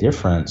made the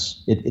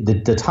difference.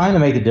 The time to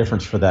make the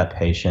difference for that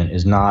patient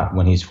is not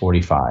when he's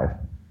 45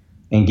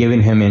 and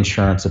giving him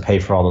insurance to pay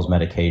for all those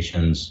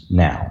medications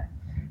now.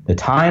 The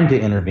time to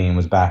intervene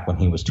was back when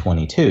he was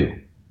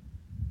 22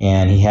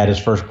 and he had his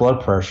first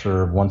blood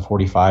pressure of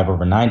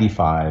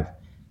 145/95,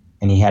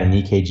 and he had an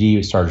EKG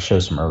that started to show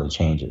some early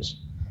changes.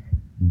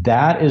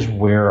 That is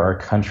where our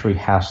country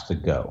has to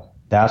go.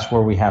 That's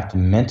where we have to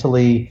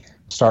mentally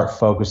start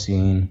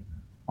focusing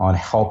on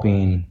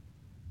helping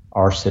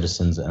our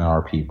citizens and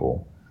our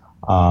people.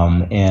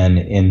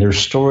 And there's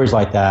stories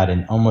like that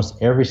in almost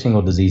every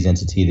single disease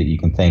entity that you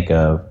can think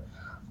of.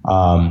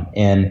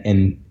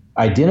 And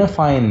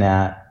identifying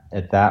that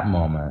at that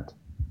moment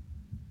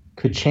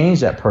could change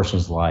that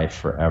person's life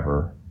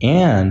forever,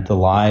 and the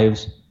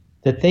lives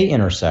that they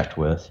intersect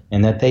with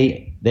and that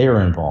they are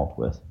involved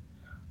with.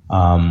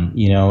 And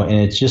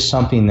it's just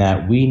something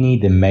that we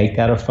need to make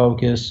that a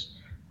focus.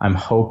 I'm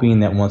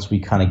hoping that once we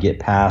kind of get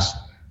past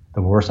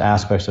the worst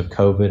aspects of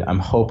COVID, I'm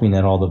hoping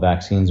that all the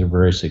vaccines are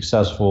very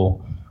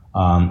successful.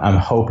 I'm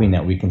hoping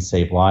that we can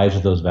save lives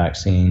with those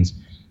vaccines.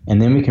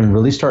 And then we can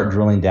really start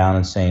drilling down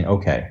and saying,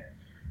 okay,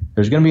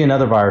 there's going to be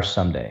another virus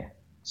someday.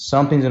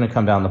 Something's going to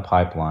come down the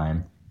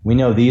pipeline. We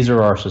know these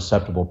are our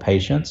susceptible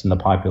patients in the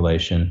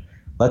population.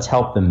 Let's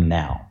help them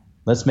now.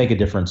 Let's make a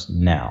difference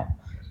now.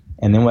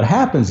 And then what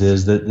happens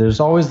is that there's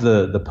always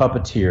the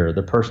puppeteer,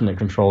 the person that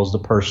controls the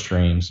purse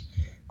strings,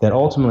 that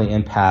ultimately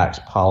impacts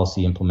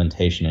policy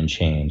implementation and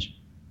change.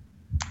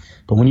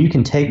 But when you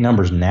can take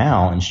numbers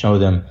now and show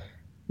them,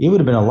 it would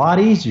have been a lot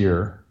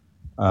easier,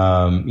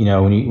 when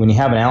you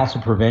have an ounce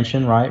of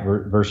prevention, right,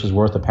 versus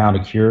worth a pound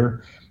of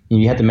cure.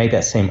 you have to make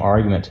that same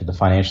argument to the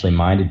financially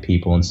minded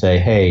people and say,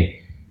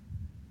 hey,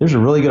 there's a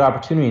really good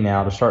opportunity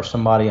now to start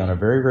somebody on a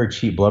very, very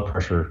cheap blood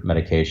pressure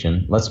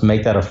medication. Let's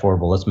make that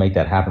affordable. Let's make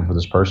that happen for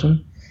this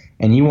person.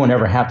 And you won't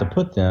ever have to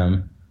put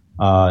them,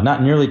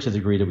 not nearly to the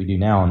degree that we do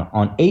now,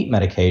 on 8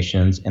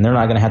 medications, and they're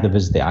not going to have to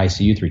visit the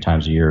ICU 3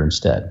 times a year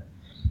instead.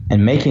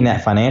 And making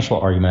that financial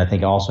argument, I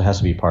think, also has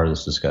to be part of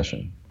this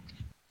discussion.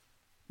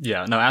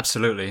 Yeah, no,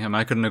 absolutely. I mean,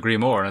 I couldn't agree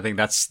more. I think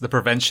that's the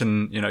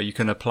prevention, you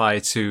can apply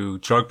to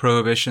drug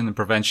prohibition, and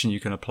prevention you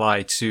can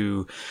apply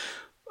to,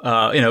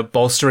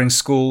 bolstering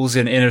schools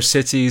in inner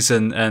cities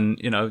and,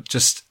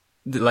 just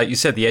like you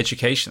said, the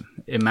education.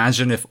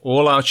 Imagine if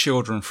all our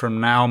children from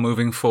now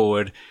moving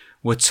forward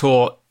were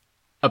taught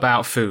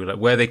about food, like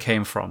where they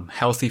came from,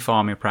 healthy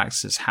farming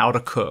practices, how to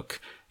cook.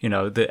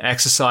 The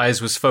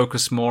exercise was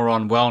focused more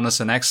on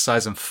wellness and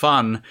exercise and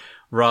fun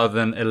rather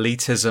than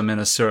elitism in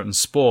a certain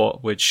sport,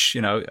 which,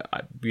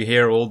 we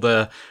hear all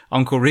the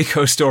Uncle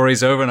Rico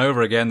stories over and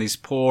over again, these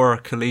poor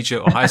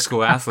collegiate or high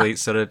school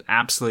athletes that had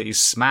absolutely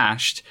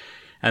smashed.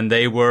 And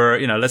they were,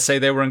 let's say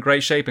they were in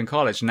great shape in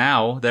college.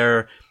 Now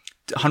they're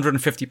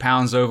 150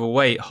 pounds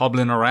overweight,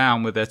 hobbling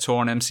around with their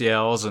torn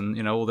MCLs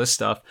and, all this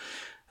stuff.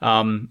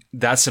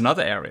 That's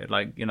another area.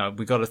 Like,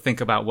 we got to think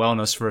about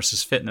wellness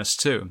versus fitness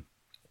too.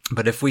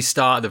 But if we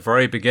start at the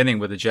very beginning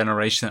with a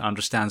generation that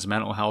understands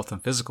mental health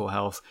and physical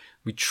health,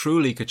 we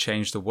truly could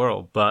change the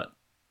world. But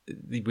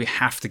we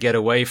have to get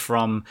away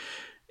from,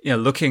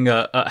 looking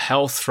at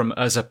health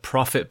as a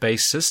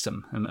profit-based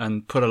system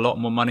and put a lot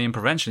more money in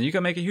prevention. You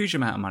can make a huge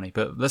amount of money,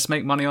 but let's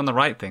make money on the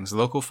right things,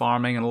 local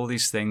farming and all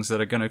these things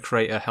that are going to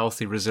create a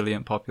healthy,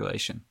 resilient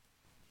population.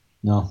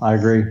 No, I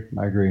agree.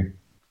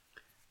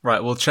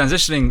 Right. Well,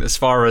 transitioning as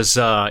far as,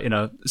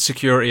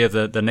 security of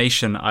the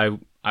nation,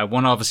 I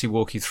want to obviously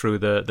walk you through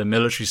the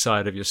military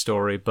side of your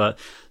story, but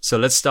so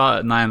let's start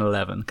at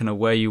 9/11, kind of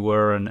where you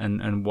were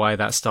and why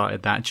that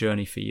started that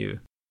journey for you.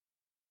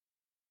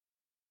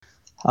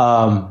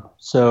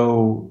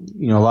 So,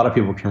 a lot of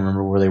people can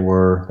remember where they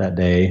were that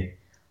day.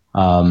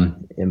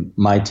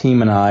 My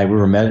team and I, we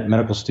were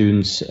medical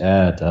students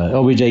at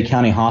LBJ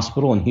County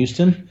Hospital in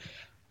Houston.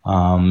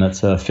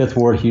 That's Fifth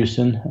Ward,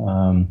 Houston.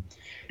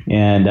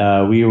 And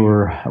we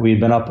had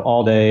been up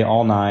all day,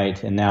 all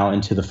night, and now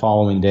into the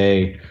following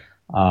day,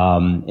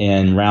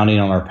 and rounding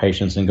on our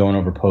patients and going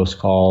over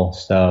post-call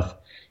stuff,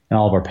 and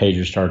all of our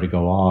pagers started to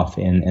go off,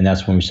 and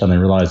that's when we suddenly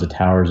realized the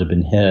towers had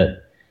been hit.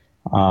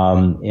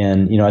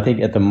 I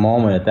think at the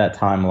moment, at that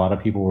time, a lot of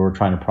people were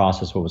trying to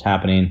process what was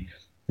happening.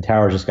 The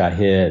towers just got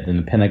hit, then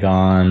the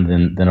Pentagon,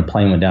 then a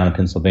plane went down in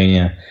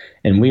Pennsylvania,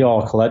 and we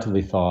all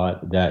collectively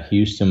thought that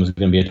Houston was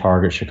going to be a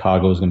target,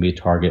 Chicago was going to be a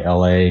target,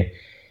 L.A.,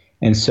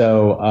 and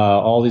so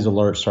all these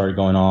alerts started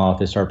going off.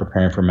 They started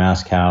preparing for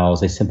mass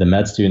cows. They sent the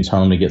med students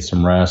home to get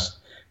some rest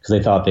because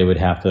they thought they would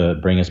have to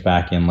bring us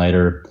back in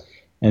later.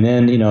 And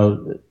then,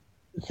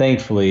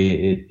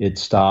 thankfully, it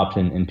stopped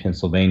in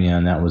Pennsylvania,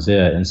 and that was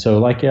it. And so,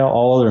 like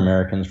all other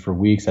Americans, for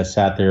weeks I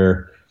sat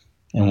there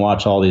and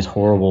watched all these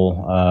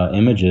horrible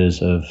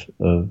images of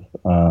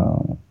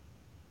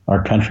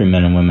our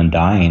countrymen and women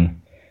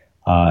dying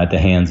at the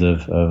hands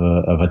of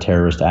a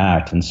terrorist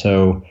act. And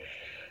so,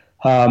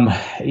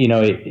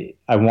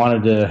 I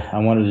wanted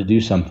to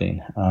do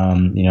something.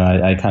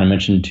 I kind of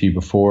mentioned to you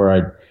before,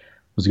 I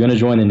was going to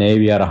join the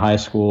Navy out of high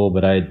school,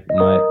 but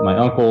my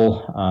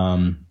uncle,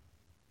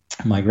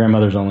 my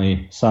grandmother's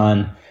only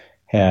son,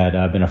 had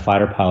been a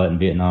fighter pilot in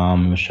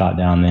Vietnam and was shot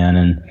down then,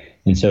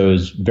 and so it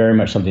was very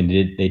much something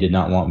they did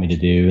not want me to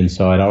do, and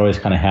so I'd always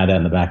kind of had that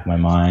in the back of my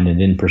mind and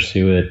didn't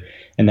pursue it.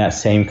 And that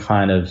same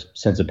kind of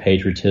sense of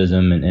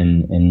patriotism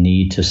and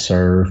need to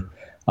serve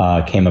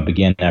came up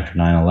again after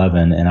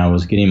 9/11, and I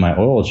was getting my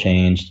oil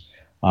changed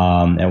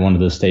at one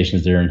of the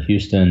stations there in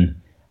Houston,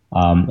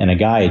 and a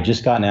guy had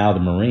just gotten out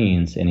of the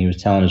Marines, and he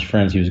was telling his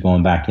friends he was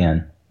going back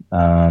in,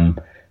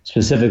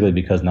 specifically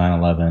because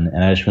 9/11.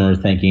 And I just remember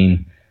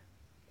thinking,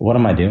 what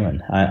am I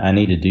doing? I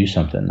need to do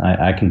something.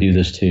 I can do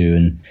this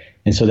too.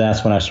 And so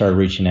that's when I started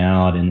reaching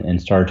out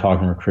and started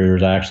talking to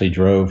recruiters. I actually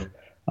drove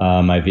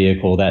my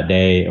vehicle that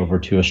day over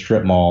to a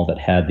strip mall that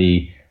had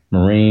the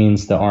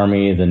Marines, the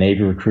Army, the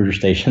Navy recruiter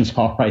stations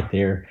all right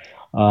there.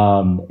 I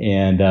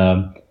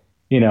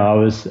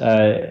was,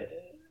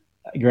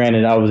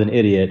 granted, I was an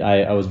idiot.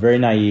 I was very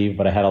naive,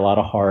 but I had a lot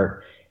of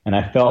heart. And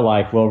I felt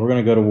like, well, we're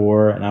going to go to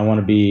war, and I want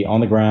to be on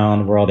the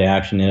ground where all the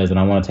action is, and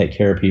I want to take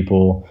care of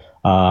people.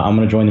 I'm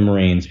going to join the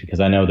Marines because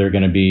I know they're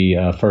going to be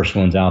first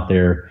ones out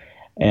there.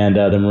 And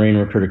the Marine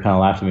recruiter kind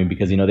of laughed at me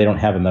because, they don't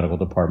have a medical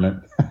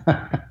department.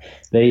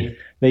 They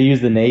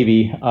use the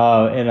Navy.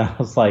 And I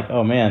was like,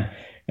 oh, man.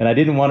 And I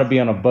didn't want to be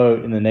on a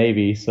boat in the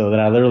Navy, so then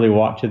I literally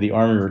walked to the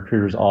Army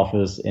recruiter's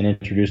office and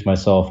introduced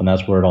myself, and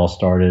that's where it all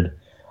started.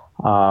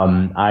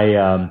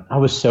 I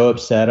was so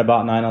upset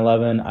about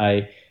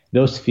 9/11.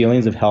 Those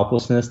feelings of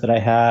helplessness that I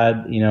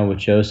had, with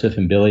Joseph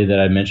and Billy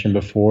that I mentioned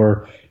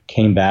before,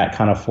 came back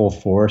kind of full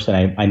force,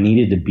 and I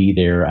needed to be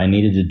there. I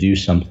needed to do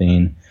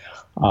something.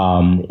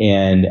 At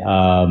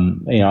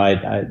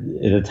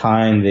the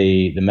time,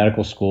 the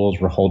medical schools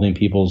were holding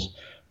people's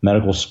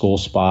medical school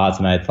spots,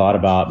 and I had thought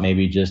about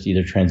maybe just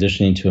either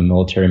transitioning to a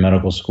military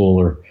medical school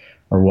or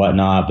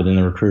whatnot. But then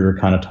the recruiter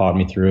kind of talked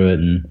me through it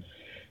and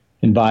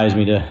advised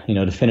me to,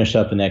 to finish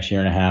up the next year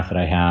and a half that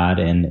I had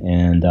and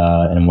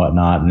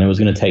whatnot. And it was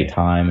going to take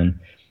time. And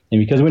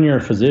because when you're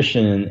a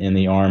physician in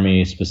the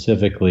Army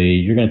specifically,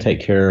 you're going to take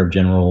care of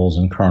generals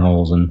and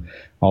colonels and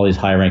all these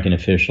high-ranking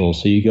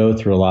officials. So you go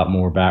through a lot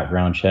more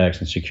background checks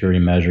and security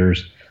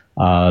measures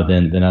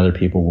than other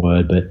people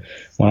would. But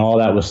when all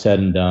that was said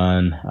and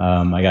done,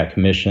 I got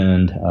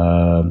commissioned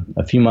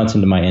a few months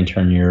into my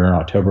intern year on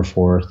October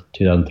 4th,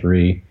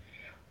 2003.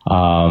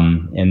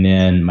 And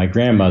then my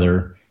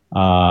grandmother,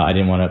 I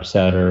didn't want to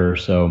upset her,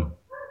 so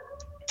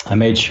I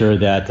made sure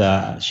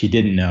that she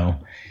didn't know.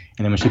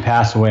 And then when she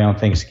passed away on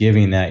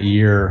Thanksgiving that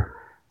year,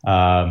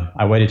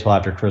 I waited till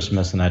after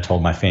Christmas and I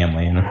told my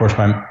family. And of course,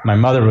 my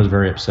mother was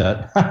very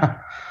upset,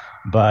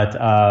 but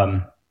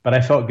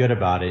I felt good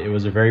about it. It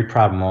was a very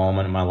proud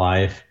moment in my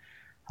life,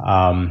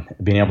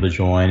 being able to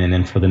join. And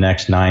then for the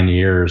next 9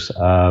 years,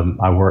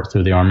 I worked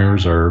through the Army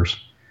Reserves.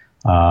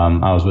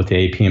 I was with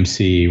the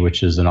APMC,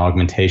 which is an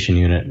augmentation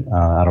unit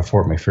out of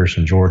Fort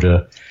McPherson,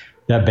 Georgia.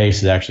 That base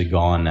is actually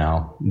gone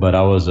now. But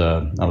I was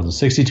a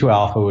 62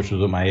 Alpha, which was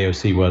what my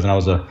AOC was, and I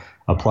was a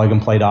plug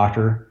and play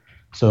doctor.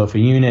 So if a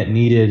unit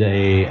needed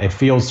a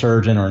field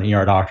surgeon or an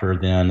ER doctor,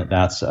 then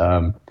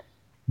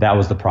that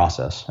was the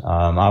process.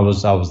 I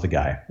was the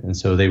guy, and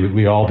so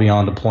we all be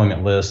on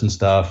deployment lists and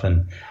stuff.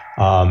 And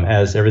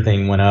as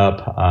everything went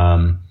up,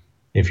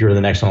 if you were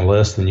the next on the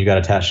list, then you got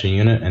attached to a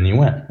unit and you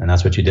went, and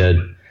that's what you did.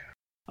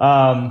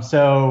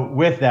 So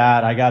with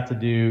that, I got to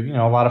do,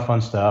 a lot of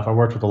fun stuff. I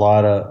worked with a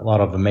lot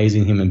of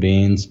amazing human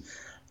beings.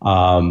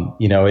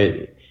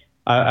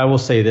 I will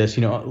say this,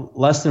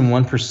 less than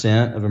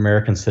 1% of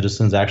American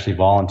citizens actually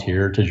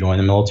volunteer to join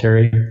the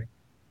military.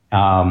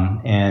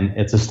 And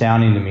it's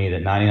astounding to me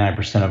that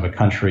 99% of a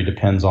country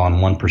depends on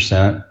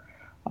 1%.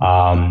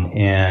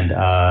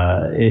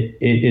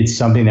 It's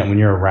something that when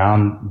you're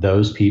around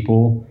those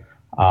people,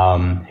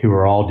 who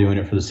are all doing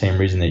it for the same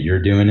reason that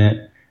you're doing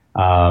it,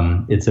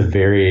 it's a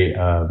very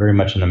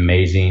much an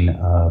amazing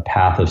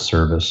path of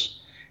service.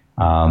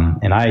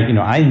 And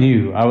I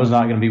knew I was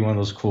not going to be one of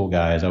those cool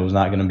guys. I was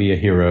not going to be a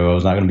hero. I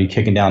was not going to be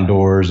kicking down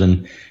doors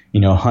and,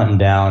 hunting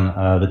down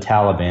the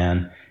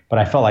Taliban. But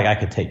I felt like I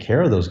could take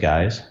care of those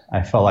guys.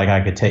 I felt like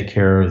I could take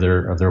care of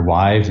their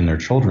wives and their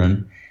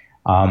children.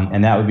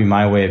 And that would be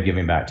my way of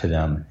giving back to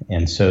them.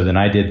 And so then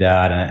I did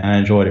that, and I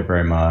enjoyed it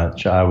very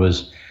much.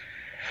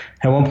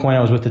 At one point,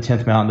 I was with the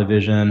 10th Mountain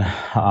Division,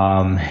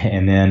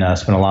 and then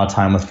spent a lot of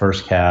time with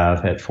 1st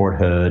Cav at Fort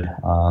Hood.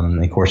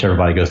 And of course,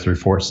 everybody goes through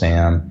Fort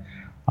Sam,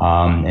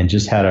 and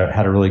just had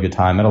a really good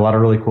time. Met a lot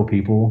of really cool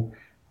people.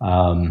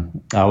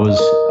 I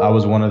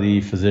was one of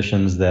the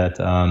physicians that,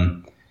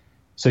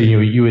 so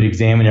you would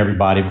examine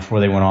everybody before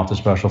they went off to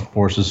Special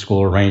Forces School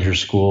or Ranger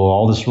School,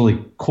 all this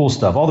really cool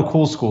stuff, all the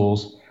cool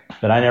schools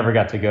that I never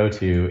got to go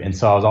to. And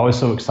so I was always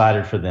so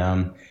excited for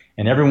them.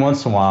 And every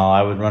once in a while,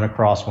 I would run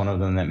across one of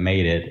them that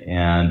made it,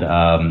 and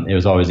it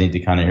was always neat to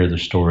kind of hear their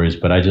stories.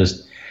 But I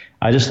just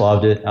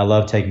loved it. I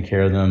loved taking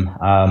care of them.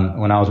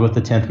 When I was with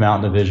the 10th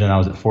Mountain Division, I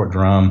was at Fort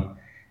Drum,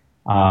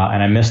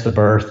 and I missed the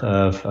birth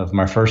of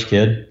my first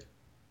kid.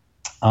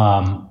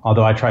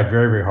 Although I tried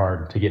very, very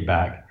hard to get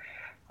back.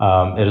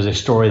 It is a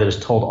story that is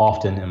told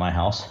often in my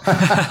house.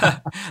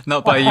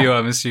 Not by you,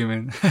 I'm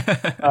assuming.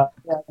 I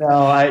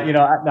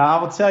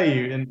will tell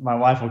you, and my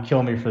wife will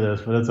kill me for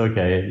this, but it's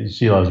okay.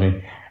 She loves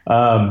me.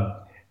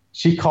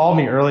 She called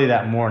me early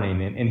that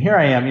morning, and here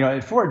I am.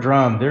 At Fort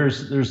Drum,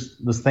 there's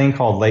this thing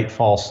called late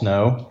fall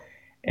snow,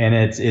 and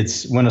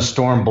it's when a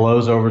storm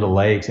blows over the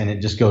lakes, and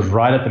it just goes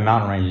right up the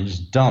mountain range and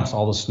just dumps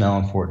all the snow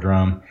in Fort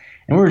Drum,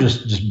 and we were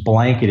just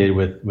blanketed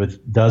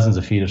with dozens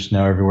of feet of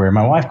snow everywhere.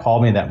 My wife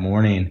called me that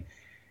morning.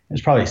 It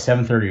was probably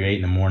 7:30 or 8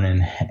 in the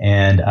morning,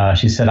 and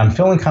she said, "I'm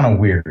feeling kind of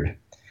weird."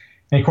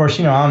 And of course,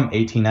 I'm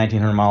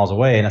 1,900 miles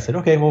away, and I said,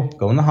 "Okay, well,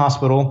 go in the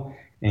hospital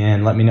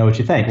and let me know what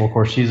you think." Well, of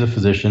course, she's a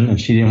physician, and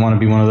she didn't want to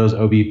be one of those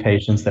OB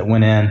patients that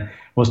went in,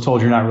 was told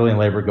you're not really in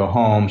labor, go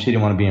home. She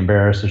didn't want to be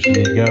embarrassed, so she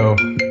didn't go.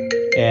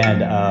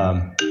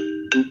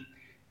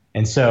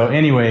 And so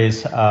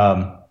anyways,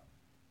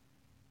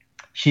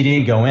 she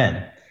didn't go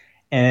in.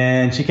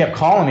 And she kept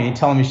calling me and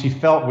telling me she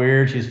felt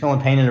weird. She was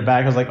feeling pain in her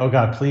back. I was like, "Oh,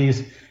 God,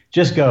 please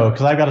just go,"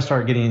 because I've got to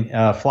start getting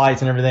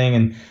flights and everything.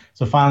 And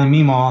so finally,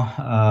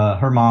 Meemaw,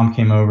 her mom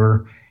came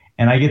over.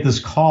 And I get this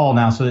call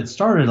now. So it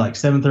started like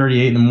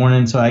 7:38 in the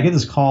morning. So I get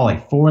this call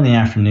like 4 in the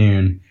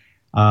afternoon.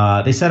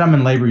 They said, "I'm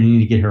in labor. You need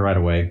to get here right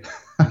away."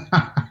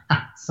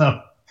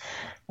 So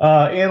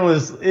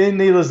needless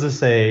to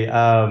say,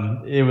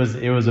 it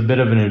was a bit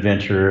of an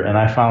adventure. And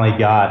I finally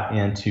got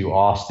into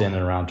Austin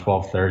at around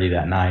 12:30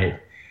 that night.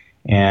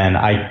 And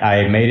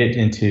I made it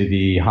into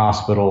the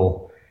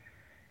hospital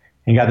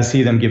and got to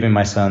see them giving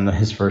my son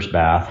his first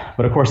bath.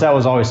 But of course, that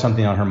was always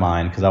something on her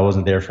mind because I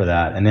wasn't there for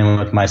that. And then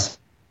with my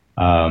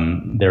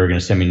they were going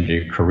to send me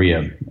to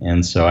Korea.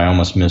 And so I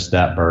almost missed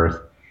that birth.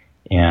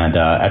 And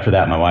after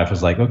that, my wife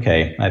was like,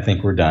 "Okay, I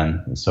think we're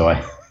done." So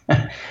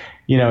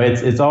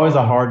It's always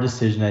a hard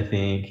decision. I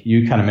think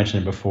you kind of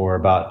mentioned it before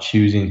about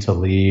choosing to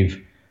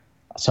leave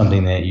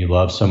something that you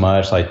love so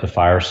much, like the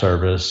fire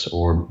service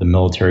or the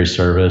military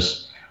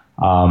service.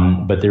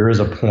 But there is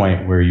a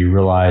point where you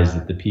realize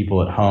that the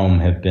people at home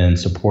have been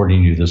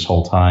supporting you this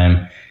whole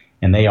time,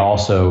 and they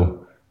also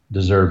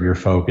deserve your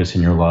focus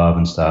and your love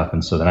and stuff.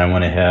 And so then I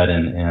went ahead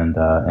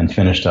and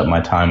finished up my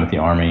time with the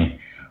Army.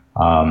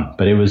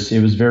 But it was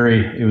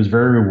very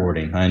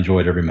rewarding. I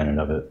enjoyed every minute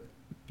of it.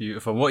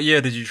 Beautiful. What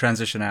year did you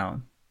transition out?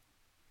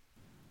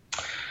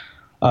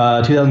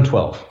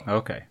 2012.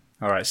 Okay.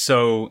 All right.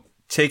 So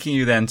taking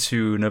you then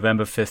to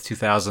November 5th,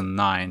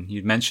 2009,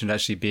 you mentioned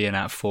actually being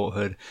at Fort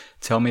Hood.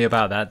 Tell me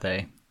about that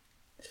day.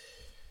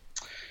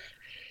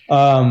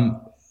 Oh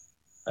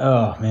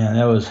man,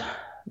 that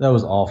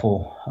was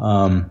awful.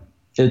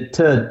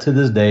 To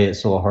this day, it's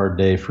still a hard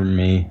day for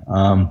me.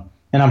 And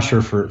I'm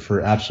sure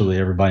for absolutely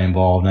everybody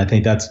involved. And I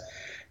think that's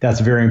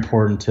very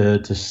important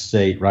to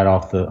state right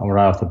off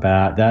the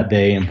bat. That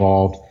day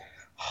involved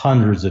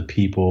hundreds of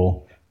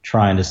people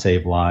trying to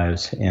save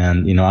lives,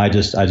 and I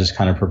just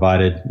kind of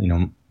provided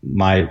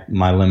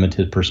my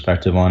limited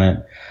perspective on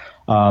it.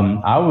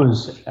 I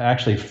was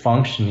actually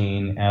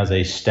functioning as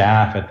a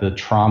staff at the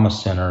trauma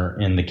center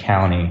in the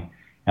county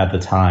at the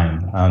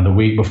time. The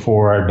week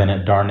before, I'd been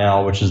at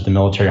Darnell, which is the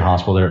military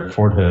hospital there at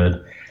Fort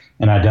Hood,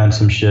 and I'd done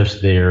some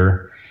shifts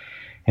there.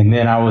 And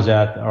then I was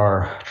at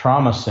our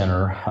trauma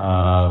center,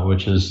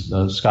 which is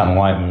Scott and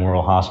White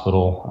Memorial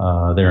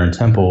Hospital there in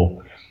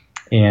Temple.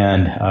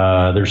 And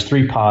there's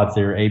 3 pods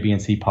there, A, B,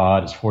 and C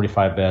pod. It's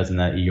 45 beds in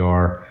that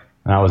ER.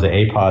 And I was the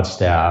A pod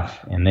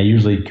staff, and they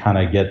usually kind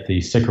of get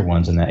the sicker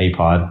ones in the A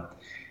pod.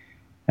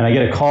 And I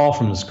get a call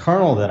from this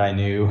colonel that I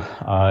knew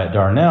at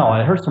Darnell.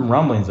 I heard some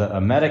rumblings. A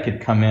medic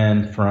had come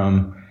in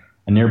from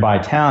a nearby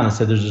town and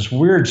said there's this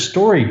weird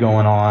story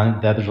going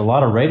on, that there's a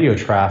lot of radio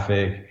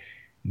traffic,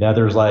 that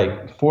there's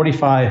like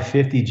 45,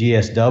 50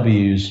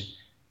 GSWs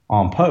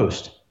on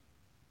post.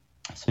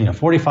 So,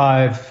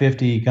 45,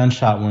 50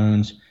 gunshot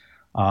wounds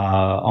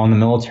on the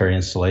military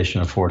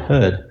installation of Fort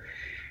Hood.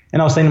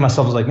 And I was thinking to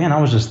myself, I was like, man,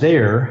 I was just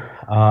there.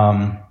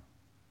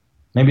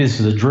 Maybe this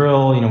is a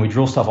drill. We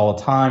drill stuff all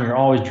the time. You're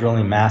always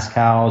drilling mass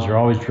cows. You're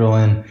always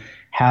drilling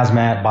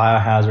hazmat,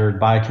 biohazard,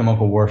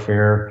 biochemical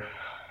warfare.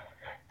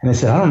 And they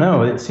said, I don't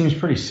know, it seems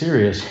pretty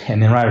serious.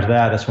 And then right after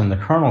that, that's when the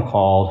colonel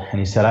called, and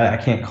he said, I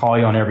can't call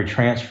you on every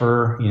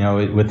transfer.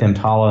 With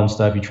EMTALA and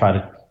stuff, you try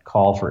to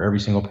call for every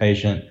single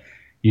patient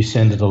you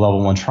send to the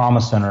level 1 trauma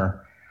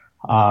center.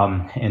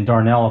 And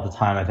Darnell at the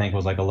time, I think,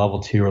 was like a level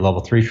 2 or level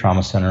 3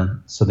 trauma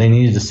center. So they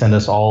needed to send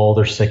us all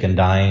their sick and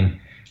dying,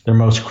 their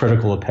most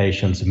critical of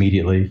patients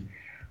immediately.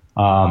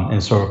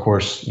 And so, of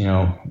course,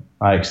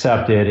 I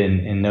accepted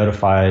and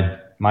notified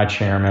my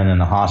chairman in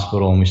the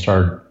hospital, and we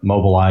started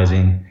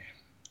mobilizing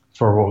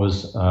for what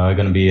was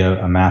going to be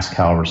a mass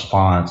cow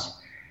response.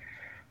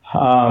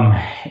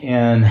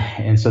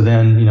 And so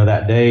then,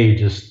 that day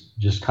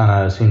just kind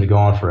of seemed to go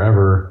on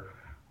forever.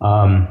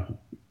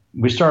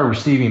 We started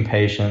receiving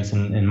patients,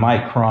 and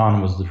Mike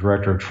Cron was the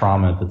director of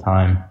trauma at the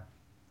time.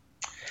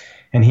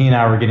 And he and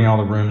I were getting all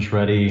the rooms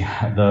ready.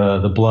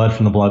 The blood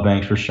from the blood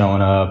banks were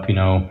showing up,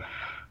 the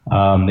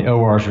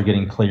ORs were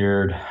getting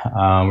cleared.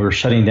 We were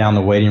shutting down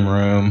the waiting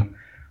room.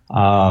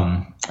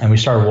 And we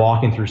started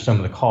walking through some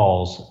of the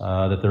calls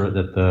that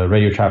the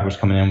radio traffic was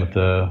coming in with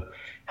the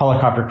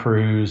helicopter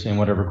crews and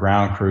whatever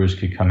ground crews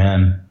could come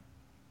in.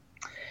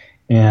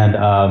 And,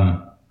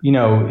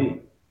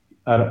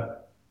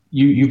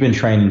 you've been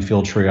trained in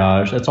field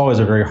triage. That's always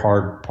a very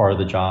hard part of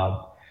the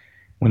job.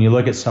 When you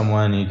look at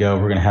someone and you go,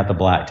 we're going to have to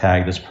black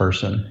tag this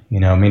person,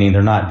 meaning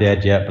they're not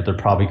dead yet, but they're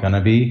probably going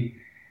to be.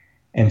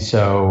 And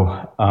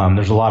so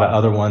there's a lot of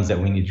other ones that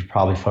we need to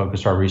probably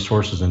focus our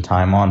resources and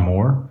time on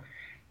more.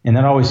 And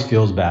that always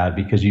feels bad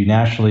because you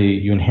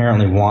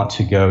inherently want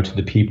to go to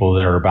the people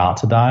that are about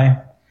to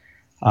die.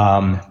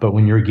 But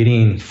when you're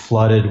getting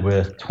flooded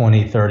with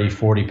 20, 30,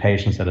 40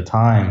 patients at a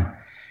time,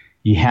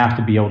 you have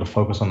to be able to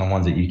focus on the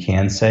ones that you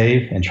can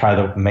save and try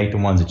to make the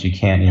ones that you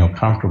can't,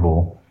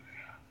 comfortable.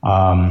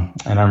 And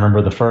I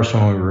remember the first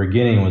one we were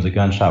getting was a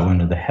gunshot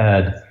wound to the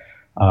head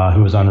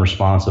who was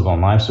unresponsive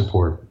on life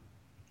support.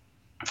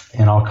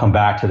 And I'll come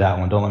back to that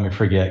one. Don't let me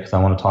forget because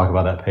I want to talk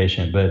about that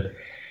patient. But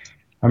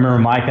I remember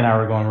Mike and I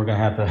were going, we're going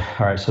to have to,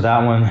 all right, so that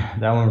one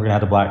we're going to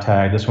have to black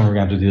tag. This one we're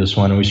going to have to do this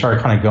one. And we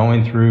started kind of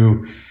going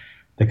through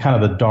the kind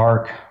of the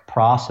dark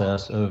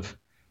process of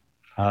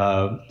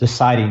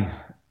deciding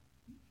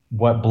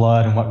what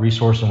blood and what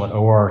resource and what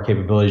OR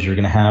capabilities you're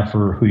going to have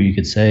for who you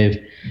could save.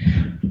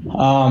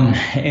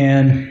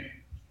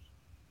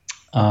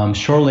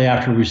 Shortly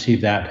after we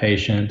received that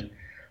patient,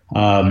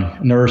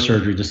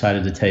 neurosurgery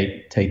decided to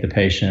take the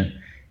patient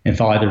and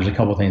felt like there was a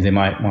couple of things they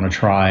might want to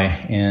try,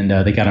 and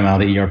they got him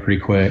out of the ER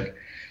pretty quick.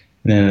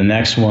 And then the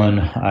next one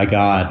I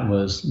got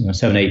was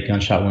 7, 8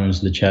 gunshot wounds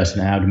to the chest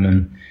and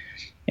abdomen.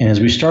 And as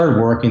we started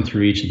working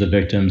through each of the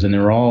victims, and they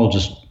were all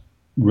just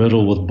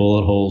riddled with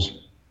bullet holes,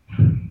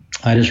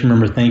 I just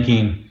remember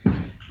thinking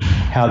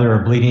how they were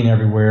bleeding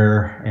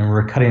everywhere, and we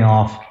were cutting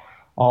off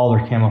all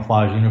their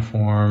camouflage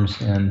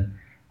uniforms. And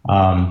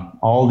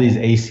all these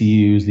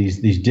ACUs,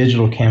 these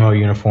digital camo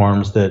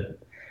uniforms that,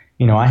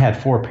 I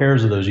had 4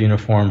 pairs of those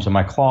uniforms in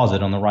my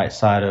closet on the right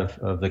side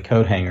of the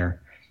coat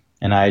hanger.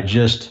 And I had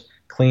just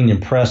cleaned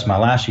and pressed my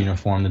last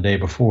uniform the day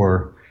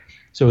before.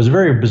 So it was a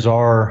very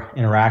bizarre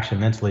interaction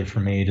mentally for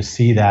me to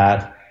see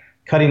that,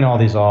 cutting all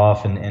these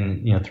off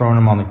and throwing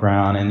them on the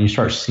ground, and you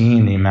start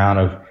seeing the amount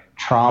of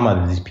trauma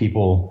that these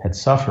people had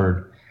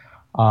suffered.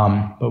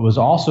 But what was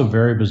also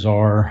very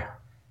bizarre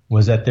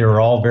was that they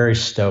were all very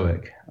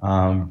stoic,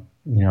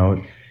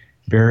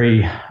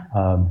 very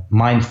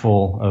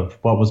mindful of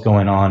what was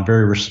going on,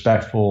 very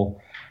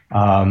respectful.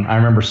 I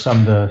remember some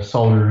of the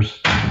soldiers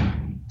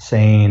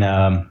saying,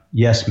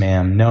 yes,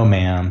 ma'am, no,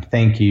 ma'am,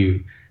 thank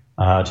you,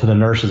 to the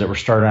nurses that were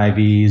starting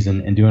IVs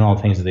and doing all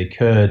the things that they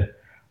could,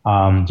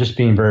 just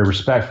being very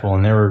respectful.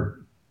 And they were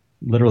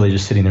literally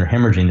just sitting there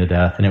hemorrhaging to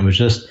death. And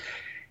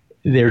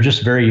they were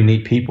just very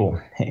unique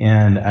people.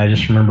 And I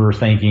just remember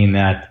thinking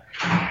that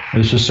it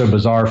was just so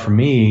bizarre for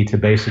me to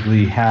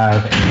basically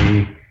have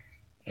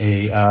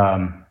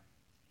a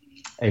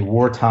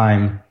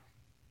wartime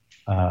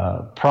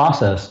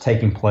process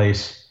taking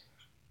place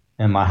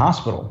in my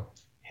hospital,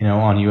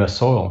 on U.S.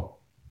 soil.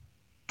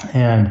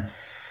 And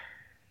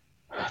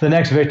the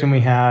next victim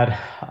we had,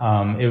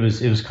 it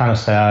was kind of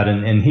sad.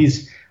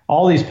 And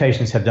all these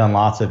patients have done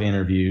lots of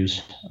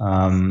interviews.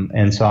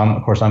 And so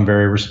I'm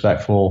very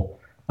respectful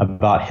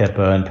about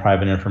HIPAA and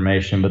private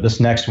information. But this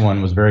next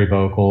one was very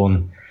vocal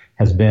and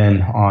has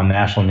been on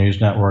national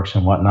news networks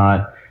and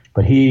whatnot.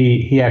 But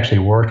he actually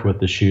worked with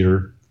the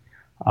shooter,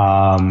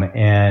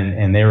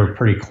 and they were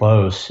pretty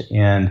close.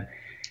 And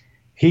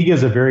he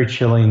gives a very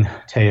chilling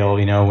tale.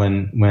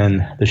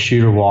 When the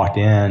shooter walked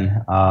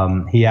in,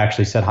 he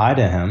actually said hi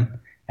to him,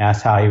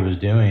 asked how he was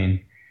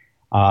doing,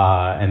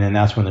 and then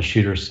that's when the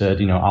shooter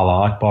said,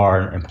 Allah Akbar,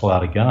 and pulled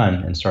out a gun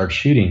and started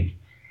shooting.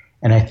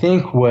 And I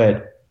think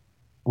what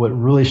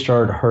really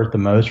started to hurt the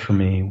most for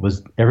me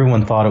was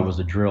everyone thought it was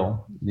a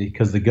drill,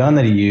 because the gun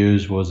that he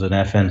used was an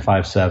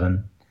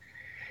FN-57.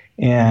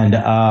 And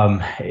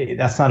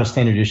that's not a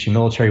standard issue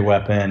military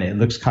weapon. It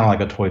looks kind of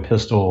like a toy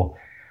pistol.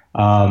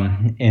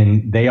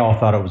 And they all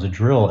thought it was a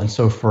drill. And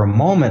so for a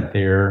moment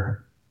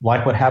there,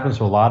 like what happens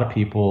to a lot of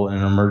people in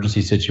an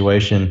emergency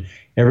situation,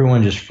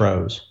 everyone just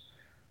froze,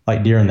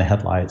 like deer in the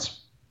headlights.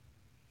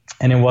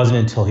 And it wasn't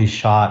until he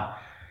shot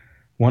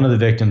one of the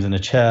victims in the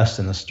chest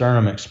and the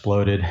sternum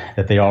exploded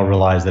that they all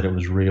realized that it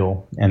was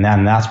real. And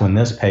that's when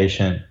this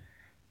patient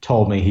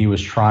told me he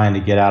was trying to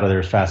get out of there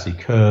as fast as he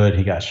could.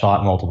 He got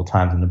shot multiple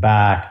times in the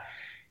back.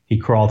 He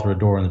crawled through a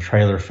door in the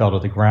trailer, fell to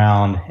the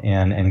ground,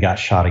 and got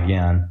shot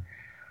again.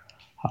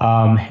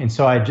 And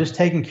so I had just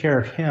taken care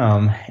of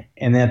him.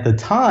 And at the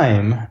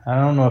time, I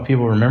don't know if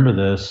people remember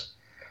this,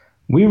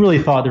 we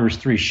really thought there was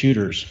 3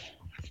 shooters.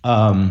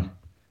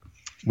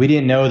 We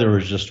didn't know there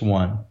was just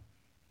one.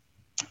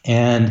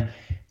 And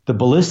the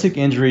ballistic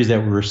injuries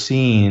that we were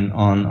seeing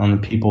on the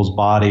people's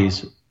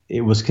bodies,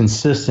 it was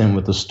consistent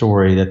with the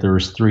story that there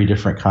was 3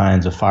 different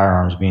kinds of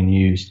firearms being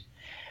used.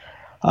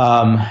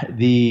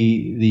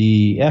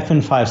 The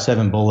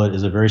FN-57 bullet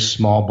is a very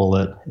small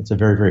bullet. It's a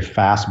very, very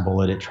fast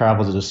bullet. It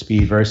travels at a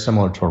speed very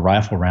similar to a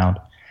rifle round.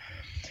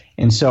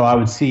 And so I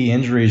would see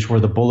injuries where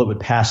the bullet would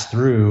pass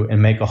through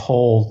and make a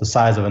hole the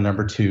size of a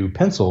number 2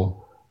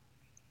 pencil.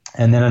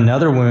 And then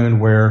another wound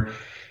where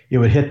it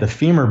would hit the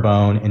femur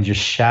bone and just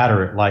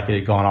shatter it like it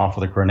had gone off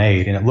with a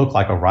grenade. And it looked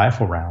like a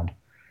rifle round.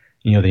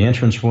 The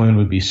entrance wound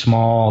would be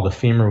small, the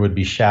femur would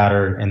be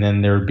shattered, and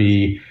then there would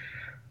be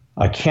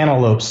a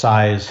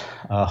cantaloupe-size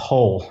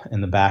hole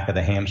in the back of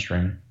the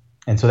hamstring.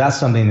 And so that's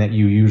something that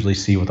you usually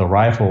see with a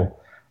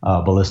rifle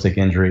ballistic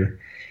injury.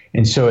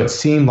 And so it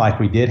seemed like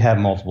we did have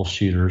multiple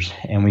shooters,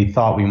 and we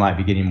thought we might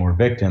be getting more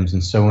victims.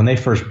 And so when they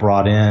first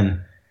brought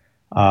in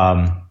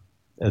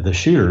the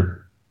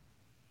shooter,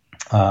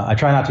 I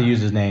try not to use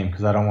his name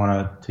because I don't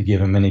want to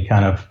give him any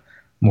kind of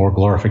more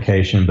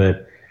glorification,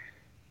 but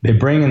they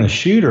bring in the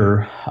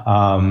shooter.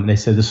 They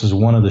said this is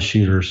one of the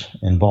shooters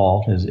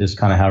involved, is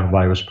kind of how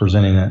everybody was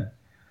presenting it.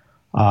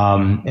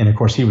 And of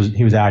course, he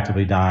was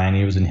actively dying.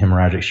 He was in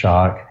hemorrhagic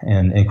shock.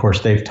 And of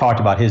course, they've talked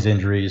about his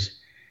injuries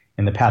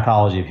and the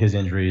pathology of his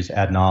injuries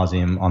ad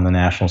nauseum on the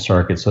national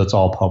circuit. So it's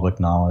all public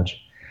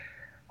knowledge.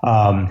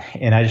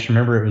 And I just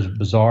remember it was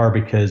bizarre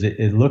because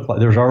it looked like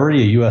there was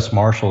already a U.S.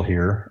 Marshal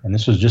here. And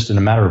this was just in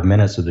a matter of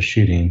minutes of the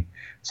shooting.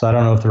 So I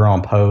don't know if they were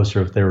on post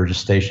or if they were just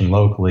stationed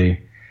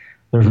locally.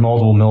 There's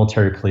multiple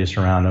military police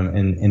around him.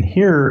 And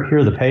here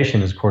the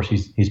patient is, of course,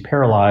 he's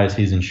paralyzed.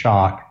 He's in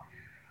shock.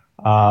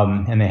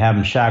 And they have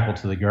him shackled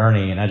to the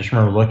gurney. And I just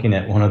remember looking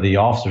at one of the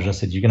officers. I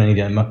said, you're going to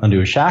need to undo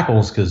his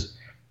shackles, because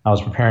I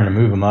was preparing to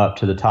move him up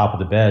to the top of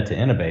the bed to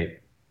intubate.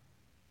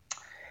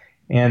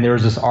 And there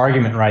was this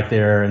argument right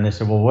there. And they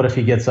said, well, what if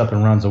he gets up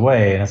and runs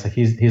away? And I said,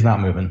 he's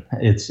not moving.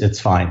 It's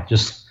fine.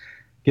 Just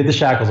get the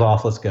shackles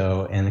off. Let's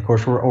go. And of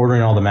course, we're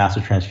ordering all the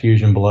massive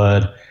transfusion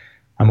blood.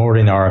 I'm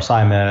ordering the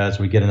RSI meds.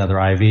 We get another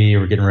IV.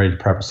 We're getting ready to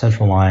prep a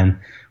central line.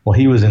 Well,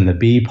 he was in the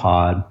B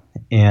pod.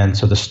 And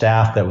so the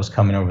staff that was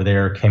coming over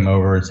there came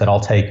over and said, I'll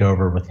take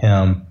over with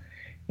him.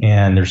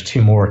 and there's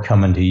 2 more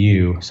coming to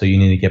you, so you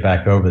need to get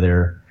back over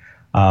there.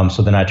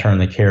 So then I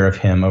turned the care of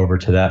him over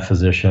to that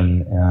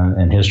physician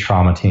and his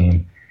trauma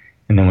team,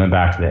 and then went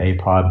back to the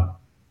APOD.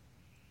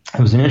 It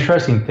was an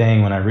interesting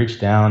thing when I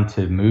reached down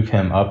to move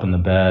him up in the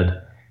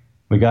bed.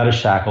 We got his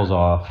shackles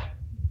off.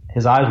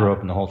 His eyes were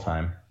open the whole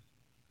time.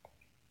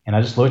 And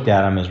I just looked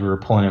at him as we were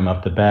pulling him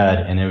up the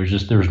bed, and it was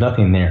just, there was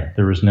nothing there.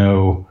 He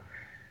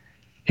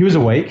was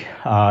awake,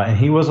 and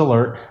he was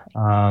alert.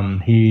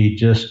 He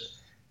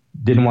just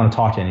didn't want to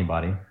talk to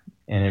anybody.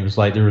 And it was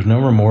like there was no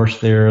remorse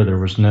there. There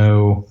was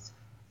no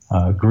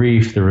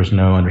grief. There was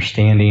no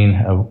understanding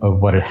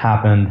of what had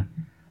happened.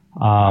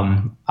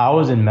 I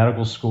was in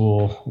medical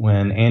school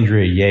when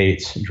Andrea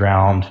Yates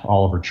drowned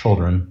all of her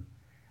children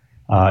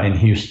in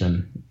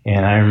Houston.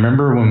 And I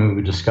remember when we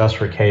would discuss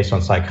her case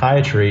on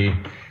psychiatry,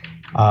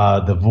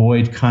 the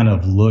void kind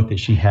of look that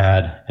she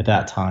had at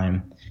that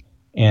time.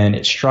 And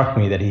it struck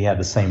me that he had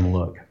the same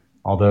look.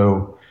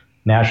 Although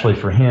naturally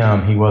for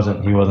him, he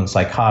wasn't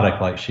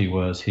psychotic like she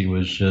was. He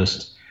was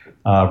just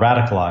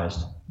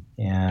radicalized.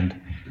 And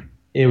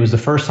it was the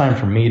first time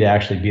for me to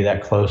actually be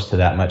that close to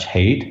that much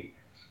hate.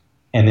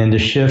 And then to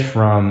shift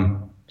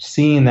from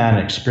seeing that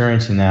and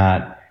experiencing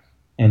that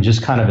and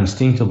just kind of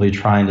instinctively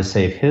trying to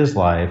save his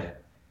life,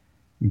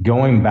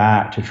 going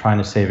back to trying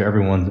to save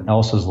everyone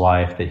else's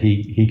life that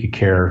he could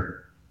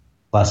care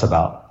less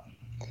about.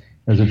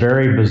 It was a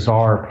very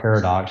bizarre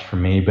paradox for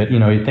me, but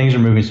things are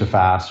moving so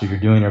fast, so you're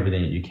doing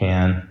everything that you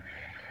can.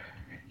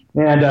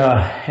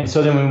 And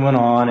so then we went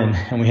on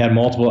and we had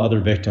multiple other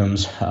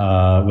victims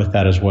with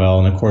that as well.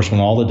 And of course,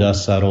 when all the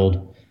dust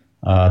settled,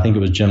 I think it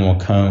was General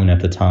Cone at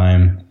the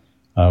time,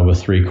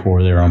 with 3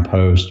 Corps there on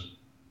post,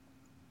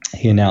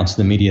 he announced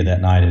to the media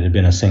that night it had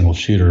been a single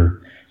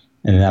shooter.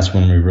 And that's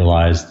when we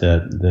realized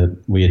that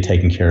we had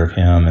taken care of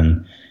him,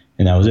 and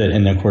that was it.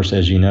 And of course,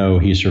 as you know,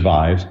 he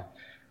survived.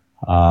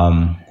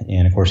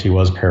 And of course, he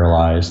was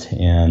paralyzed,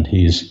 and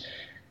he's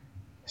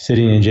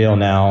sitting in jail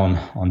now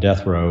on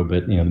death row.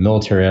 But the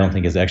military, I don't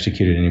think, has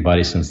executed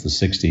anybody since the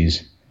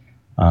 60s.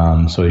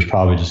 So he's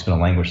probably just going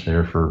to languish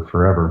there for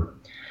forever.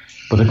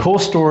 But the cool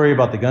story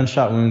about the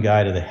gunshot wound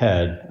guy to the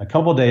head, a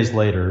couple of days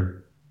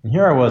later, and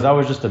here I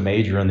was just a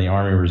major in the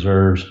Army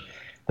Reserves.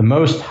 The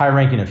most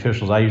high-ranking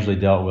officials I usually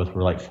dealt with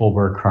were like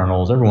full-bird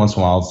colonels. Every once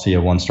in a while, I'd see a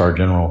 1-star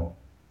general.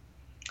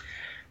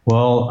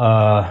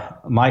 Well,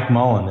 Mike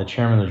Mullen, the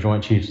chairman of the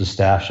Joint Chiefs of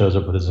Staff, shows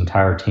up with his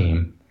entire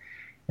team.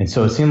 And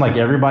so it seemed like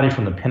everybody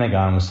from the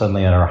Pentagon was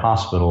suddenly at our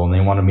hospital, and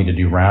they wanted me to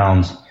do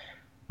rounds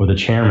with the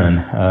chairman.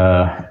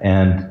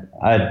 And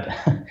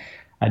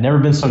I'd never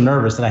been so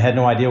nervous, and I had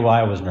no idea why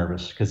I was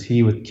nervous, because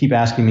he would keep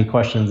asking me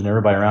questions and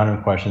everybody around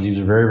him questions. He was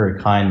a very, very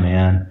kind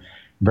man,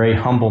 very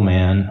humble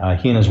man.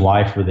 He and his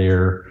wife were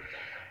there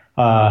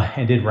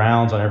and did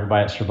rounds on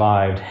everybody that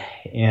survived.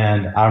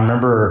 And I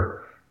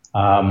remember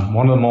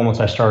one of the moments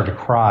I started to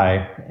cry,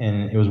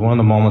 and it was one of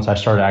the moments I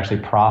started to actually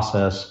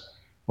process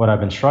what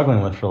I've been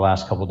struggling with for the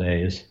last couple of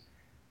days.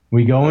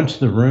 We go into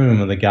the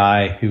room of the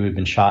guy who had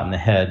been shot in the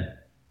head,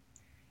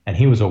 and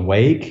he was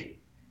awake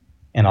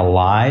and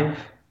alive.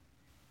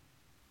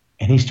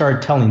 And he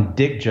started telling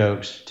dick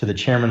jokes to the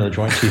chairman of the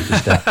Joint Chiefs of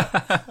Staff.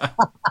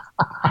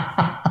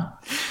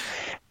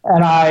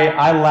 And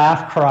I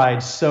laughed,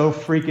 cried so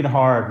freaking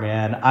hard,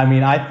 man. I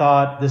mean, I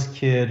thought this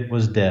kid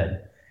was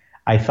dead.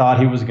 I thought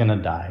he was going to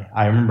die.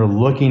 I remember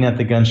looking at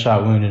the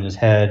gunshot wound in his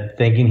head,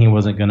 thinking he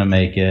wasn't going to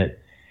make it,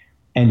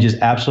 and just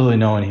absolutely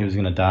knowing he was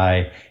going to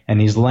die. And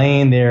he's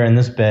laying there in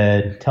this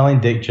bed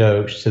telling dick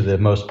jokes to the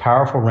most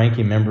powerful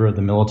ranking member of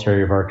the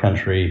military of our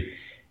country.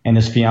 And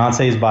his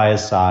fiance is by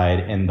his side,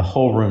 and the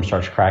whole room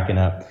starts cracking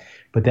up.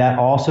 But that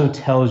also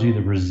tells you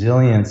the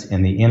resilience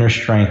and the inner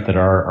strength that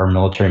our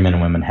military men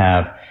and women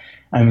have.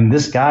 I mean,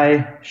 this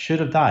guy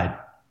should have died.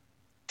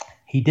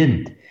 He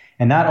didn't.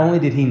 And not only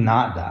did he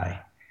not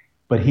die,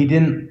 but he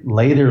didn't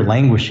lay there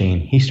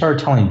languishing. He started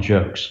telling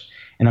jokes.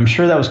 And I'm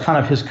sure that was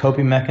kind of his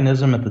coping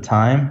mechanism at the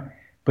time,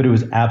 but it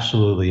was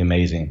absolutely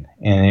amazing.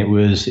 And it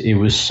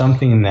was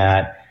something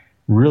that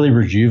really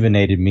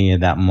rejuvenated me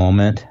at that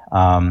moment.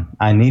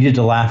 I needed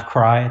to laugh,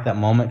 cry at that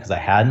moment because I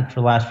hadn't for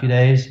the last few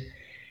days.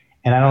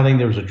 And I don't think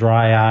there was a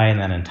dry eye in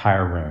that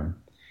entire room.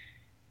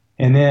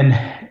 And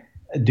then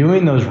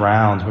doing those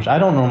rounds, which I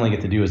don't normally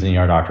get to do as an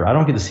ER doctor, I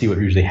don't get to see what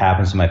usually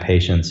happens to my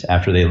patients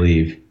after they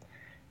leave.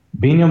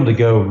 Being able to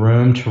go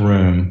room to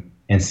room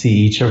and see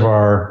each of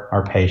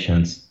our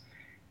patients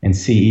and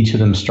see each of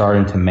them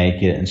starting to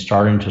make it and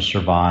starting to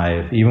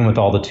survive, even with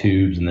all the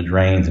tubes and the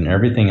drains and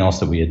everything else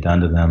that we had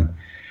done to them,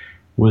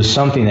 was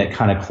something that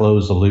kind of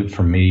closed the loop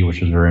for me,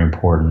 which was very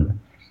important.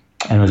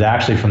 And it was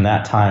actually from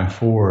that time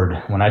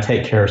forward, when I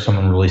take care of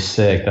someone really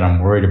sick that I'm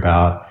worried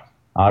about,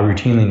 I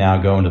routinely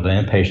now go into the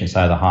inpatient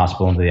side of the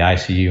hospital, into the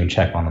ICU, and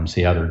check on them,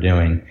 see how they're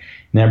doing. And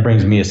that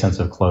brings me a sense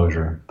of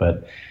closure.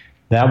 But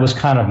that was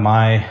kind of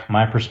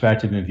my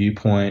perspective and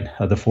viewpoint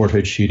of the Fort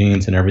Hood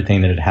shootings and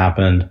everything that had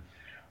happened.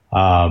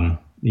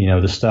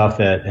 The stuff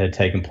that had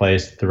taken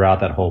place throughout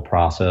that whole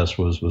process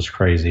was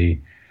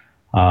crazy.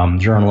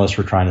 Journalists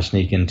were trying to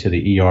sneak into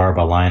the ER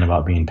by lying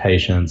about being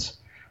patients.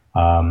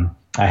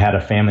 I had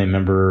a family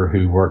member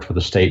who worked for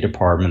the State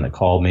Department that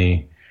called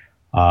me,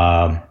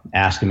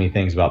 asking me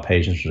things about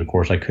patients, which of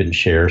course I couldn't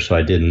share, so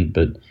I didn't.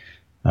 But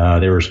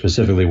they were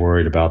specifically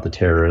worried about the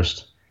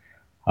terrorist.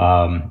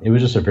 It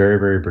was just a very,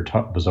 very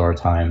bizarre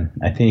time.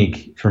 I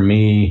think for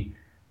me,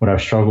 what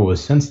I've struggled with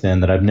since then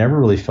that I've never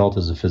really felt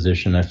as a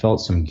physician, I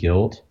felt some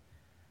guilt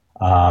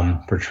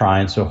for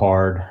trying so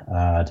hard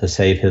to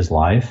save his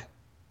life,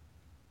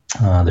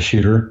 the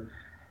shooter.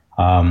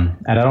 And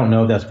I don't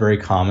know if that's very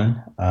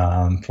common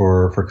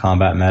for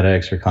combat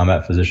medics or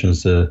combat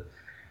physicians to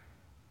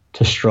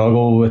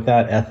struggle with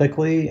that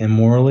ethically and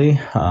morally.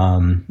 I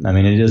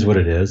mean, it is what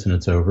it is, and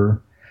it's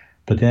over.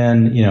 But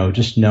then,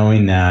 just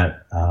knowing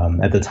that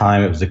at the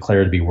time it was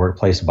declared to be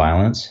workplace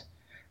violence,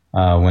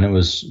 when it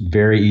was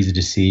very easy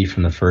to see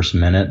from the first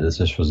minute that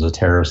this was a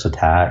terrorist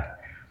attack.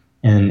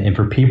 And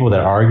for people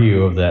that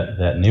argue of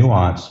that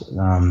nuance,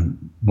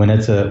 when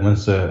it's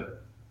a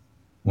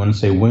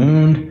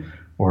wound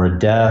or a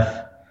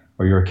death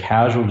or you're a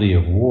casualty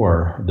of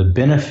war, the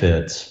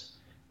benefits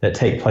that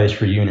take place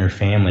for you and your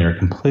family are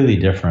completely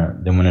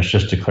different than when it's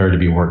just declared to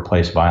be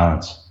workplace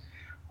violence.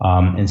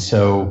 And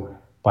so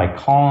by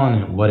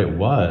calling it what it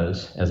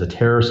was as a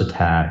terrorist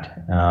attack,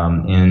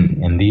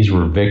 and these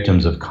were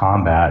victims of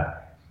combat,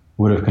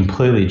 would have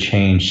completely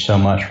changed so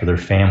much for their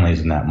families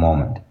in that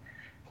moment,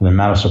 for the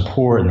amount of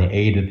support and the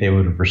aid that they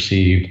would have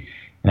received.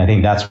 And I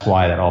think that's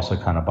why that also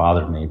kind of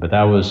bothered me. But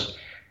that was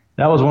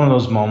one of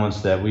those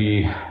moments that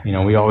we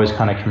always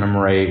kind of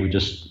commemorate.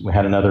 We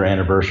had another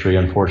anniversary,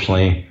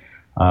 unfortunately,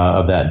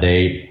 of that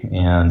date.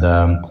 And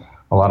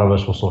a lot of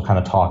us will still kind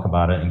of talk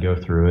about it and go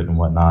through it and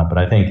whatnot. But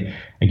I think,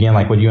 again,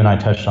 like what you and I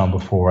touched on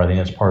before, I think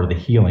that's part of the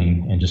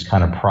healing, and just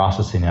kind of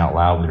processing out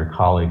loud with your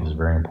colleagues is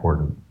very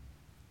important.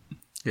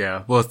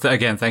 Yeah. Well,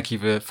 again, thank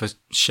you for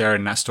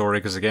sharing that story,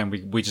 because again,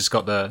 we just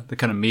got the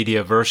kind of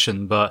media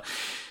version, but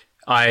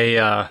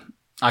I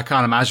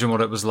can't imagine what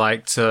it was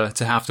like to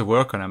have to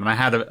work on him. And I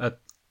had a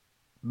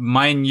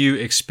minute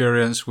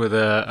experience with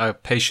a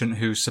patient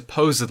who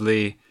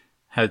supposedly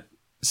had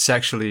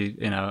sexually,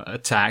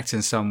 attacked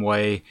in some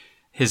way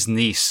his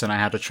niece, and I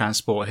had to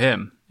transport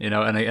him,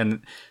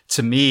 and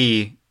to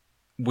me,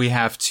 we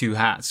have two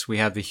hats. We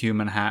have the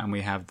human hat and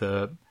we have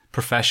the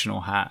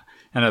professional hat.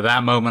 And at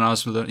that moment, I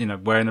was,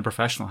 wearing the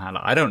professional hat.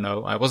 I don't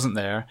know. I wasn't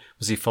there.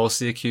 Was he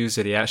falsely accused?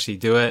 Did he actually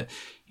do it?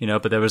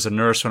 But there was a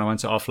nurse when I went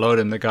to offload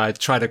him. The guy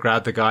tried to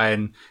grab the guy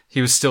and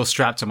he was still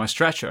strapped to my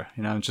stretcher,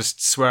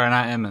 just swearing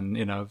at him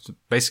and,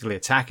 basically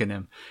attacking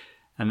him.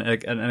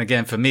 And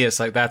again, for me, it's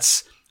like,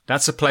 that's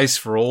a place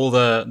for all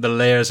the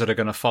layers that are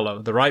going to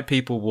follow. The right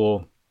people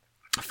will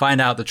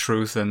find out the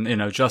truth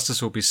and,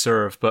 justice will be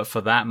served. But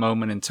for that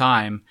moment in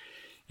time,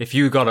 if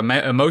you got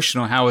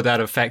emotional, how would that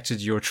have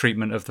affected your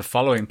treatment of the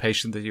following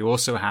patient that you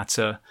also had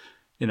to,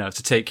 to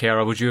take care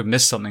of? Would you have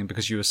missed something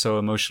because you were so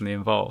emotionally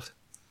involved?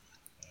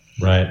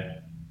 Right.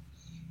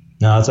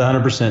 No, it's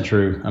 100%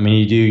 true. I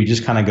mean, you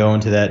just kind of go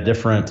into that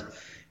different,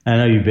 I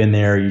know you've been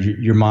there,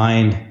 your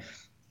mind,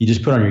 you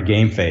just put on your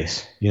game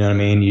face. You know what I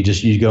mean?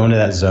 You go into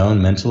that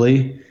zone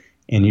mentally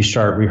and you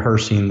start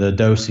rehearsing the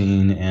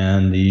dosing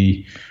and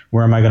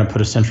where am I going to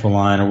put a central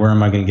line, or where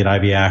am I going to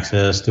get IV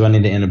access? Do I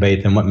need to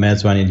intubate them? What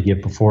meds do I need to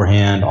get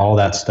beforehand? All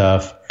that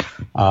stuff.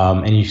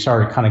 And you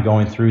start kind of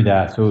going through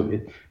that.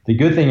 So the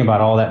good thing about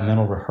all that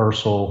mental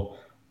rehearsal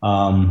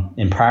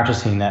and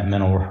practicing that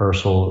mental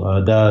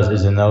rehearsal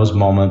is in those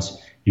moments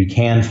you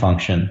can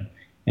function,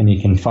 and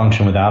you can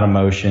function without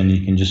emotion.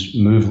 You can just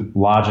move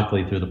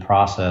logically through the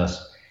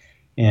process.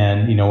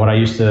 And, what I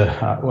used to,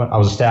 I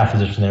was a staff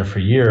physician there for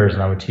years,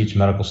 and I would teach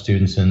medical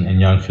students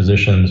and young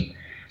physicians.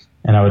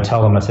 And I would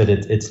tell them, I said,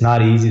 it's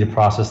not easy to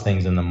process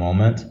things in the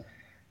moment.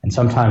 And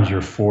sometimes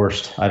you're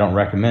forced, I don't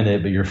recommend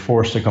it, but you're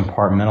forced to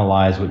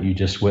compartmentalize what you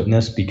just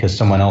witnessed because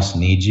someone else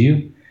needs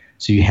you.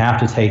 So you have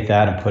to take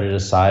that and put it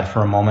aside for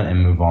a moment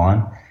and move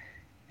on.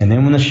 And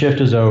then when the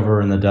shift is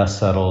over and the dust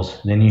settles,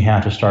 then you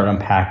have to start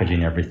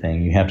unpackaging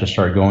everything. You have to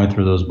start going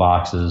through those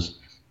boxes,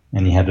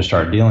 and you have to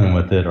start dealing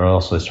with it, or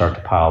else they start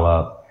to pile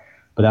up.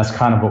 But that's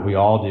kind of what we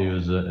all do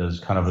as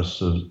kind of a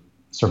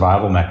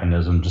survival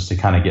mechanism, just to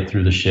kind of get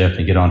through the shift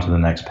and get on to the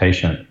next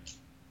patient.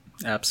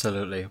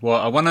 Absolutely. Well,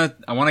 I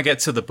want to get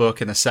to the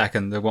book in a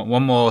second.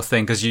 One more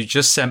thing, because you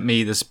just sent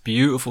me this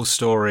beautiful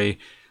story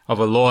of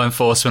a law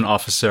enforcement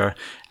officer,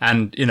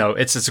 and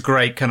it's a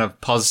great kind of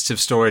positive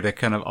story to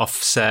kind of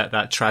offset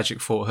that tragic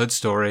Fort Hood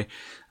story.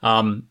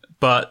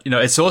 But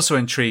it's also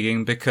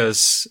intriguing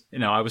because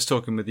I was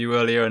talking with you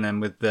earlier, and then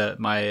with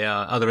my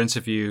other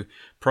interview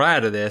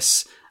prior to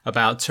this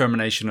about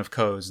termination of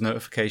codes,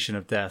 notification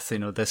of death,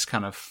 this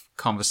kind of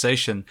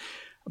conversation.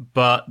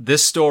 But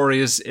this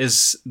story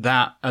is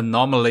that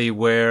anomaly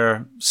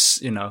where,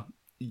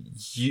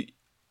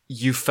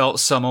 you felt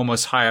some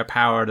almost higher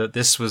power that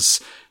this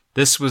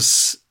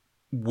was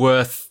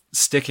worth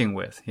sticking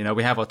with.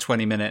 We have our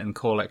 20-minute and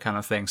call it kind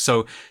of thing.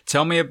 So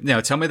tell me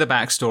the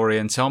backstory,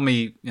 and tell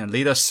me,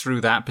 lead us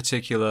through that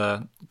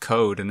particular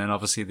code, and then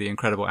obviously the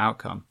incredible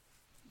outcome.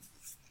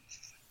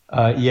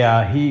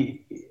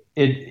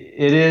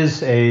 It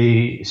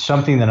is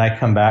something that I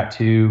come back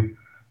to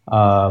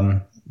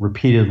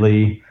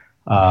repeatedly,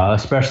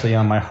 especially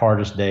on my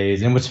hardest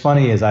days. And what's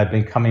funny is I've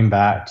been coming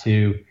back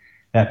to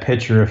that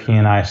picture of he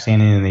and I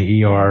standing in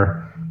the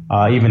ER,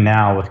 even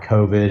now with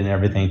COVID and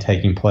everything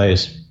taking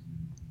place.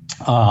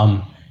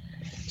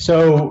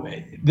 So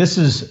this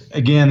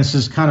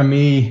is kind of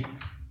me.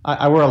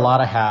 I wear a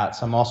lot of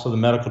hats. I'm also the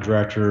medical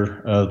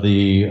director of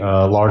the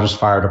largest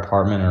fire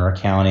department in our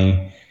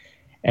county.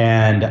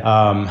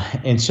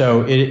 And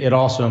so it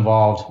also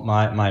involved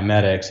my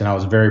medics, and I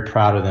was very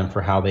proud of them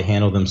for how they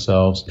handled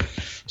themselves.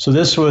 So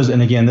this was,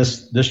 and again,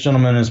 this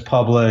gentleman is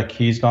public.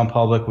 He's gone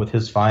public with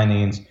his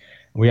findings.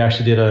 We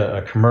actually did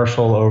a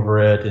commercial over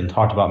it and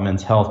talked about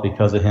men's health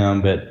because of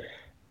him. But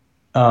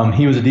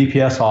he was a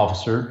DPS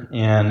officer,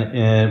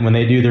 and when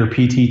they do their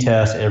PT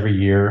test every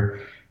year,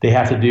 they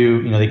have to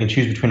do, they can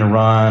choose between a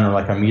run or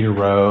like a meter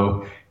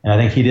row. And I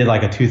think he did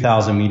like a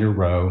 2,000 meter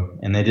row,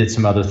 and they did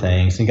some other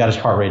things. He got his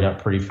heart rate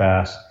up pretty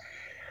fast.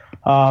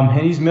 And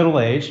he's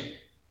middle-aged,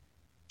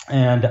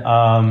 and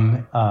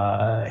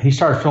he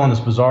started feeling this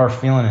bizarre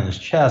feeling in his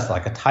chest,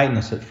 like a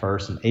tightness at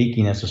first, an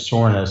achiness, a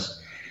soreness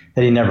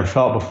that he never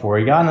felt before.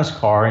 He got in his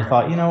car and he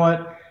thought, you know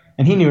what?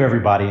 And he knew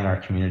everybody in our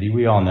community.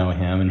 We all know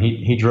him. And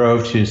he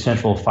drove to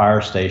Central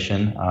Fire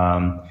Station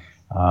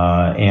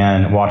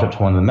and walked up to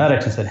one of the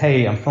medics and said,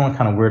 hey, I'm feeling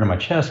kind of weird in my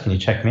chest. Can you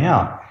check me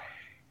out?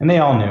 And they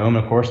all knew him,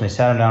 of course, and they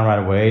sat him down right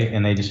away,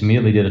 and they just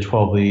immediately did a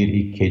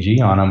 12-lead EKG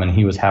on him, and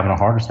he was having a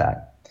heart attack.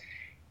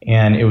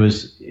 And it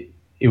was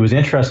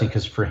interesting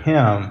because for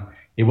him,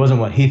 it wasn't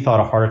what he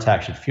thought a heart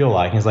attack should feel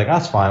like. He was like,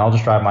 that's fine. I'll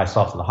just drive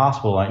myself to the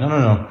hospital. Like,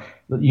 no.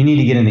 You need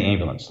to get in the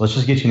ambulance. Let's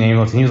just get you in the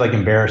ambulance. And he was like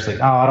embarrassed, like,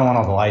 oh, I don't want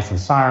all the lights and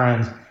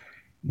sirens.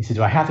 He said,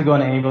 do I have to go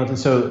in the ambulance? And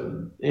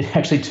so it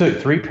actually took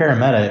 3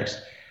 paramedics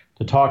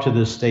to talk to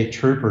this state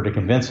trooper to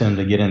convince him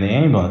to get in the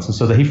ambulance. And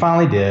so that he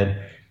finally did.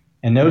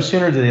 And no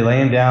sooner did they lay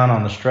him down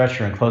on the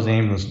stretcher and close the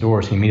ambulance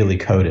doors, he immediately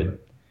coded.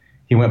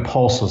 He went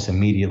pulseless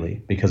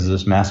immediately because of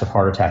this massive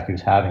heart attack he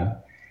was having.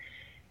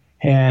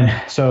 And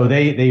so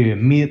they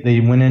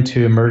went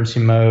into emergency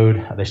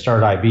mode. They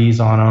started IVs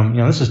on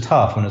him. This is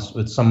tough when it's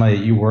with somebody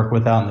that you work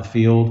with out in the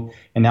field,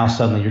 and now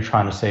suddenly you're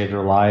trying to save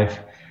their life.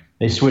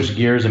 They switched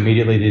gears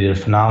immediately. They did a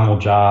phenomenal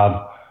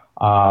job.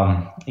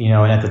 And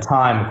at the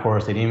time, of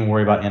course, they didn't even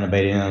worry about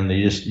intubating him.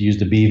 They just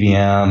used a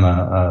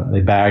BVM.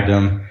 They bagged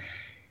him,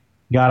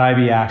 got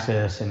IV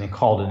access, and they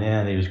called it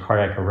in. He was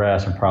cardiac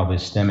arrest and probably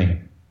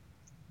STEMI.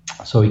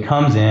 So he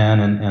comes in,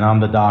 and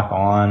I'm the doc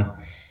on.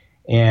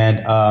 And,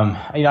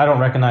 I don't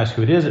recognize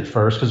who it is at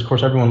first because, of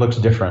course, everyone looks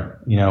different,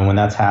 when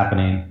that's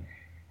happening.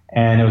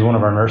 And it was one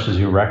of our nurses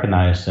who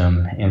recognized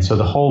him. And so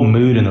the whole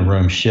mood in the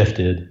room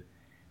shifted.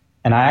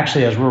 And I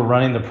actually, as we were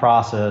running the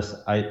process,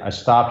 I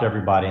stopped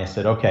everybody and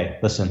said, okay,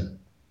 listen,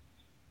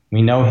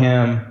 we know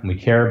him. We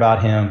care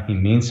about him. He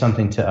means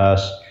something to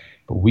us.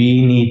 But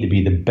we need to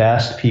be the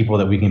best people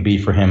that we can be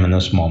for him in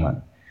this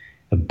moment.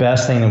 The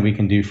best thing that we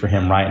can do for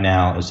him right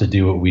now is to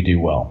do what we do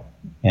well.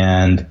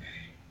 And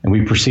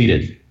we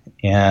proceeded.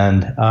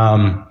 And,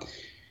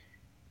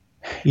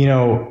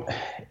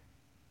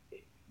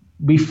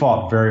 we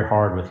fought very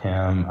hard with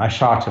him. I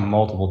shocked him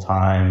multiple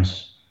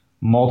times,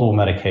 multiple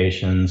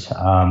medications.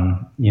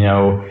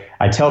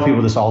 I tell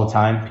people this all the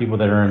time, people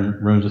that are in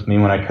rooms with me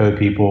when I code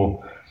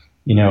people,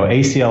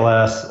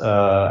 ACLS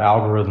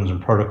algorithms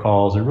and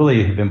protocols, it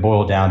really have been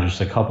boiled down to just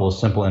a couple of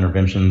simple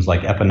interventions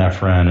like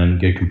epinephrine and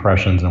good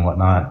compressions and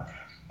whatnot.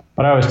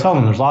 But I always tell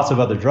them there's lots of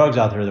other drugs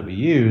out there that we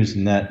use,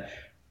 and that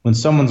when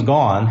someone's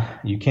gone,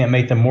 you can't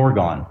make them more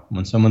gone.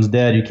 When someone's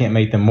dead, you can't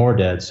make them more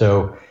dead.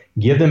 So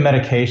give them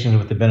medications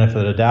with the benefit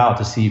of the doubt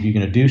to see if you're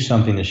going to do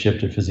something to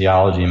shift their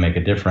physiology and make a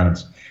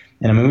difference.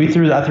 And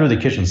I threw the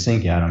kitchen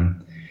sink at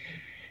him.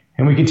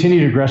 And we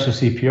continued aggressive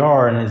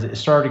CPR. And as it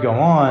started to go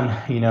on,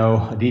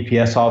 a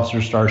DPS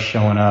officer started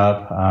showing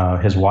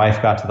up. His wife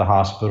got to the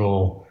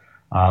hospital.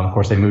 Of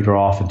course, they moved her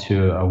off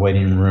into a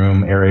waiting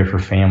room area for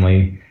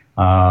family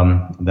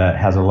that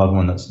has a loved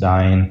one that's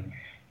dying.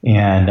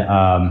 And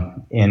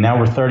now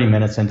we're 30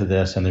 minutes into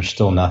this, and there's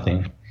still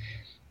nothing.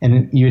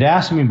 And you'd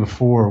asked me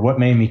before, what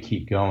made me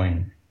keep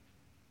going?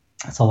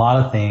 It's a lot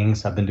of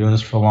things. I've been doing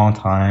this for a long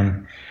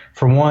time.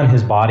 For one,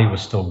 his body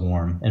was still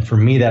warm. And for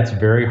me, that's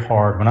very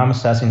hard. When I'm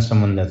assessing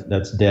someone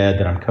that's dead,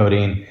 that I'm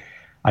coding,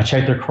 I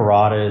check their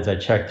carotids, I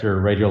check their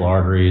radial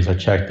arteries, I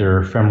check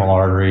their femoral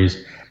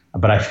arteries,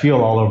 but I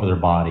feel all over their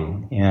body.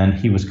 And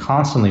he was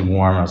constantly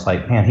warm. I was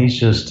like, man,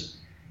 he's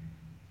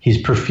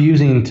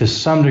perfusing to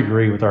some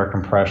degree with our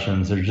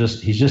compressions.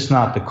 He's just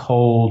not the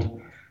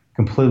cold,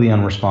 completely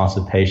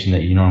unresponsive patient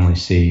that you normally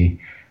see.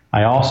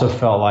 I also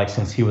felt like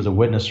since he was a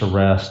witness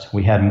arrest,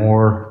 we had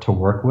more to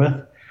work with.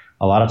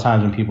 A lot of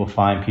times when people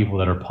find people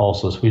that are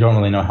pulseless, we don't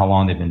really know how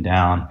long they've been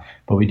down,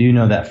 but we do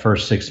know that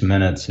first 6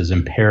 minutes is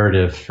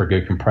imperative for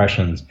good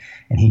compressions.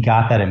 And he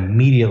got that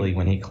immediately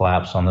when he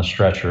collapsed on the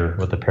stretcher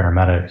with the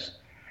paramedics.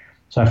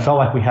 So I felt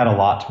like we had a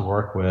lot to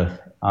work with.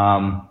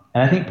 And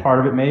I think part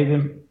of it may have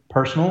been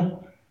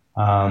personal.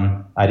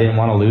 I didn't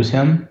want to lose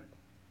him.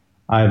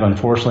 I've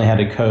unfortunately had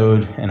to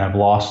code, and I've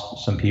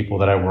lost some people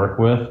that I work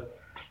with.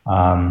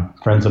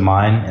 friends of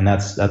mine, and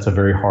that's a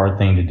very hard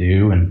thing to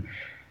do.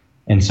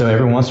 And so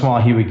every once in a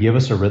while, he would give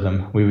us a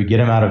rhythm. We would get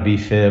him out of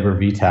VFib or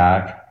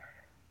VTAC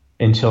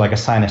into like a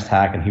sinus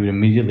tac, and he would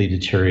immediately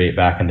deteriorate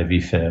back into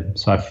VFib.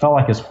 So I felt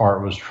like his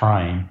heart was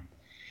trying.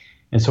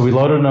 And so we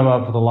loaded him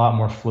up with a lot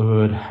more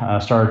fluid,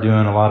 started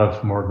doing a lot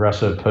of more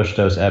aggressive push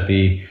dose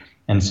epi,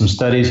 and some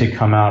studies had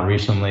come out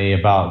recently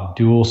about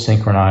dual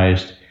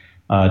synchronized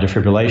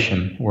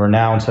defibrillation, where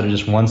now instead of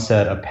just one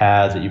set of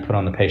pads that you put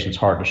on the patient's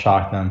heart to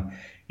shock them,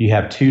 you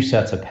have two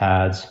sets of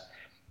pads,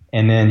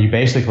 and then you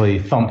basically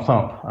thump.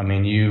 I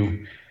mean,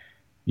 you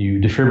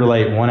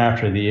defibrillate one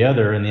after the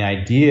other, and the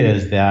idea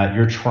is that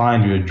you're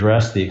trying to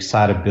address the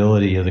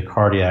excitability of the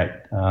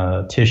cardiac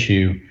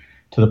tissue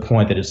to the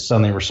point that it's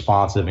suddenly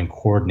responsive and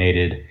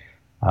coordinated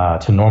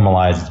to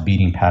normalize its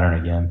beating pattern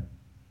again.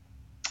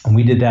 And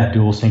we did that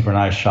dual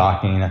synchronized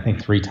shocking, I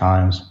think 3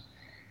 times,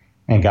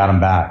 and got him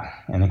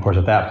back. And of course,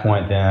 at that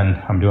point,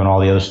 then I'm doing all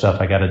the other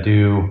stuff I got to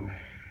do.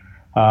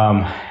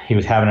 He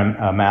was having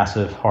a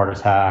massive heart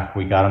attack.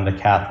 We got him to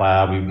cath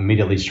lab. We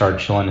immediately started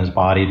chilling his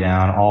body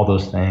down, all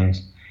those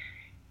things.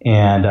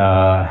 And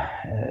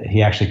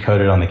he actually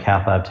coded on the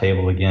cath lab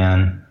table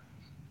again.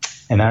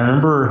 And I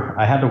remember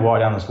I had to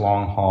walk down this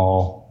long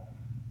hall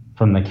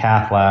from the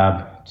cath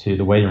lab to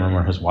the waiting room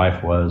where his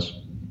wife was.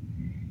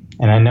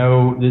 And I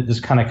know this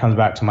kind of comes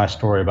back to my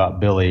story about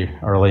Billy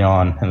early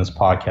on in this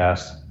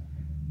podcast.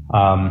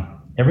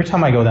 Every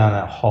time I go down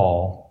that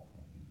hall,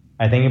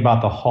 I think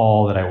about the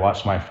hall that I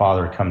watched my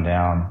father come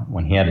down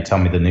when he had to tell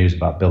me the news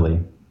about Billy.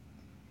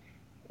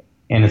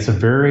 And it's a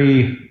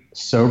very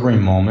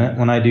sobering moment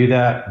when I do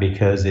that,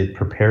 because it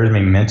prepares me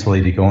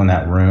mentally to go in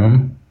that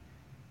room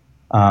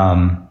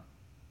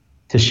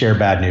to share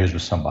bad news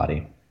with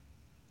somebody.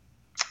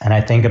 And I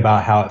think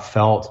about how it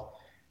felt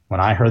when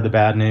I heard the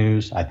bad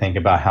news. I think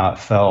about how it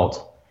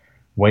felt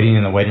waiting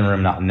in the waiting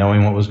room, not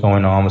knowing what was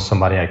going on with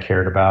somebody I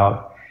cared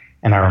about.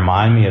 And I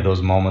remind me of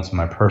those moments in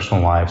my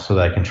personal life so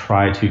that I can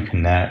try to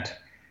connect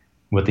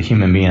with the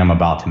human being I'm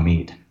about to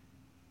meet.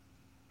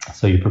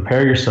 So you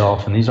prepare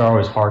yourself, and these are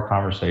always hard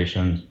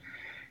conversations.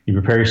 You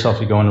prepare yourself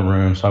to go in the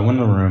room. So I went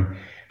in the room,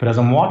 but as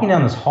I'm walking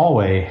down this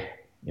hallway,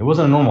 it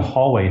wasn't a normal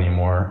hallway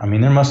anymore. I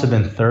mean, there must have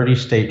been 30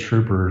 state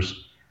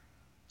troopers,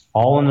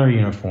 all in their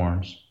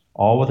uniforms,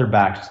 all with their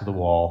backs to the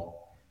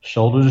wall,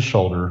 shoulder to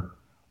shoulder,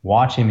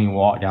 watching me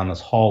walk down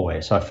this hallway.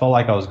 So I felt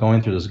like I was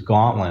going through this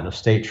gauntlet of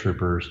state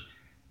troopers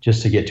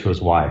just to get to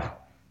his wife.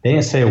 They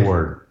didn't say a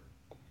word.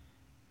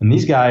 And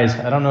these guys,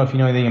 I don't know if you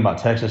know anything about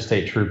Texas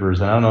state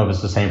troopers, and I don't know if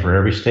it's the same for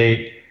every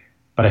state,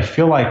 but I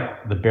feel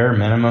like the bare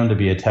minimum to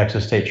be a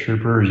Texas state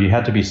trooper is you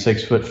have to be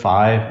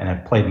 6'5" and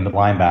have played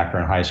linebacker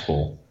in high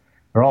school.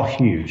 They're all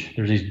huge.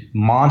 There's these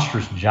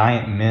monstrous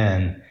giant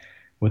men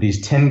with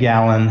these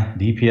 10-gallon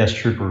DPS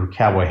trooper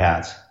cowboy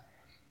hats.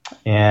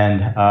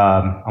 And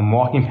I'm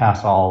walking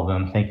past all of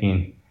them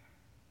thinking,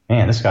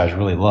 man, this guy's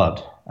really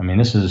loved. I mean,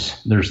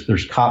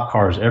 there's cop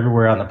cars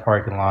everywhere out in the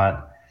parking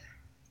lot.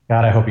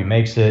 God, I hope he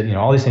makes it. You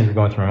know, all these things are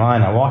going through my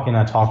mind. I walk in,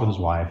 I talk with his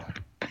wife,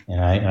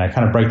 and I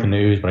kind of break the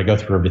news, but I go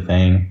through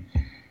everything.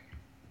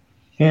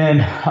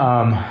 And,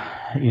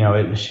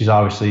 she's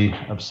obviously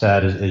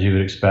upset as you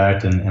would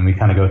expect, and we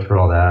kind of go through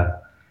all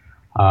that.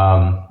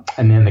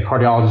 And then the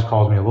cardiologist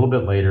calls me a little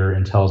bit later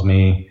and tells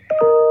me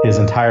his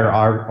entire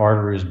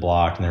artery is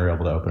blocked and they were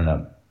able to open it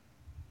up.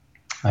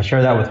 I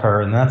share that with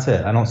her, and that's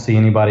it. I don't see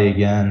anybody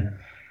again.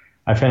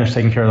 I finish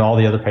taking care of all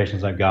the other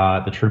patients I've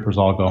got. The troopers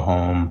all go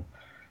home.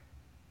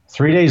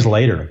 3 days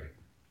later,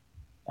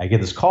 I get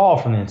this call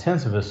from the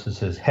intensivist that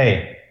says,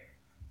 hey,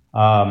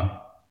 do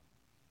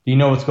you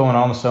know what's going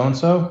on with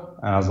so-and-so?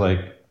 And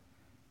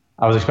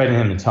I was expecting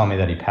him to tell me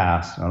that he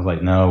passed. And I was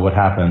like, no, what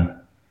happened?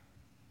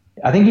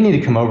 I think you need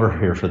to come over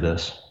here for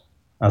this.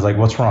 I was like,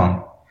 what's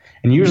wrong?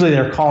 And usually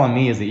they're calling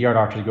me as the ER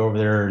doctor to go over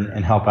there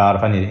and help out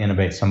if I need to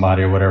intubate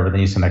somebody or whatever. They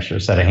need some extra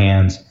set of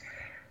hands.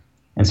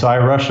 And so I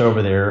rush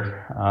over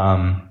there.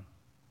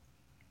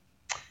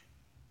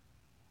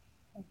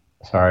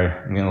 Sorry,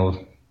 I'm getting a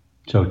little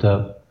choked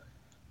up.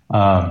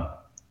 I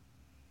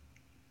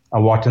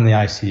walked in the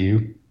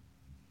ICU,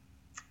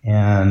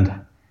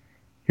 and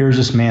here's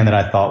this man that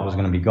I thought was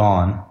going to be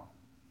gone,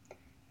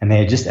 and they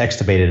had just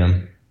extubated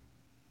him.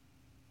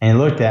 And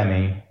he looked at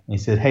me, and he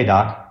said, hey,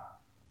 doc,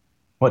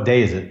 what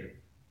day is it?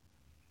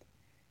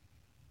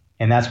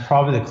 And that's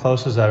probably the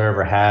closest I've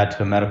ever had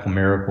to a medical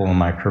miracle in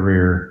my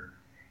career.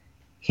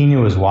 He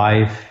knew his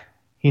wife,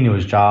 he knew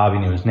his job, he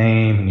knew his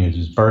name, he knew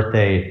his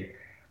birthday.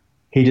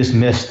 He just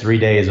missed 3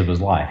 days of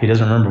his life. He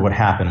doesn't remember what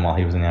happened while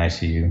he was in the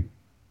ICU.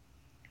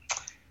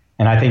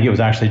 And I think it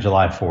was actually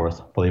July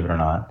 4th, believe it or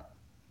not.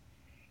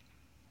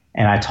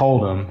 And I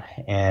told him,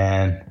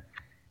 and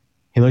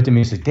he looked at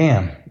me and said,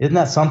 damn, isn't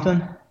that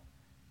something?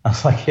 I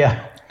was like,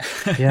 yeah,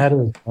 it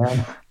is,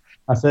 man.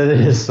 I said,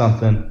 it is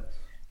something.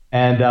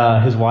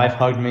 And his wife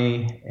hugged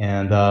me,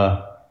 and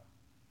I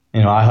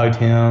hugged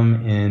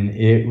him, and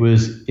it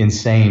was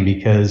insane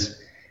because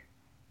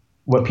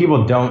what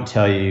people don't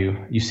tell you,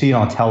 you see it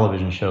on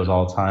television shows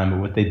all the time, but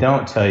what they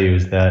don't tell you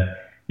is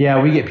that, yeah,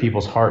 we get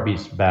people's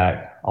heartbeats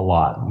back a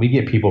lot. We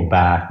get people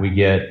back. We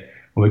get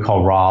what we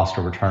call ROSC,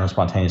 or return of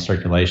spontaneous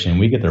circulation.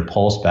 We get their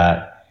pulse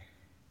back,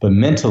 but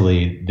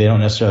mentally, they don't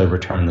necessarily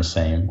return the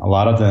same. A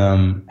lot of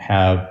them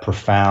have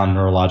profound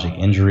neurologic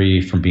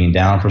injury from being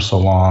down for so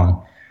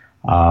long.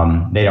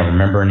 They don't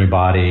remember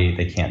anybody.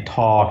 They can't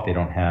talk. They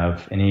don't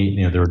have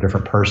any, they're a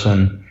different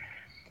person.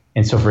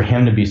 And so for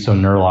him to be so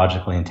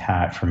neurologically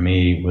intact for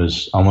me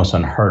was almost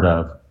unheard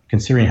of,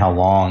 considering how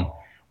long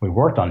we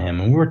worked on him.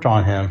 And we worked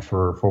on him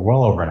for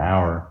well over an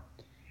hour.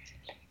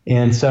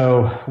 And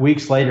so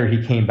weeks later,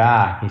 he came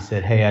back. He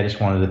said, "Hey, I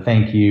just wanted to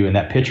thank you. And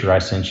that picture I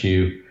sent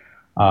you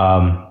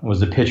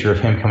was the picture of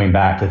him coming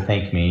back to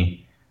thank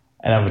me."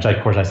 And which,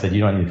 of course, I said,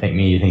 "You don't need to thank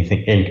me.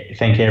 You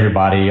thank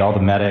everybody, all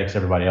the medics,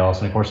 everybody else."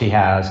 And of course, he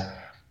has.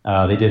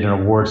 They did an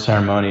award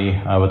ceremony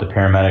with the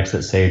paramedics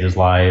that saved his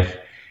life.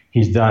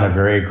 He's done a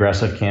very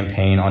aggressive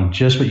campaign on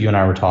just what you and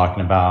I were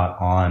talking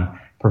about, on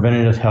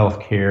preventative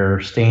health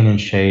care, staying in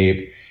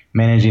shape,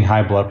 managing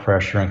high blood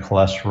pressure and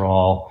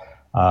cholesterol,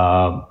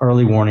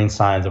 early warning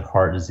signs of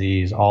heart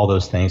disease, all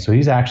those things. So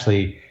he's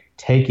actually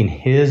taking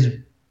his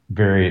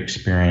very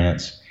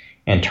experience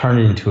and turned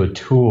it into a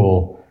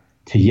tool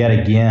to yet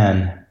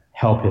again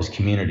help his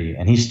community.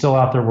 And he's still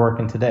out there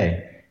working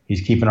today.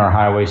 He's keeping our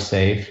highways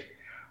safe,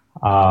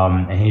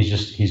 and he's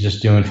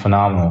just doing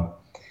phenomenal.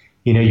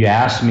 You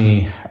asked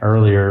me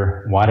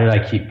earlier, why did I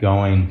keep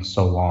going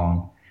so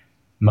long?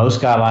 Most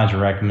guidelines or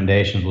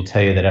recommendations will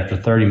tell you that after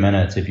 30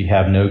 minutes, if you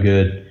have no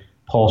good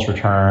pulse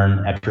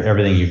return after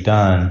everything you've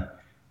done,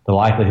 the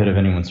likelihood of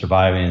anyone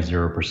surviving is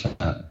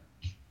 0%.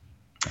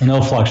 And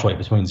it'll fluctuate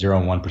between 0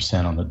 and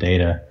 1% on the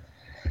data.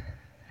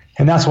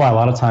 And that's why a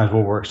lot of times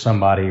we'll work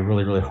somebody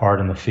really, really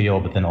hard in the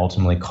field, but then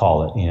ultimately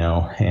call it,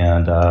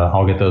 and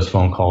I'll get those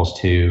phone calls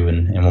too,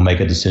 and we'll make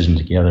a decision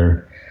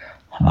together.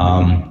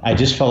 I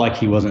just felt like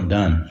he wasn't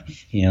done.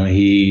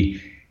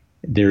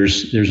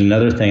 There's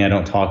another thing I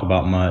don't talk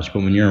about much,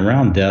 but when you're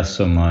around death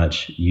so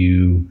much,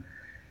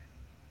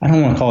 I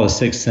don't want to call it a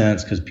sixth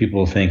sense because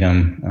people think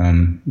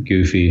I'm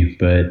goofy,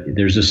 but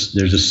there's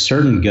a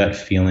certain gut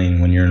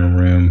feeling when you're in a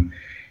room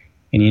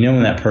and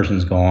when that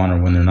person's gone or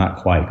when they're not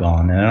quite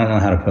gone. And I don't know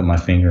how to put my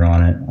finger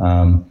on it.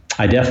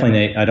 I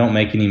don't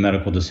make any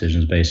medical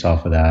decisions based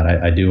off of that.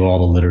 I do all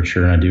the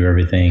literature and I do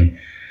everything.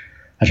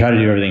 I try to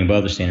do everything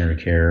above the standard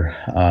of care.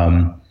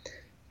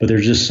 But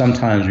there's just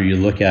sometimes where you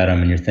look at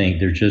them and you think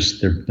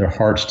their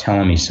heart's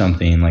telling me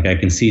something. Like I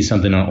can see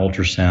something on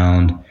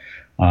ultrasound.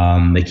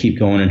 They keep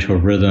going into a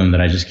rhythm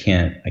that I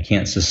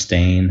can't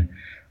sustain.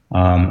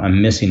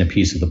 I'm missing a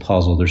piece of the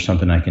puzzle. There's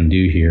something I can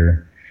do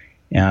here.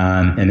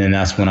 And then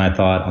that's when I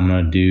thought I'm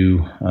going to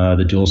do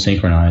the dual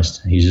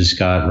synchronized. He's just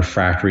got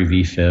refractory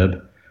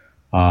VFib.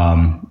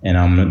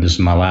 And this is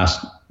my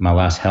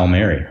last Hail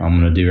Mary. I'm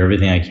going to do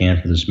everything I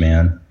can for this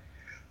man.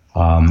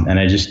 And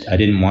I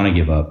didn't want to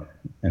give up.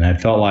 And I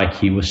felt like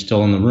he was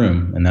still in the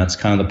room. And that's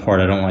kind of the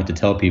part I don't like to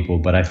tell people,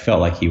 but I felt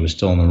like he was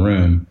still in the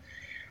room.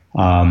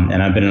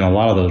 And I've been in a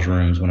lot of those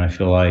rooms when I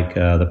feel like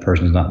the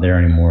person's not there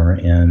anymore.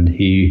 And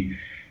he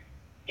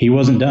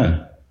wasn't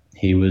done.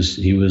 He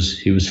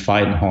was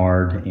fighting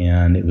hard,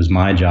 and it was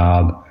my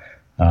job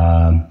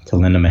to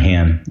lend him a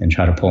hand and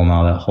try to pull him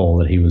out of that hole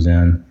that he was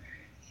in.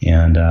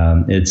 And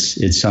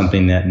it's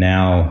something that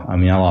now, I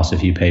lost a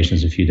few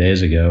patients a few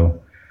days ago.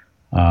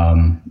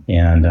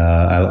 And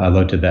I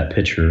looked at that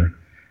picture.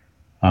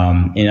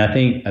 And I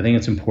think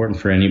it's important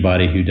for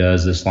anybody who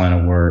does this line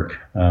of work,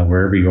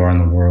 wherever you are in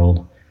the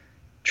world,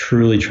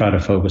 truly try to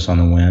focus on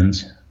the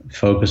wins,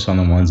 focus on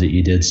the ones that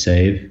you did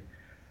save.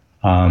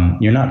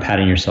 You're not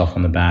patting yourself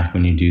on the back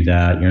when you do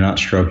that. You're not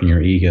stroking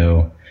your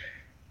ego.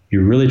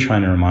 You're really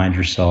trying to remind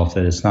yourself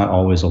that it's not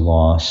always a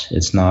loss.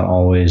 It's not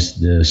always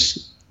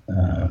this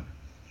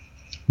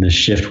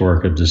shift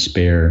work of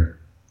despair.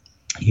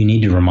 You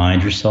need to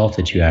remind yourself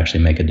that you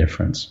actually make a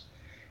difference.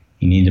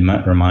 You need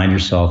to remind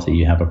yourself that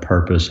you have a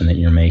purpose and that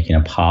you're making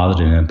a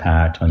positive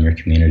impact on your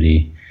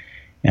community.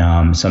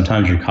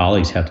 Sometimes your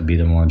colleagues have to be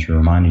the ones who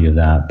remind you of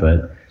that,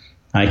 but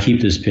I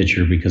keep this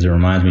picture because it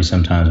reminds me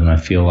sometimes when I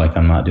feel like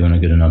I'm not doing a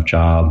good enough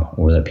job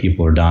or that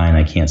people are dying,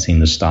 I can't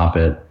seem to stop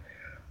it.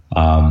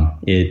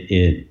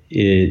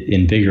 It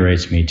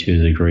invigorates me to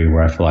the degree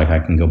where I feel like I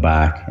can go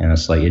back, and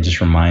it's like it just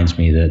reminds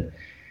me that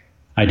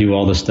I do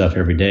all this stuff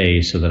every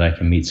day so that I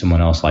can meet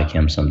someone else like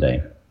him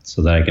someday,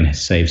 so that I can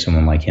save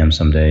someone like him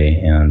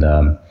someday. And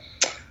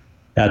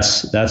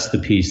that's the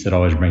piece that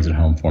always brings it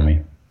home for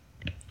me.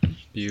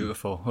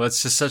 Beautiful. Well,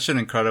 it's just such an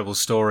incredible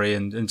story.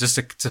 And just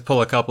to pull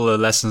a couple of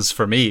lessons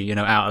for me,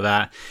 out of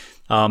that.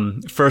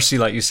 Firstly,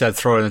 like you said,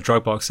 throwing the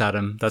drug box at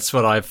him. That's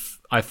what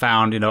I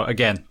found,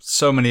 again,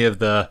 so many of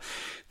the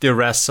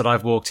arrests that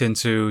I've walked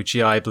into,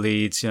 GI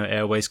bleeds,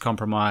 airways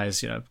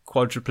compromise,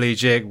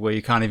 quadriplegic, where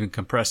you can't even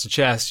compress the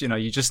chest,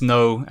 you just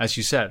know, as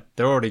you said,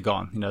 they're already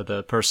gone.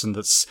 The person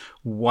that's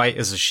white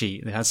as a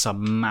sheet, they had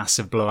some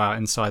massive blowout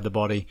inside the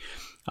body.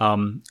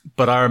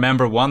 But I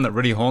remember one that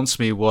really haunts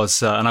me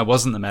was, and I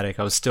wasn't the medic.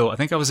 I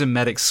think I was in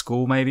medic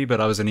school maybe, but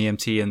I was an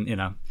EMT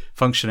and,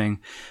 functioning.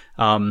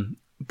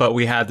 But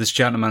we had this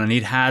gentleman and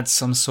he'd had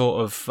some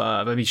sort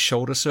of, maybe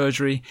shoulder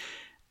surgery.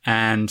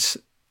 and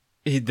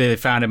they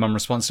found him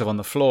unresponsive on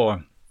the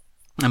floor.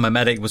 And my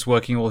medic was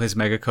working all his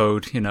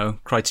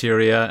megacode,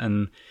 criteria.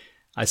 And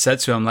I said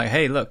to him, like,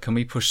 hey, look, can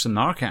we push some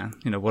Narcan?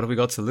 What have we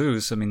got to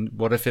lose? I mean,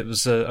 what if it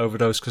was an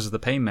overdose because of the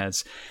pain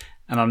meds?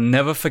 And I'll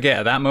never forget,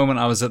 at that moment,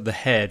 I was at the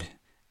head.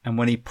 And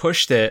when he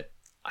pushed it,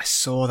 I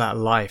saw that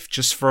life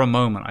just for a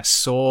moment. I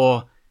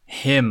saw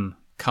him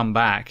come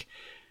back.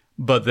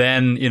 But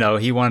then,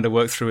 he wanted to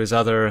work through his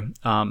other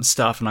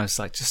stuff, and I was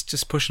like,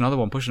 just push another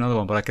one.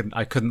 But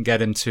I couldn't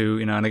get him to,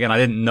 and again, I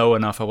didn't know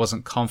enough. I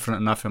wasn't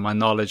confident enough in my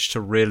knowledge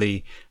to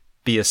really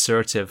be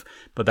assertive.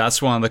 But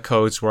that's one of the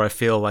codes where I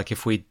feel like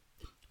if we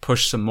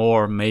pushed some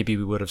more, maybe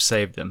we would have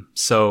saved him.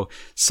 So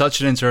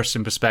such an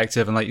interesting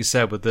perspective. And like you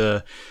said, with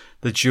the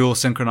dual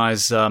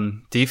synchronized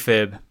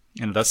defib,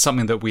 that's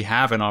something that we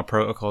have in our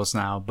protocols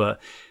now. But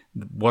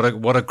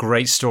what a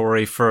great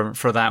story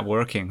for that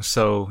working.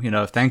 So,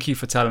 thank you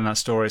for telling that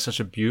story. It's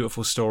such a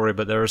beautiful story,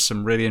 but there are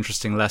some really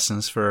interesting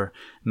lessons for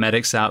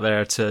medics out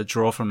there to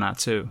draw from that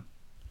too.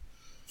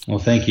 Well,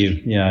 thank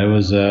you. Yeah, it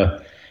was,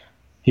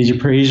 he's a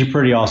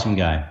pretty awesome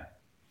guy.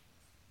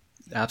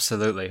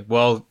 Absolutely.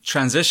 Well,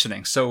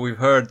 transitioning. So we've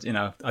heard,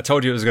 I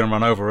told you it was going to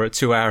run over. We're at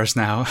 2 hours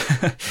now.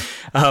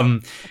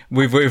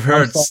 We've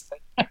heard.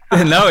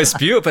 No, it's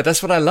beautiful, but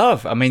that's what I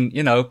love. I mean,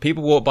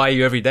 people walk by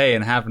you every day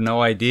and have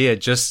no idea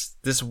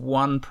just this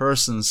one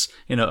person's,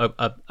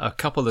 a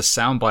couple of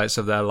sound bites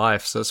of their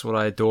life. So that's what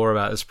I adore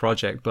about this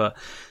project. But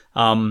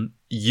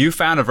you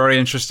found a very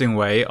interesting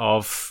way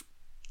of,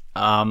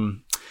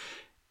 telling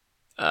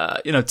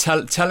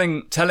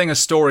a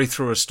story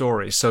through a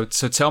story. So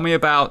tell me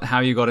about how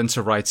you got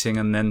into writing,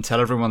 and then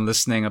tell everyone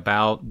listening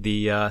about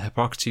the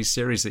Hippocrates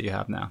series that you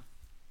have now.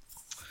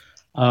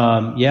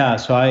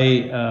 So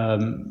I've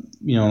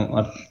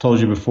told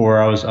you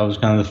before, I was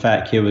kind of the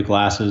fat kid with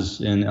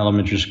glasses in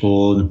elementary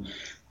school, and,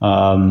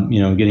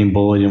 getting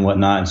bullied and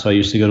whatnot. And so I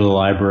used to go to the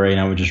library and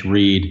I would just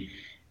read.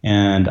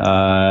 And,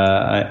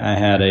 I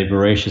had a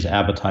voracious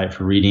appetite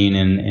for reading.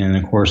 And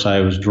of course I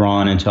was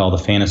drawn into all the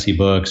fantasy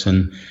books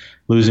and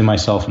losing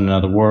myself in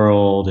another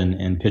world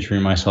and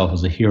picturing myself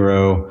as a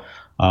hero.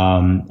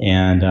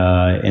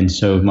 And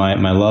so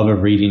my love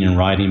of reading and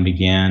writing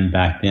began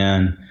back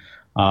then.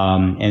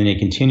 And it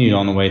continued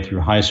on the way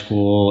through high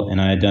school, and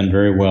I had done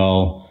very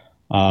well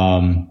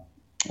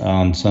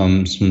on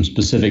some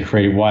specific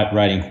creative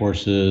writing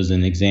courses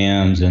and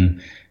exams,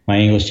 and my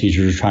English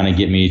teachers were trying to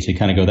get me to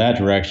kind of go that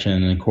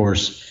direction. And of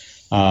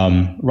course,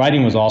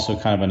 writing was also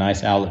kind of a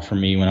nice outlet for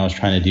me when I was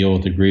trying to deal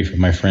with the grief of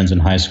my friends in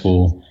high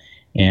school.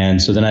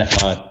 And so then I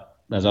thought,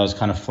 as I was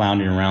kind of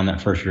floundering around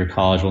that first year of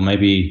college, well,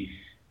 maybe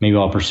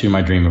I'll pursue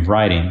my dream of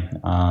writing.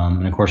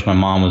 And of course, my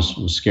mom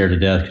was scared to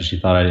death because she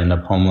thought I'd end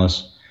up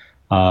homeless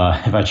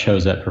if I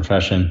chose that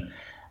profession.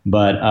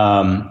 But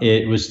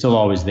it was still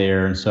always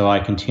there. And so I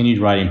continued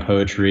writing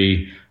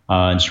poetry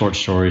and short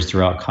stories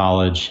throughout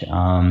college,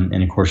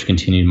 and of course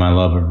continued my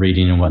love of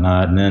reading and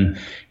whatnot. And then,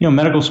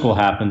 medical school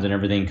happens and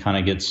everything kind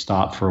of gets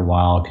stopped for a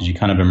while because you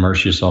kind of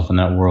immerse yourself in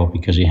that world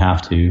because you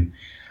have to.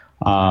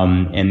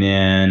 And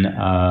then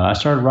I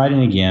started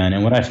writing again.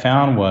 And what I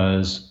found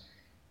was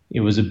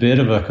it was a bit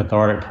of a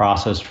cathartic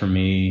process for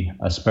me,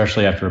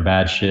 especially after a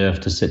bad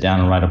shift, to sit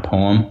down and write a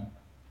poem.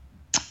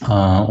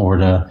 Or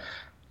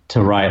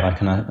to write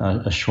like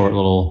a short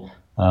little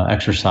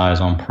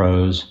exercise on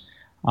prose.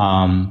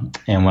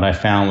 And what I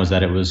found was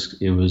that it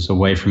was a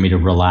way for me to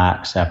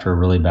relax after a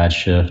really bad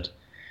shift.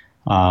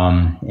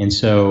 And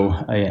so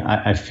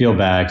I feel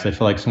bad because I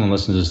feel like someone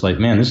listens to this like,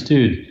 man, this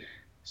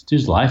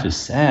dude's life is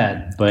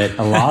sad. But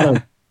a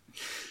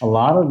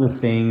lot of the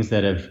things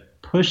that have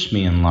pushed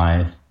me in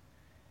life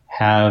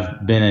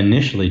have been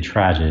initially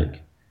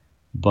tragic,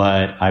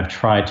 but I've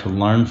tried to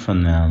learn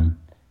from them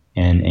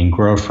and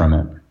grow from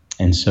it.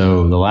 And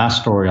so the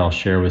last story I'll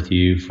share with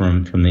you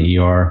from the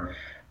ER,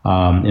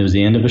 it was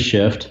the end of a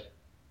shift,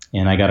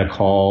 and I got a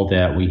call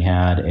that we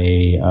had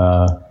a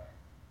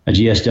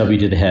GSW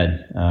to the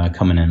head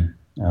coming in,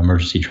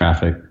 emergency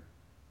traffic.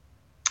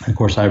 Of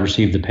course, I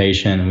received the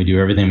patient, and we do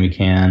everything we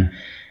can,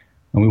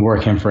 and we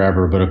work him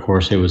forever, but of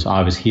course it was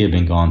obvious he had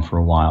been gone for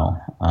a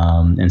while.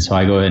 And so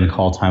I go ahead and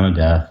call time of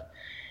death.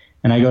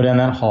 And I go down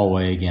that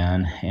hallway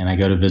again, and I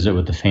go to visit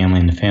with the family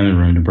in the family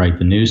room to break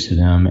the news to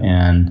them.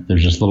 And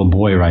there's this little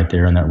boy right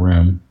there in that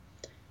room,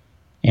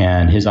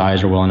 and his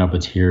eyes are welling up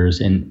with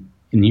tears. And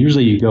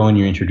usually you go and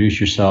you introduce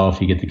yourself,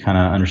 you get to kind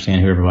of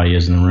understand who everybody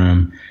is in the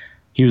room.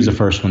 He was the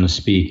first one to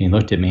speak, and he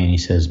looked at me and he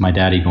says, "My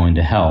daddy going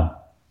to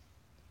hell."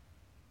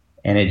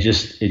 And it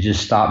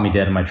just stopped me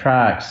dead in my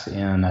tracks,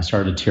 and I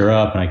started to tear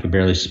up, and I could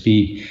barely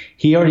speak.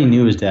 He already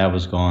knew his dad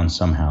was gone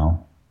somehow.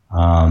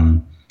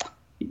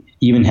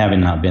 Even having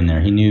not been there,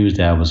 he knew his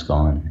dad was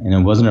gone. And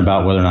it wasn't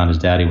about whether or not his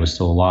daddy was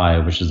still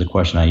alive, which is the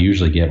question I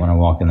usually get when I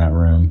walk in that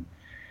room.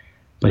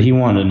 But he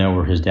wanted to know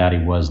where his daddy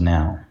was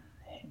now.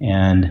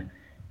 And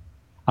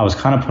I was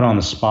kind of put on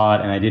the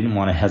spot, and I didn't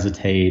want to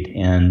hesitate.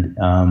 And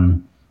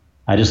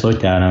I just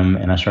looked at him,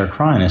 and I started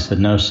crying. I said,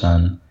 "No,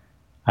 son,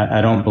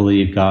 I don't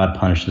believe God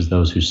punishes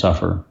those who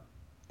suffer."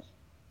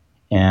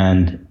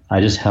 And I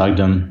just hugged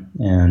him.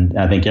 And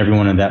I think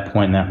everyone at that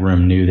point in that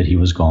room knew that he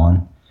was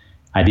gone.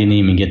 I didn't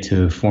even get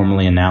to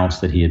formally announce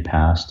that he had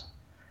passed.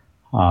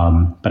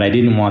 But I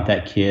didn't want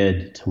that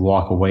kid to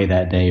walk away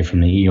that day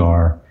from the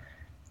ER.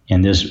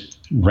 And this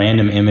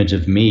random image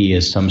of me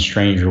as some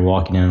stranger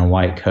walking in a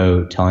white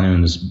coat telling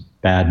him this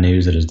bad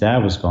news that his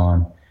dad was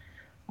gone.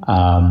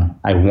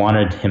 I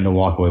wanted him to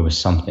walk away with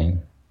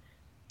something.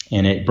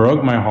 And it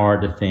broke my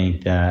heart to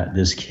think that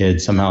this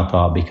kid somehow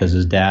thought because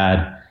his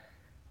dad,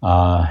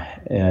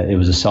 it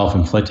was a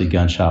self-inflicted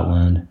gunshot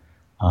wound,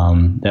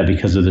 that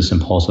because of this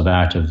impulsive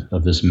act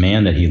of this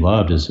man that he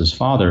loved as his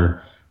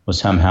father was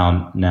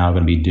somehow now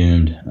going to be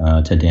doomed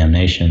to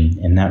damnation.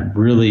 And that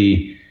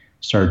really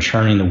started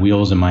churning the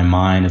wheels in my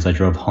mind as I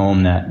drove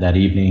home that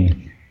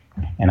evening.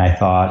 And I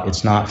thought,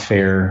 it's not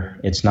fair.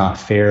 It's not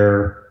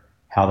fair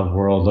how the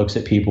world looks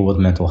at people with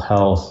mental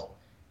health.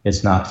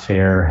 It's not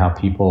fair how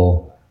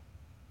people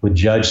would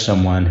judge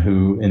someone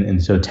who, in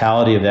the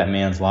totality of that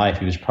man's life,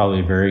 he was probably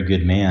a very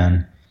good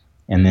man.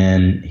 And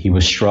then he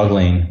was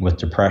struggling with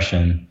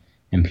depression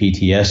and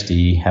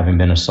PTSD, having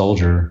been a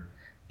soldier.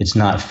 It's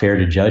not fair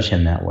to judge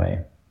him that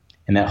way.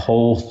 And that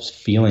whole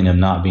feeling of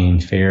not being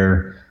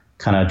fair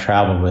kind of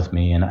traveled with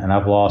me. And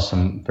I've lost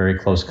some very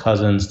close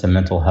cousins to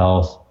mental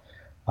health.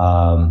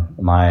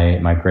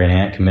 My great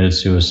aunt committed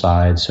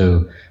suicide.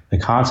 So the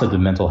concept of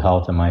mental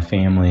health in my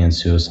family and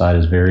suicide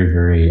is very,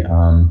 very,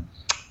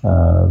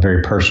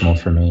 very personal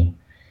for me.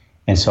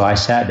 And so I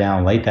sat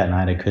down late that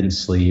night. I couldn't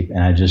sleep.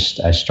 And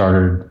I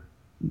started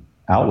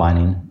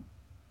outlining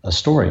a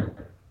story.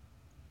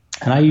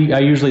 And I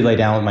usually lay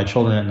down with my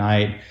children at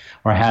night,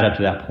 or I had up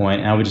to that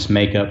point, and I would just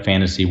make up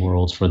fantasy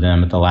worlds for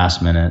them at the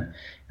last minute.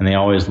 And they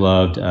always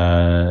loved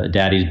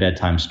Daddy's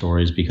bedtime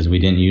stories because we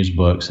didn't use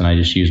books, and I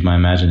just used my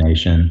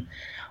imagination.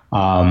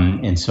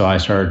 And so I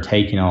started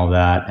taking all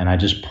that, and I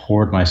just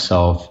poured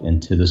myself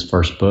into this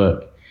first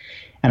book.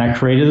 And I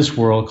created this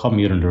world called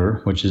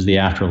Mutandur, which is the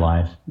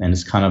afterlife. And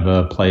it's kind of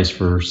a place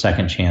for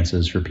second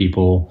chances for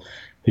people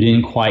who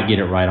didn't quite get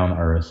it right on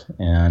Earth.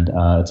 And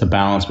it's a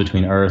balance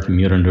between Earth and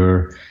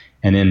Mutandur.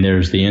 And then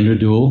there's the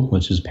Indradul,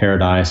 which is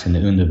paradise, and the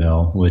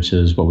Undavel, which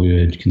is what we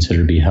would consider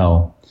to be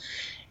hell.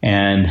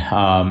 And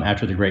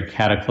after the great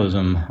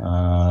cataclysm,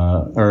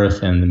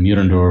 Earth and the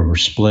Mutandur were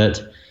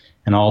split,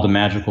 and all the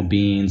magical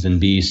beings and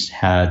beasts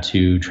had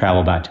to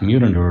travel back to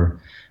Mutandur,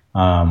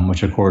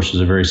 which, of course, is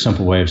a very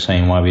simple way of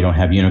saying why we don't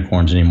have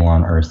unicorns anymore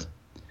on Earth.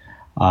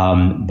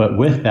 But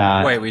with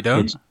that... Wait, we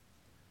don't?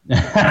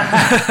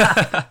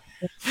 Well,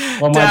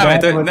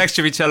 damn it, next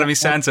you'll be telling me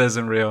Santa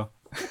isn't real.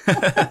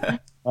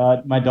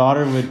 My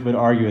daughter would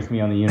argue with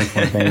me on the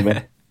unicorn thing,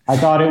 but I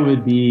thought it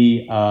would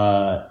be...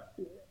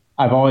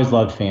 I've always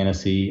loved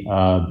fantasy.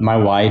 My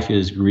wife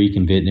is Greek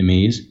and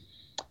Vietnamese,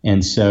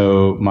 and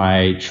so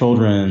my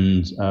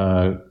children's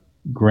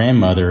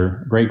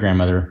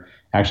great-grandmother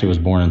actually was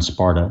born in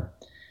Sparta.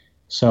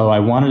 So I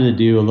wanted to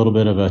do a little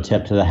bit of a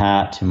tip to the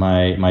hat to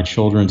my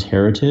children's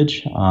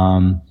heritage,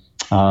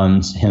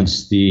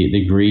 hence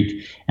the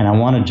Greek. And I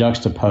want to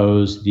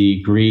juxtapose the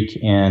Greek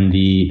and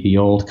the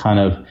old kind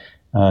of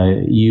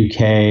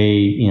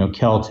UK,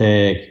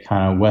 Celtic,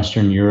 kind of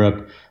Western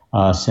Europe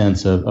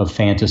sense of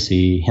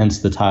fantasy, hence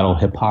the title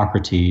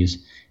Hippocrates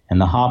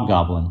and the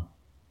Hobgoblin.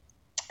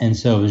 And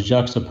so it was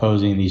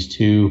juxtaposing these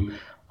two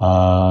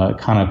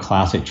kind of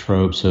classic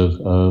tropes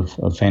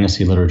of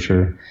fantasy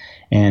literature.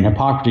 And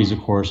Hippocrates,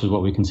 of course, is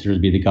what we consider to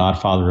be the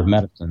godfather of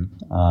medicine.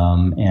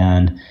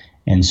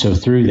 And so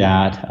through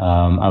that,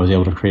 I was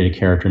able to create a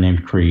character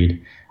named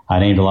Creed. I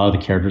named a lot of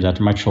the characters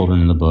after my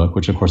children in the book,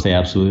 which, of course, they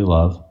absolutely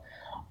love.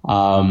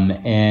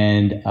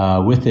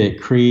 With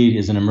it, Creed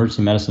is an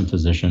emergency medicine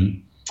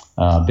physician.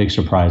 Big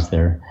surprise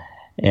there.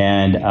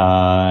 And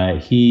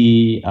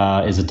he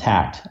is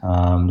attacked.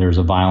 There's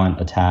a violent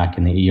attack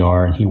in the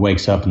ER, and he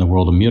wakes up in the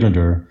world of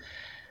Mutandur,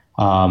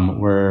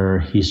 where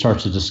he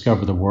starts to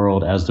discover the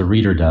world as the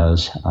reader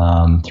does,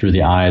 through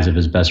the eyes of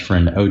his best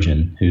friend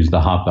Ogin, who's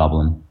the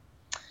hobgoblin.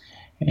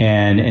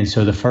 And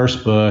so the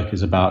first book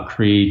is about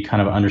Creed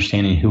kind of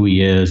understanding who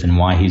he is and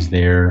why he's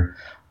there.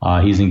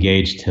 He's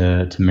engaged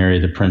to marry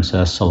the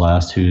Princess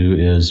Celeste, who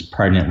is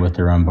pregnant with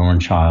their unborn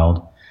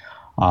child.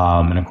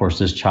 And of course,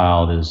 this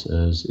child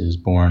is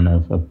born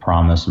of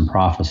promise and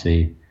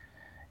prophecy.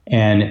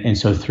 And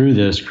so through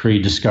this,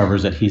 Creed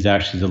discovers that he's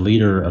actually the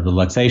leader of the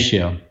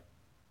Luxatio.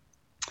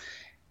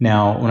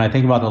 Now, when I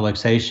think about the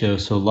Luxatio,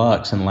 so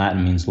lux in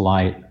Latin means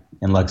light,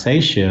 and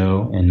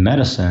Luxatio in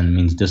medicine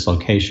means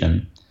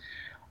dislocation.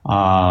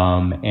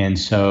 And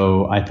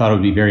so I thought it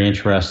would be very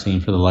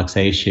interesting for the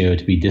Luxatio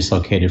to be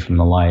dislocated from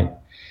the light.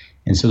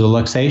 And so the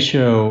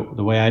Luxatio,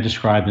 the way I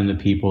describe them to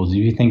people is if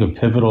you think of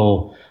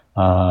pivotal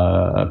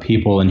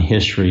people in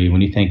history,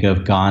 when you think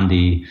of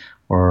Gandhi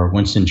or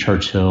Winston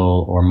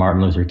Churchill or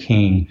Martin Luther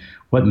King,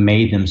 what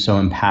made them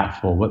so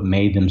impactful? What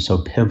made them so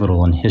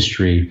pivotal in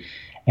history?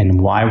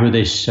 And why were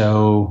they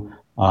so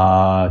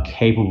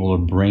capable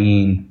of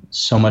bringing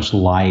so much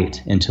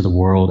light into the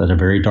world at a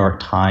very dark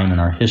time in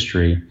our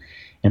history?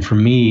 And for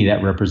me,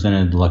 that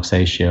represented the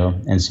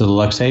Luxatio. And so the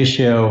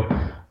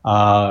Luxatio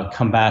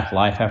come back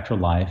life after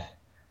life.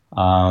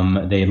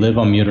 They live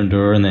on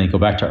Mutandur, and then they go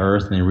back to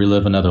Earth, and they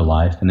relive another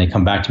life, and they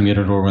come back to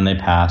Mutandur when they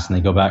pass, and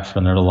they go back for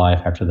another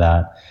life after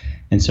that.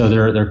 And so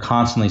they're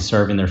constantly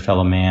serving their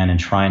fellow man and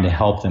trying to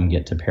help them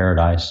get to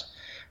paradise.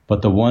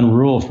 But the one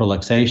rule for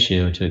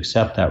Luxatio to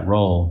accept that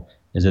role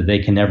is that they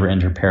can never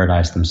enter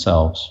paradise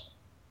themselves,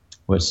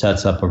 which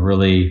sets up a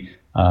really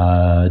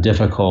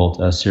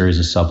difficult series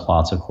of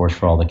subplots, of course,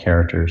 for all the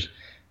characters.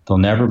 They'll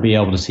never be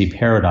able to see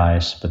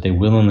paradise, but they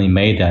willingly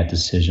made that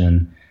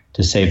decision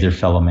to save their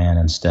fellow man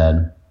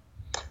instead.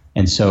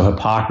 And so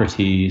Hippocrates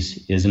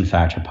is in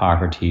fact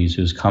Hippocrates,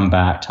 who's come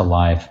back to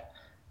life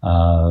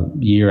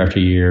year after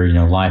year,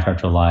 life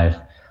after life,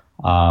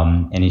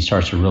 and he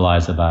starts to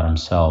realize about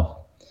himself.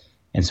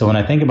 And so when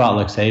I think about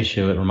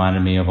Luxatio, it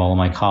reminded me of all of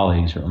my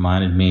colleagues. It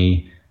reminded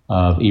me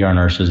of ER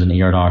nurses and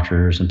ER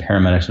doctors and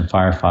paramedics and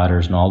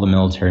firefighters and all the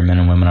military men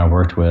and women I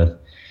worked with.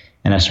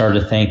 And I started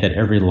to think that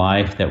every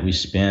life that we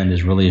spend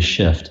is really a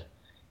shift.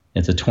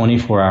 It's a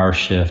 24-hour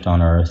shift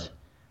on Earth.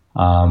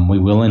 We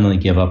willingly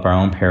give up our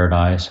own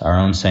paradise, our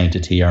own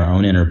sanctity, our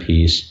own inner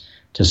peace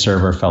to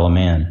serve our fellow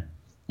man.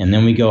 And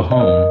then we go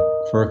home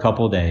for a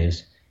couple of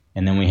days,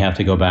 and then we have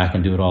to go back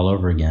and do it all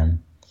over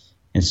again.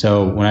 And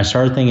so when I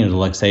started thinking of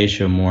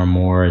Luxatio more and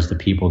more as the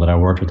people that I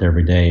worked with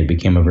every day, it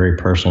became a very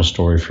personal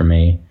story for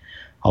me.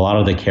 A lot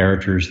of the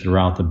characters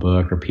throughout the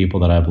book are people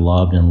that I've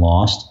loved and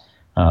lost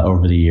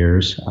over the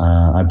years.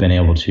 I've been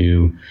able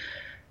to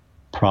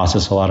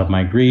process a lot of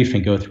my grief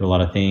and go through a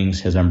lot of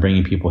things as I'm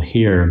bringing people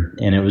here.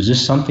 And it was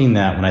just something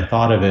that when I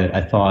thought of it,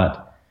 I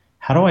thought,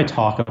 how do I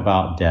talk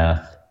about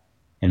death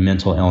and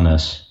mental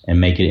illness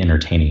and make it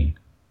entertaining?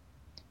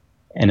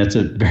 And it's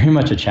very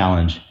much a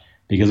challenge,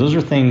 because those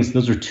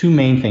are two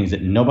main things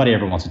that nobody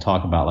ever wants to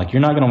talk about. Like, you're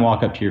not going to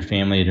walk up to your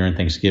family during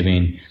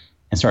Thanksgiving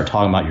and start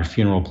talking about your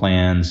funeral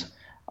plans,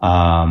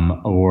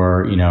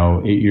 or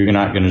you're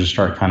not going to just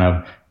start kind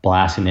of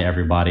blasting to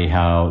everybody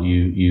how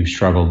you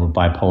struggled with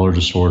bipolar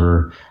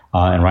disorder,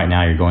 and right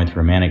now you're going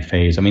through a manic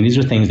phase. I mean, these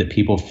are things that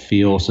people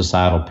feel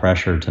societal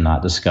pressure to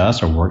not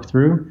discuss or work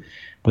through,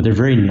 but they're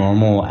very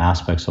normal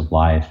aspects of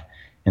life.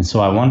 And so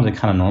I wanted to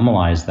kind of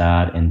normalize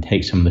that and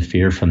take some of the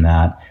fear from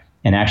that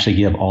and actually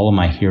give all of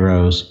my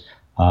heroes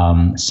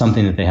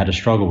something that they had to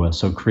struggle with.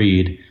 So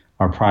Creed,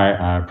 our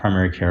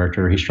primary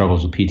character, he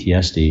struggles with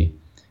PTSD.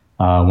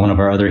 One of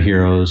our other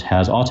heroes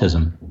has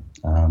autism.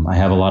 I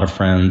have a lot of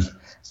friends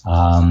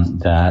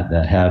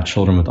that have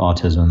children with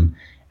autism,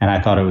 and I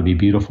thought it would be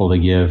beautiful to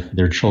give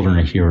their children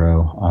a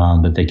hero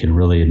that they could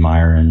really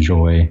admire and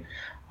enjoy.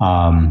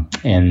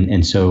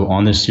 And so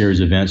on this series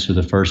of events through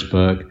the first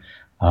book,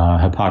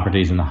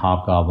 Hippocrates and the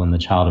Hobgoblin, the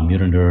Child of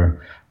Mutandur,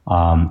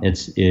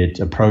 it's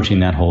approaching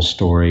that whole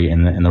story,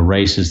 and the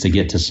race is to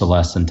get to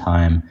Celeste in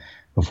time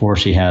before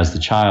she has the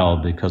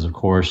child, because of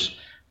course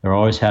there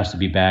always has to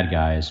be bad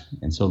guys.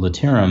 And so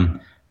Laterum,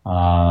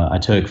 I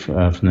took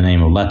from the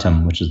name of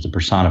Letum, which is the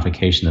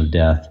personification of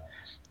death.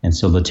 And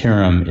so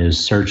Laterum is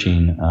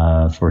searching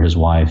for his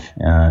wife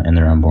and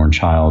their unborn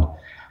child.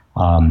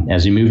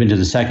 As you move into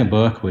the second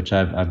book, which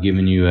I've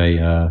given you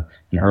an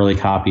early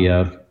copy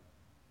of,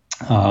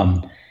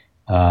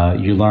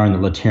 you learn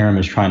that Laterum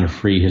is trying to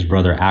free his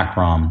brother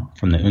Akram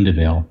from the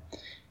Undavale.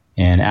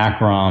 And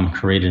Akram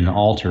created an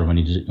altar when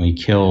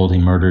he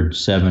murdered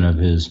 7 of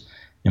his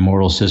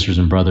immortal sisters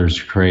and brothers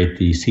to create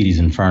the Cetes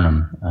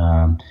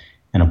Infernum.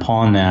 And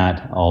upon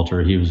that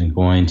altar, he was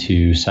going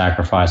to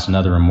sacrifice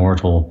another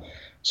immortal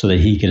so that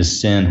he could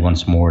ascend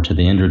once more to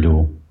the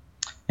Indradul.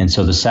 And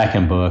so the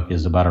second book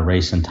is about a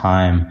race in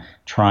time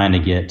trying to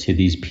get to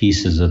these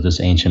pieces of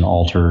this ancient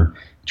altar,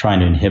 trying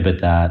to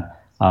inhibit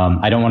that.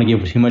 I don't want to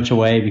give too much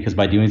away, because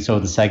by doing so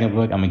with the second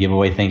book, I'm going to give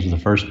away things with the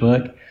first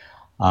book.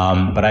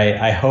 But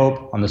I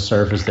hope on the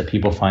surface that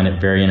people find it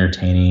very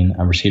entertaining.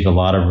 I've received a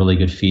lot of really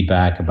good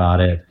feedback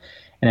about it.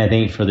 And I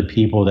think for the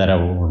people that it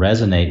will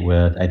resonate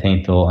with, I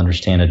think they'll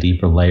understand a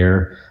deeper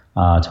layer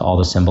to all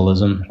the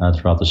symbolism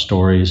throughout the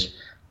stories.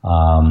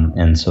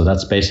 And so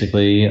that's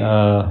basically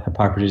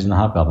Hippocrates and the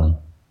Hobgoblin.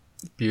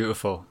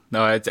 Beautiful.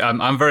 No,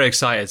 I'm very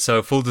excited.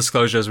 So full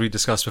disclosure, as we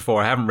discussed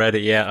before, I haven't read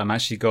it yet. I'm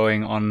actually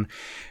going on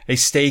a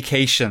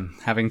staycation,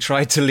 having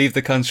tried to leave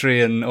the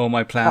country and all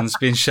my plans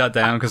being shut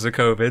down because of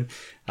COVID.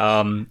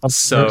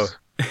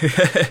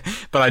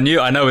 But I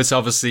know it's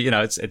obviously,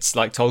 it's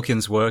like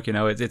Tolkien's work,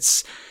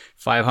 it's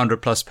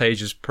 500 plus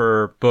pages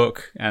per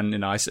book. And,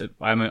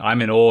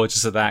 I'm in awe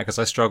just of that, because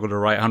I struggle to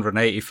write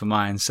 180 for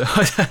mine. So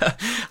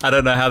I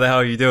don't know how the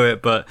hell you do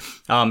it. But,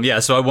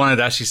 so I wanted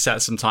to actually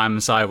set some time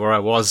aside where I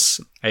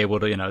was able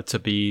to, to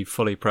be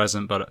fully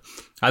present. But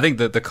I think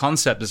that the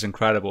concept is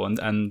incredible.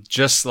 And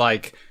just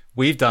like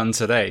we've done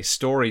today,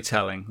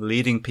 storytelling,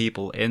 leading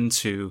people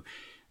into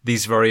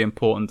these very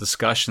important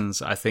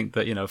discussions. I think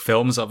that,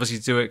 films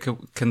obviously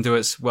can do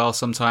it well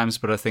sometimes,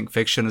 but I think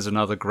fiction is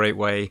another great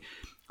way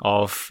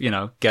of,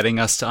 getting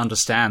us to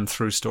understand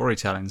through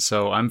storytelling.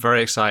 So I'm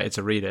very excited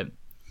to read it.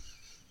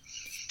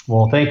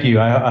 Well, thank you.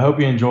 I hope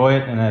you enjoy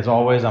it. And as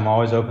always, I'm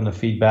always open to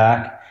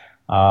feedback.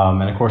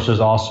 And of course, there's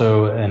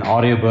also an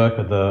audiobook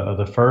of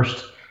the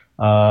first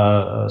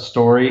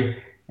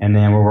story. And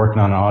then we're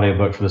working on an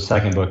audiobook for the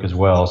second book as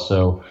well.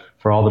 So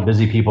for all the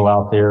busy people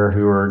out there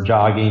who are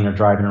jogging or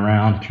driving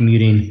around,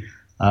 commuting,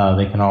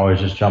 they can always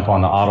just jump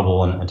on the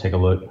Audible and take a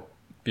look.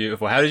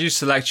 Beautiful. How did you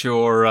select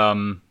your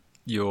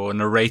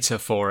narrator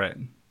for it?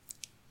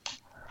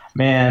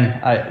 Man,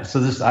 I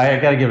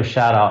got to give a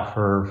shout out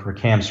for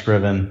Cam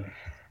Scriven.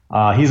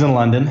 He's in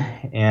London,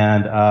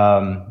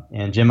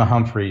 and Gemma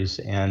Humphreys.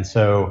 And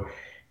so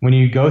when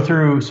you go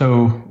through,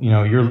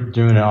 you're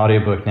doing an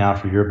audiobook now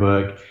for your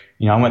book.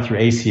 I went through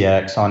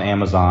ACX on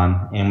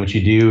Amazon, and what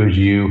you do is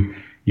you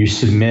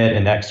submit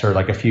an excerpt,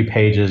 like a few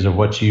pages of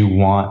what you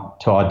want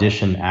to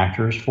audition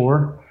actors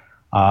for,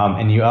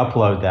 and you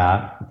upload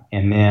that,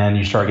 and then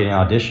you start getting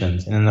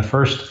auditions. And in the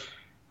first,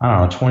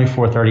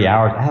 24, 30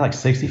 hours, I had like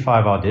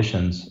 65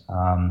 auditions.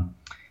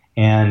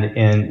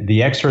 And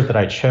the excerpt that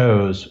I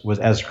chose was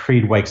As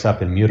Creed Wakes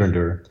Up in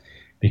Mutinder,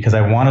 because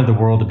I wanted the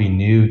world to be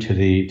new to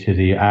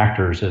the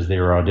actors as they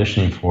were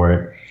auditioning for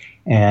it.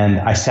 And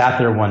I sat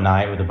there one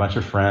night with a bunch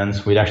of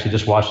friends. We'd actually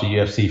just watched a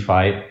UFC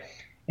fight,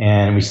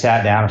 and we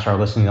sat down and started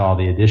listening to all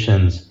the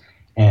auditions.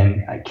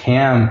 And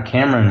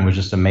Cameron was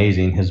just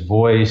amazing. His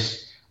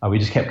voice, we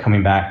just kept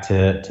coming back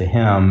to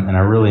him, and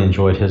I really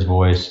enjoyed his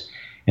voice.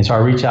 And so I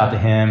reached out to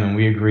him, and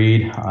we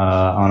agreed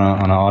on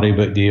an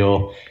audiobook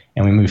deal,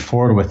 and we moved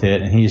forward with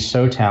it. And he's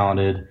so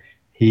talented.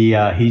 He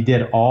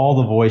did all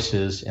the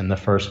voices in the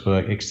first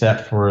book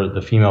except for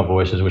the female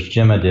voices, which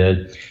Gemma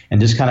did.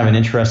 And just kind of an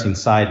interesting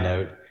side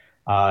note,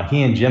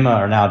 he and Gemma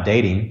are now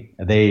dating.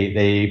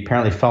 They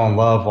apparently fell in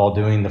love while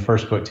doing the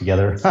first book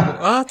together.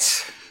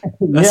 What?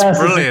 That's yes,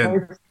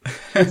 brilliant.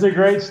 It's a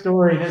great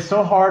story. And it's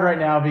so hard right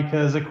now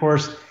because, of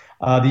course,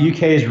 the UK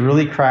has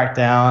really cracked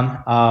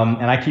down.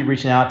 And I keep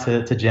reaching out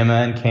to Gemma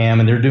and Cam,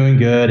 and they're doing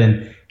good.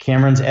 And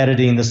Cameron's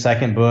editing the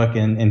second book,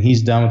 and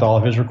he's done with all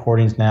of his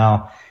recordings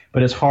now.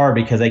 But it's hard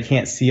because they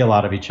can't see a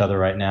lot of each other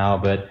right now.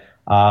 But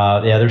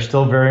they're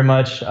still very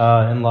much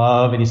in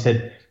love. And he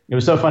said, it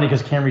was so funny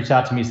because Cam reached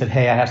out to me. He said,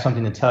 "Hey, I have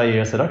something to tell you."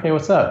 I said, "Okay,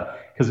 what's up?"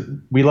 Because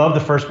we loved the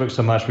first book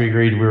so much, we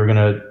agreed we were going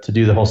to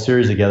do the whole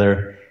series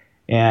together.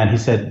 And he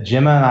said,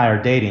 "Gemma and I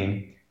are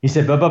dating." He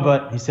said,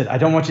 but he said, "I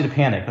don't want you to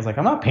panic." I was like,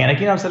 "I'm not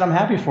panicking." I said, "I'm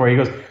happy for you."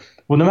 He goes,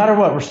 "Well, no matter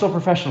what, we're still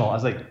professional." I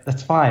was like,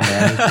 "That's fine,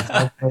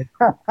 man."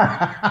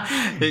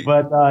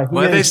 But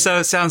why they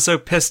sound so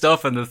pissed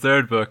off in the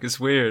third book? It's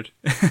weird.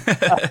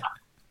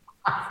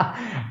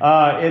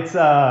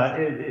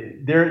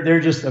 They're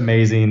just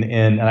amazing,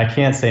 and I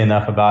can't say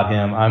enough about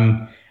him.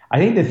 I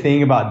think the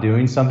thing about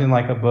doing something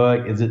like a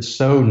book is it's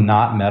so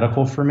not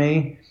medical for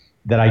me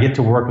that I get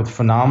to work with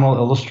phenomenal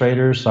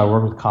illustrators. So I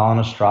work with Colin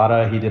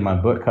Estrada. He did my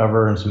book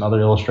cover and some other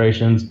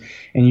illustrations.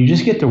 And you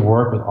just get to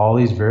work with all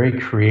these very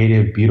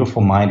creative,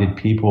 beautiful-minded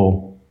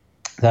people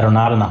that are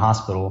not in the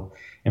hospital.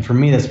 And for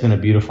me, that's been a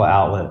beautiful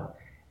outlet.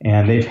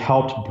 And they've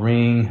helped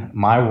bring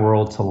my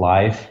world to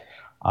life,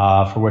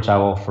 for which I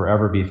will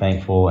forever be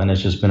thankful. And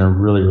it's just been a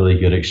really, really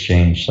good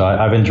exchange. So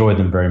I've enjoyed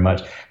them very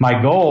much.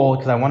 My goal,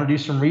 because I want to do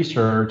some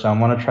research, I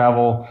want to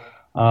travel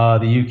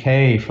the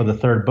UK for the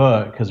third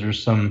book, because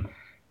there's some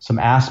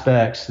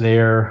aspects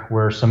there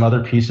where some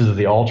other pieces of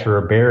the altar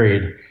are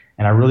buried,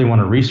 and I really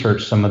want to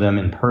research some of them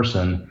in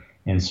person.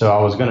 And so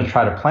I was going to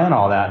try to plan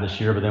all that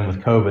this year, but then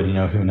with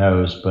COVID, who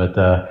knows? But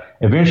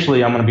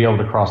eventually I'm going to be able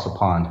to cross the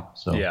pond.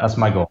 So That's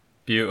my goal.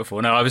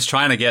 Beautiful. No, I was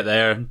trying to get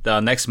there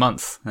next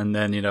month, and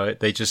then,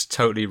 they just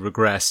totally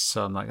regressed.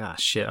 So I'm like,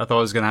 shit. I thought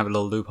I was going to have a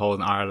little loophole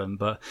in Ireland,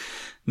 but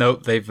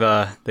nope, they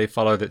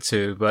followed it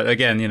too. But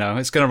again,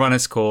 it's going to run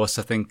its course.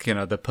 I think,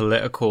 the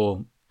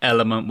political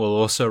element will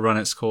also run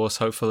its course,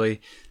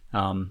 hopefully.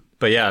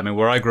 But yeah, I mean,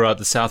 where I grew up,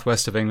 the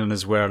southwest of England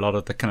is where a lot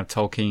of the kind of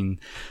Tolkien,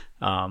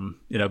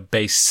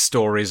 based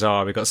stories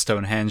are. We got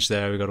Stonehenge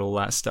there, we got all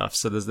that stuff.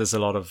 So there's a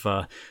lot of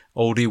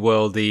oldie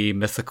worldy,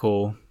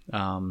 mythical,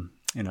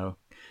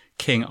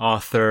 King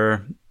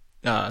Arthur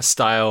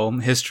style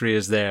history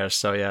is there.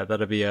 So yeah,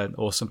 that'll be an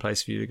awesome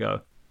place for you to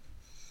go.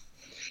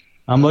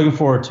 I'm looking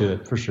forward to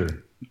it for sure.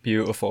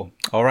 Beautiful.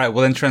 All right.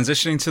 Well, then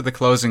transitioning to the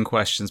closing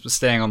questions, but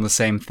staying on the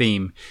same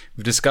theme,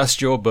 we've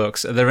discussed your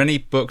books. Are there any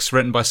books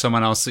written by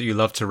someone else that you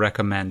love to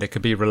recommend? It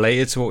could be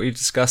related to what we've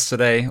discussed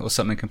today or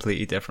something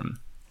completely different.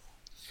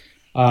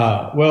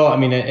 Well, I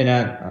mean,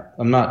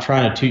 I'm not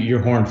trying to toot your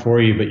horn for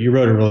you, but you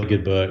wrote a really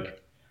good book.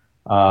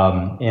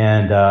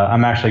 And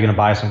I'm actually going to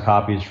buy some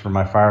copies for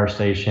my fire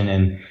station.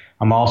 And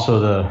I'm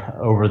also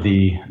over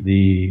the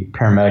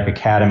Paramedic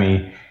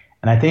Academy.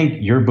 And I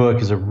think your book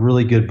is a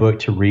really good book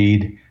to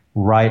read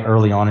right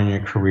early on in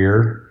your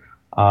career.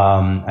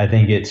 I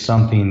think it's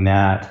something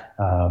that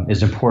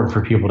is important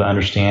for people to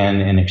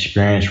understand and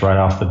experience right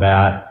off the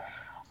bat.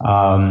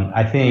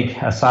 I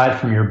think aside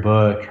from your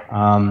book,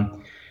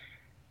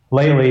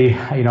 lately,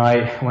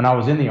 when I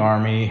was in the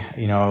Army,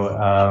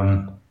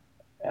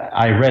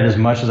 I read as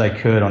much as I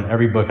could on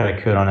every book I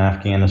could on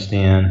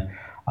Afghanistan.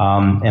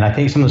 And I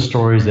think some of the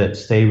stories that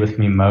stayed with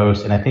me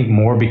most, and I think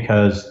more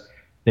because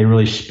they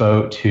really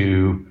spoke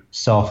to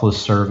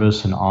selfless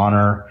service and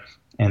honor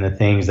and the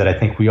things that I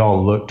think we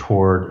all look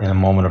toward in a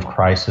moment of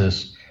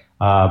crisis.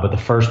 But the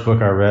first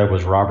book I read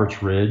was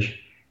Robert's Ridge.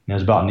 And it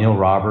was about Neil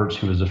Roberts,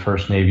 who was the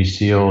first Navy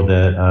SEAL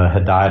that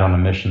had died on a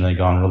mission that had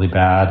gone really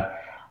bad.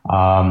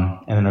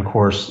 And then, of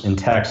course, in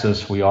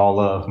Texas, we all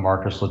love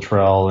Marcus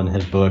Luttrell and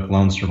his book,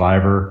 Lone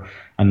Survivor,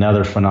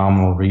 another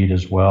phenomenal read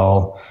as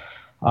well.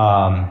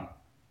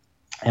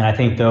 And I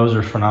think those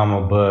are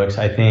phenomenal books.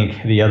 I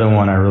think the other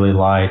one I really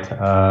liked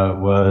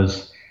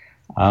was,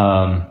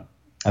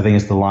 I think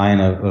it's The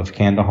Lion of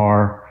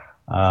Kandahar.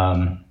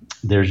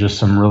 There's just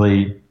some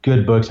really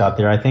good books out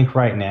there. I think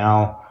right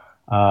now,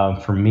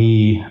 for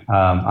me,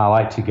 I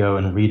like to go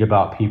and read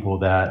about people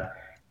that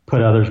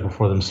put others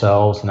before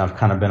themselves. And I've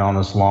kind of been on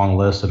this long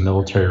list of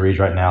military reads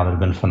right now that have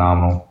been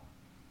phenomenal.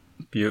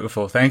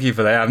 Beautiful. Thank you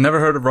for that. I've never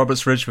heard of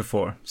Robert's Ridge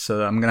before,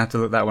 so I'm going to have to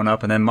look that one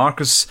up. And then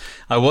Marcus,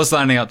 I was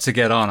lining up to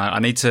get on. I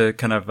need to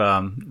kind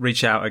of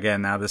reach out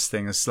again now. This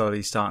thing is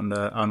slowly starting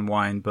to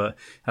unwind, but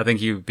I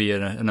think he would be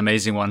an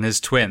amazing one. His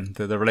twin,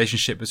 the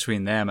relationship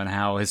between them and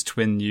how his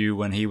twin knew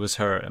when he was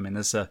hurt. I mean,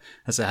 that's a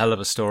hell of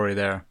a story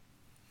there.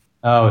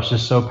 Oh, it's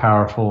just so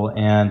powerful.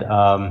 And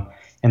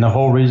the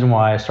whole reason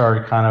why I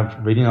started kind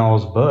of reading all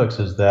those books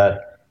is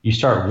that you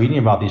start reading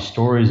about these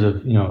stories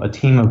of, a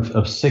team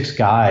of 6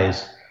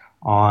 guys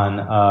on,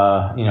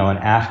 an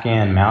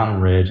Afghan mountain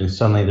ridge, and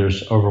suddenly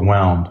there's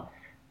overwhelmed.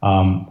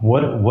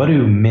 What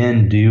do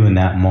men do in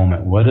that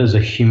moment? What does a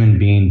human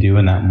being do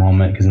in that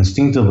moment? Because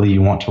instinctively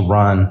you want to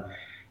run,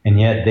 and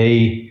yet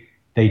they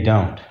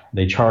don't.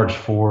 They charge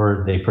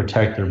forward. They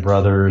protect their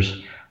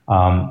brothers.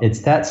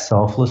 It's that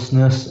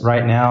selflessness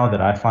right now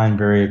that I find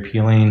very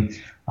appealing,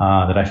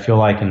 that I feel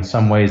like in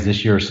some ways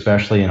this year,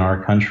 especially in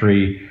our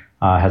country,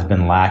 has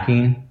been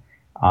lacking.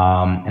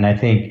 And I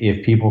think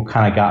if people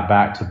kind of got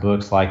back to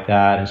books like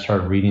that and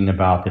started reading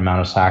about the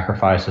amount of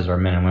sacrifices our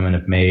men and women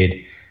have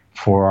made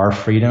for our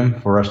freedom,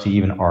 for us to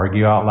even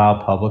argue out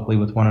loud publicly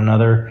with one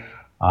another,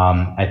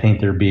 I think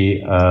there'd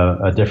be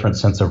a different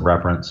sense of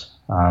reverence.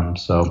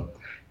 So,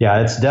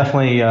 yeah, it's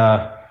definitely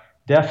a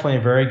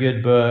very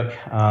good book.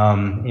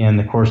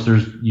 And of course,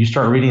 you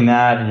start reading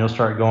that and you'll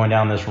start going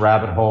down this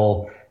rabbit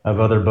hole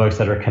of other books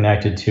that are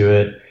connected to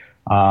it.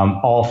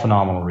 All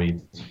phenomenal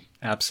reads.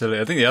 Absolutely.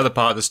 I think the other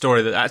part of the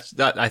story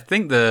that I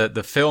think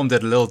the film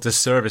did a little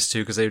disservice to,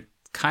 because they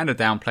kind of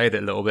downplayed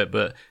it a little bit,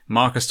 but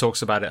Marcus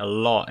talks about it a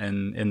lot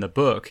in the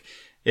book,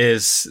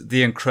 is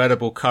the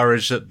incredible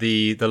courage that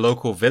the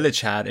local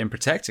village had in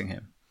protecting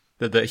him,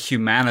 that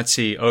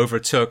humanity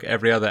overtook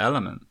every other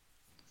element.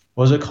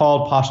 Was it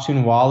called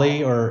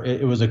Pashtunwali, or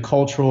it was a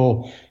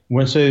cultural,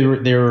 once they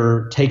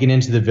were taken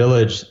into the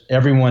village,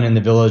 everyone in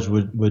the village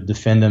would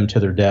defend them to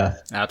their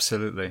death.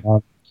 Absolutely.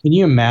 Can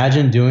you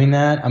imagine doing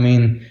that? I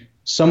mean,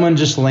 someone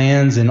just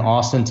lands in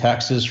Austin,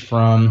 Texas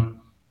from,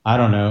 I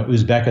don't know,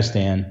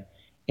 Uzbekistan,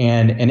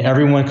 and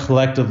everyone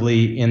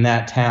collectively in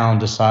that town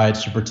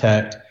decides to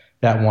protect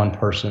that one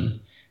person.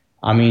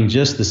 I mean,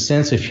 just the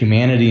sense of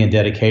humanity and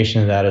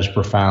dedication to that is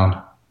profound.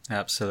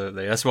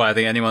 Absolutely. That's why I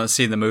think anyone that's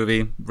seen the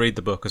movie, read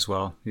the book as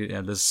well.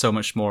 Yeah, there's so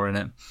much more in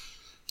it.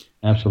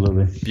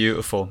 Absolutely.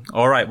 Beautiful.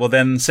 All right. Well,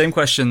 then, same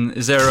question.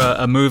 Is there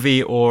a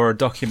movie or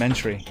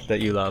documentary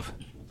that you love?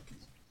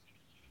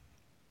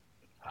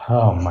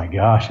 Oh my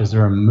gosh, is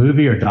there a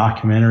movie or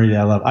documentary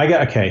that I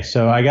love?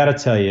 So I got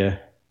to tell you,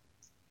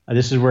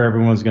 this is where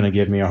everyone's going to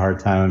give me a hard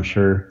time, I'm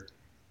sure.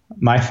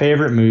 My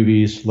favorite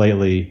movies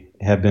lately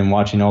have been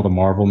watching all the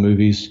Marvel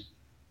movies.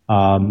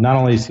 Not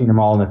only seeing them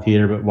all in the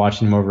theater, but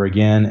watching them over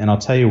again. And I'll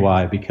tell you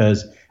why,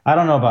 because I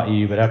don't know about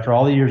you, but after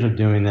all the years of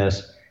doing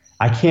this,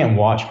 I can't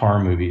watch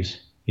horror movies.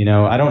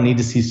 I don't need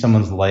to see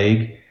someone's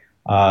leg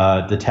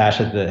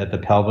detached at the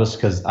pelvis,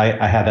 because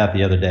I had that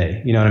the other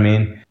day. You know what I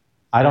mean?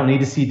 I don't need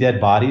to see dead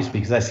bodies,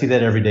 because I see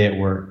that every day at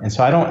work. And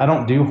so I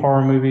don't do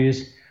horror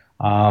movies.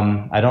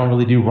 I don't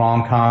really do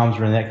rom-coms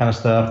or any of that kind of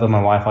stuff, though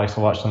my wife likes to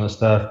watch some of the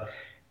stuff.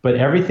 But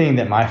everything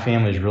that my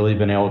family's really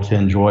been able to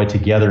enjoy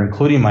together,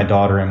 including my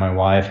daughter and my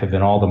wife, have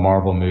been all the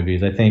Marvel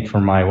movies. I think for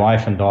my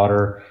wife and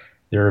daughter,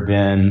 there have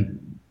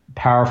been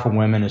powerful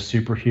women as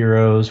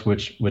superheroes,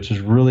 which is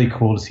really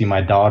cool to see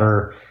my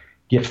daughter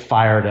get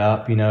fired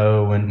up,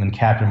 when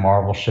Captain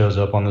Marvel shows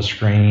up on the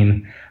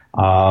screen.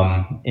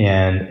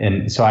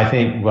 And so I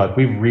think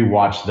we've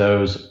rewatched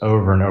those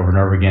over and over and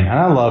over again. And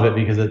I love it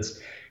because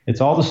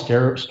it's all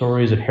the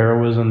stories of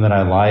heroism that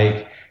I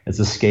like. It's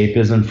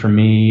escapism for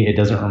me. It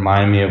doesn't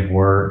remind me of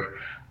work.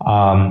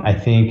 I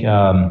think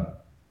other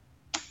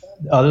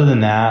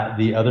than that,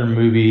 the other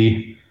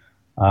movie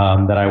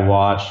that I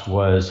watched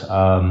was,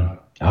 oh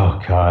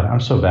God, I'm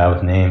so bad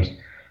with names.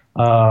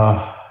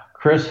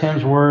 Chris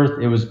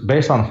Hemsworth. It was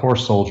based on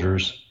horse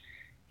soldiers.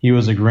 He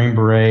was a Green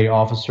Beret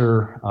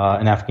officer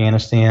in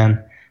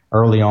Afghanistan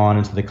early on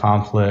into the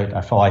conflict.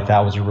 I felt like that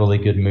was a really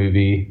good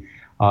movie.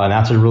 And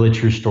that's a really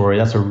true story.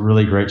 That's a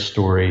really great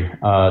story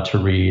to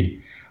read.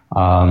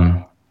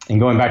 And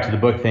going back to the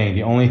book thing,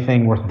 The Only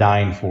Thing Worth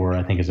Dying For,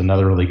 I think, is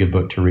another really good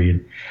book to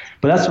read.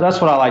 But that's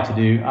what I like to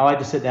do. I like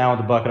to sit down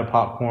with a bucket of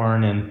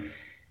popcorn, and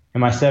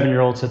my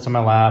 7-year-old sits on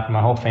my lap, and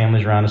my whole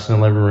family's around us in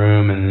the living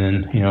room, and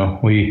then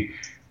we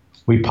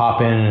we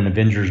pop in an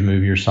Avengers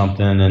movie or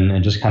something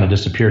and just kind of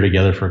disappear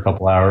together for a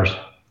couple hours.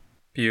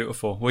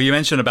 Beautiful. Well, you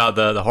mentioned about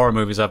the horror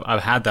movies.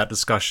 I've had that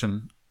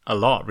discussion a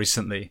lot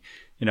recently.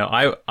 You know,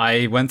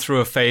 I went through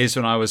a phase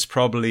when I was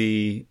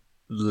probably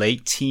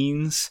late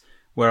teens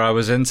where I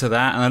was into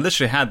that, and I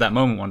literally had that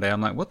moment one day.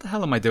 I'm like, what the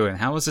hell am I doing?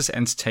 How is this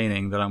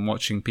entertaining that I'm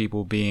watching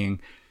people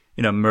being,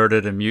 you know,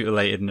 murdered and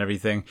mutilated and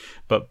everything?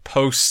 But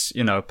post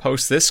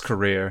this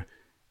career,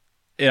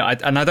 yeah,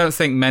 and I don't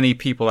think many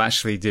people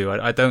actually do.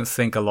 I don't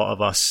think a lot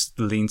of us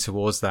lean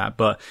towards that,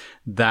 but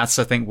that's,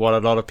 I think, what a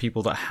lot of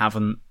people that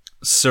haven't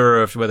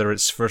served, whether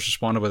it's first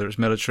responder, whether it's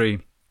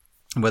military,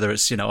 whether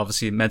it's, you know,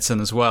 obviously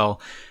medicine as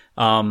well,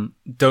 don't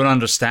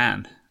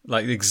understand.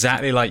 Like,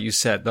 exactly like you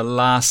said, the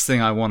last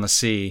thing I want to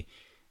see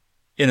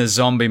in a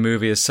zombie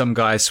movie is some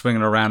guy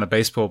swinging around a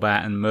baseball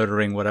bat and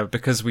murdering whatever,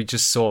 because we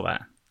just saw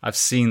that. I've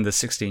seen the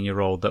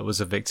 16-year-old that was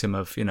a victim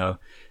of, you know,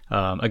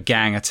 a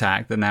gang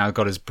attack that now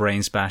got his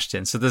brains bashed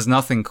in. So there's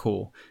nothing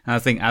cool. And I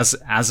think as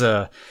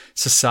a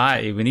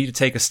society, we need to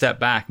take a step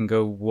back and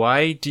go,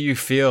 why do you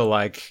feel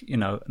like, you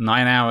know,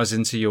 9 hours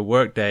into your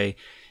workday,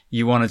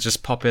 you want to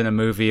just pop in a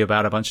movie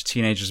about a bunch of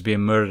teenagers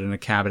being murdered in a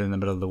cabin in the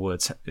middle of the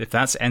woods? If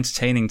that's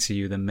entertaining to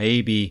you, then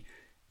maybe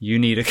you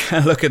need to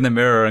kind of look in the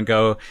mirror and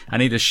go, I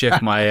need to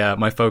shift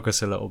my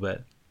focus a little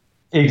bit.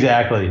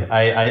 Exactly.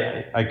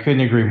 I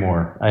couldn't agree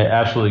more. I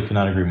absolutely could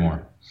not agree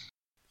more.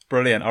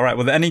 Brilliant. All right.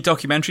 Well, any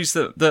documentaries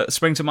that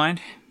spring to mind?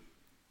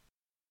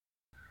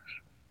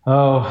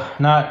 Oh,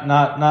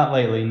 not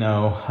lately.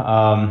 No.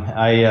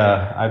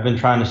 I've been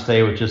trying to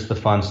stay with just the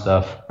fun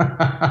stuff.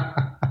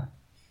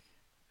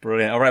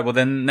 Brilliant. All right. Well,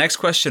 then next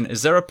question.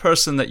 Is there a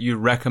person that you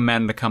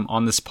recommend to come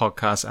on this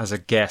podcast as a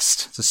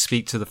guest to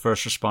speak to the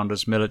first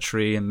responders,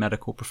 military and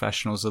medical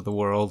professionals of the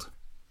world?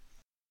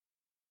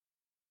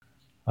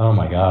 Oh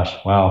my gosh.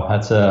 Wow.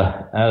 That's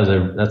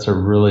a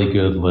really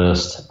good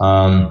list.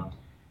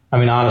 I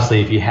mean,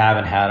 honestly, if you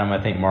haven't had him, I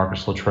think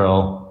Marcus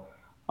Luttrell,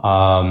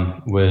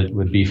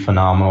 would be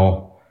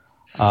phenomenal.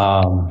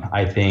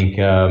 I think,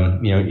 you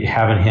know,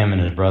 having him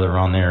and his brother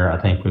on there,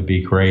 I think would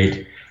be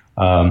great.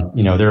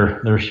 You know,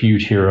 they're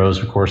huge heroes,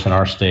 of course, in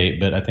our state,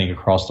 but I think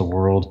across the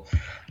world,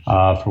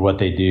 for what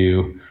they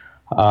do.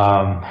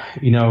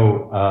 You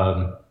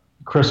know,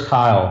 Chris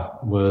Kyle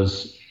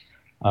was,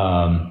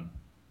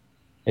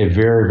 a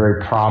very,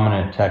 very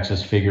prominent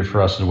Texas figure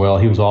for us as well.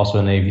 He was also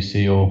a Navy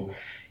SEAL,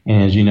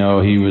 and as you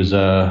know, he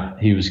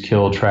was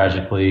killed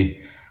tragically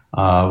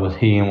with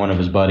he and one of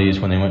his buddies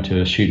when they went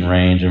to a shooting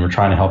range and were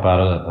trying to help out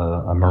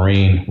a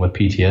Marine with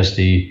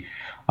PTSD.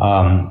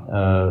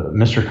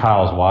 Mr.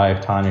 Kyle's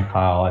wife, Tanya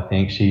Kyle, I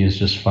think she is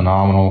just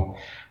phenomenal.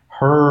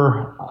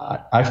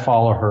 I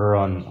follow her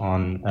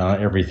on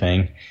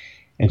everything,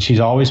 and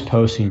she's always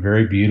posting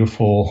very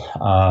beautiful,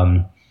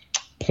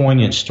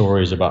 poignant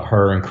stories about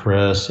her and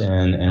Chris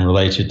and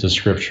relates it to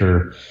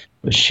scripture.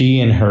 But she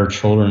and her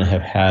children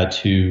have had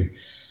to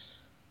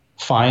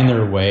find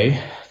their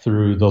way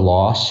through the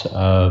loss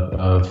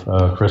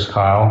of Chris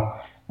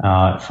Kyle,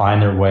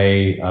 find their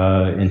way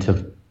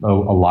into a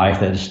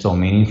life that is still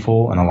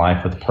meaningful and a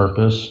life with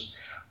purpose.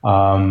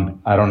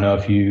 I don't know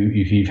if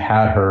you've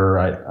had her.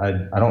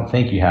 I don't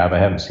think you have. I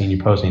haven't seen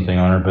you post anything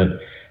on her,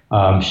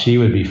 but she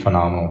would be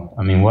phenomenal.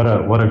 I mean, what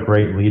a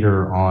great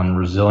leader on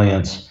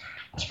resilience,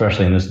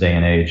 especially in this day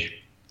and age.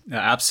 Yeah,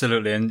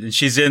 absolutely.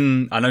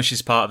 And I know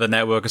she's part of the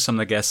network of some of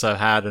the guests I've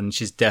had, and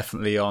she's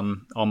definitely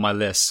on my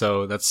list.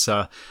 So that's,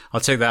 I'll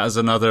take that as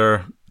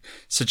another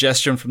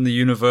suggestion from the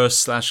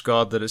universe /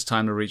 God that it's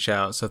time to reach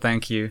out. So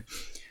thank you.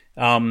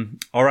 All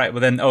right.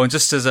 Well then, and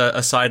just as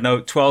a side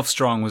note, 12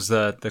 Strong was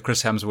the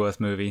Chris Hemsworth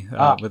movie,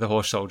 with the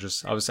horse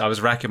soldiers. I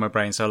was racking my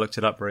brain, so I looked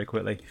it up very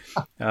quickly.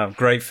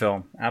 Great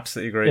film.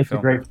 Absolutely great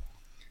film.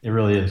 It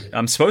really is.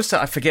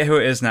 I forget who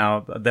it is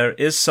now, but there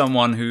is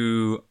someone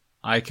who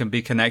I can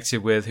be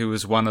connected with who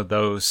was one of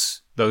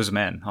those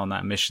men on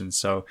that mission.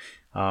 So,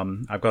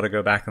 I've got to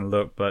go back and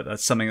look, but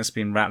that's something that's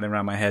been rattling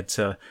around my head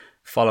to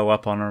follow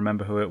up on and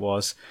remember who it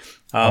was.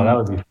 That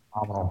would be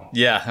phenomenal.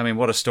 Yeah. I mean,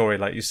 what a story,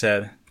 like you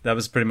said. That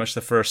was pretty much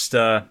the first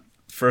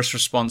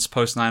response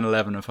post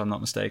 9/11, if I'm not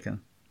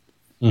mistaken.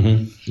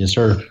 Mm-hmm. Yes,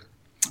 sir.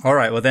 All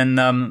right. Well, then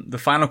the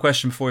final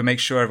question before we make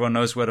sure everyone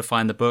knows where to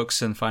find the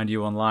books and find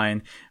you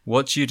online.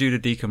 What do you do to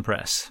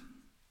decompress?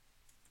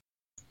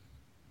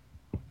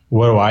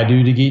 What do I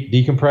do to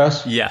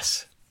decompress?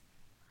 Yes.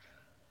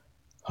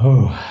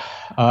 Oh,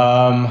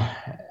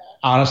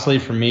 honestly,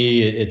 for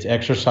me, it's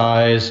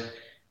exercise,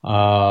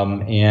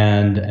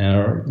 and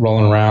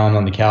rolling around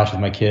on the couch with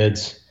my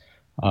kids,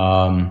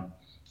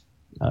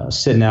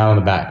 sitting out on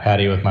the back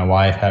patio with my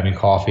wife, having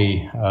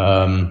coffee,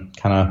 kind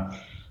of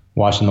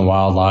watching the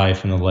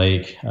wildlife and the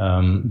lake.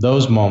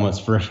 Those moments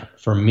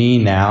for me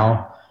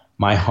now,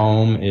 my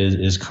home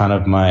is kind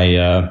of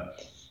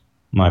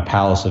my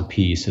palace of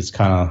peace. It's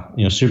kind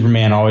of,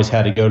 Superman always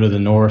had to go to the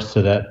north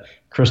to that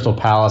crystal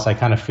palace. I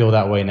kind of feel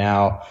that way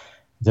now.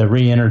 To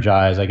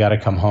re-energize, I got to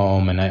come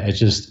home, and it's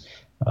just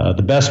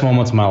the best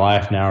moments of my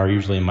life now are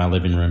usually in my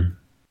living room.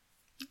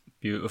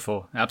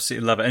 Beautiful.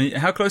 Absolutely love it. And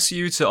how close are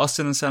you to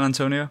Austin and San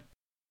Antonio?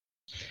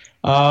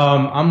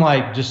 I'm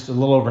like just a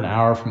little over an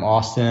hour from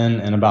Austin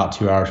and about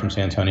 2 hours from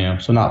San Antonio,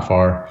 so not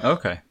far.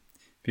 Okay.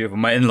 Beautiful.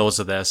 My in-laws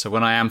are there, so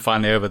when I am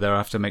finally over there, I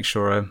have to make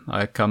sure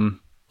I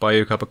come buy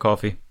you a cup of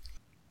coffee.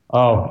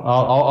 Oh,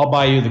 I'll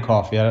buy you the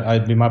coffee.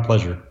 It'd be my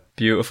pleasure.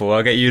 Beautiful.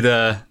 I'll get you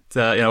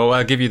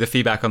I'll give you the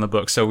feedback on the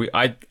book. So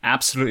I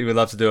absolutely would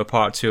love to do a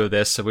part 2 of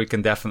this, so we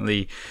can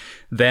definitely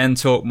then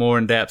talk more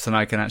in depth, and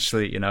I can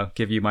actually,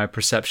 give you my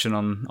perception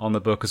on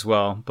the book as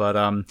well. But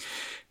I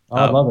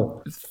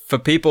love it. For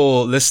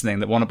people listening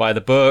that want to buy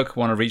the book,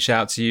 want to reach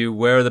out to you,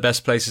 where are the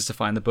best places to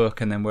find the book,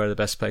 and then where are the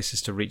best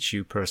places to reach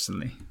you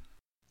personally?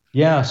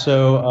 Yeah,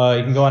 so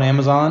you can go on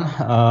Amazon,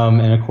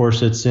 and of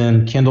course it's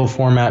in Kindle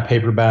format,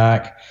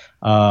 paperback,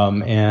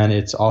 and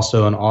it's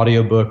also an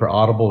audiobook or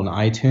Audible in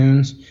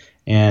iTunes.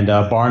 And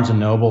Barnes &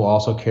 Noble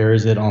also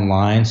carries it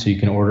online, so you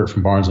can order it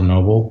from Barnes &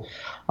 Noble.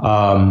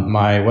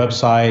 My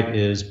website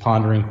is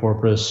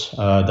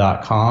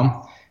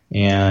ponderingcorpus.com,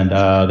 and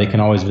they can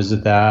always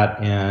visit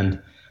that.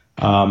 And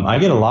I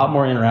get a lot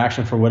more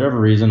interaction for whatever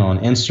reason on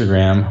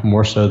Instagram,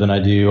 more so than I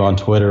do on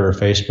Twitter or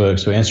Facebook.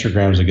 So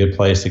Instagram is a good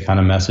place to kind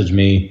of message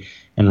me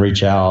and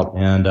reach out.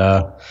 And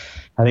I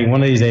think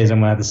one of these days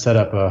I'm going to have to set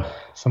up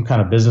some kind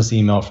of business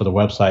email for the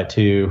website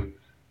too.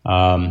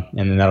 And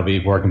then that'll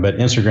be working. But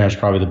Instagram is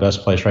probably the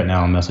best place right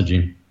now on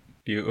messaging.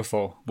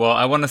 Beautiful. Well,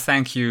 I want to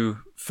thank you,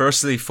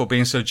 firstly, for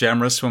being so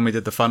generous when we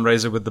did the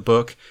fundraiser with the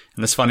book.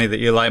 And it's funny that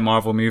you like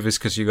Marvel movies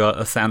because you got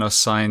a Thanos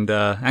signed,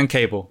 and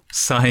Cable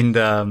signed,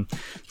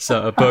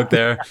 so a book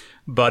there.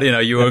 But,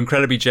 you were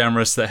incredibly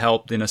generous that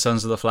helped,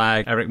 Sons of the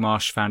Flag, Eric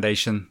Marsh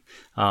Foundation.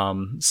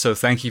 So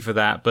thank you for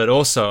that. But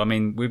also,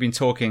 we've been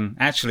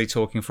actually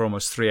talking for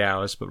almost 3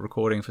 hours, but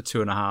recording for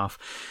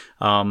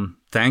 2.5.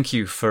 Thank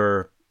you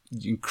for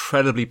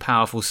incredibly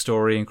powerful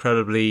story,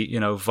 incredibly,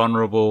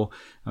 vulnerable.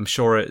 I'm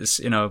sure it's,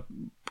 kind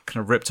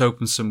of ripped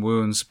open some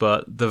wounds,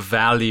 but the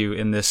value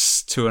in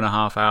this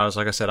 2.5 hours,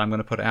 like I said, I'm going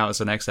to put it out as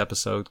the next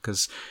episode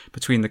because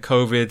between the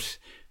COVID,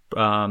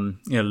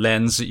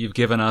 lens that you've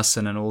given us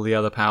and then all the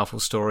other powerful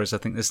stories, I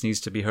think this needs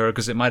to be heard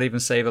because it might even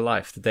save a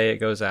life the day it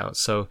goes out.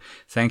 So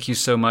thank you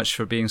so much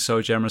for being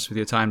so generous with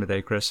your time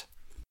today, Chris.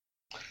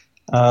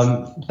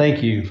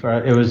 Thank you.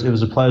 It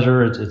was a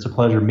pleasure. It's a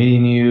pleasure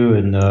meeting you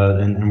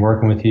and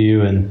working with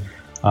you. And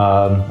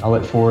I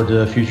look forward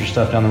to future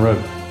stuff down the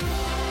road.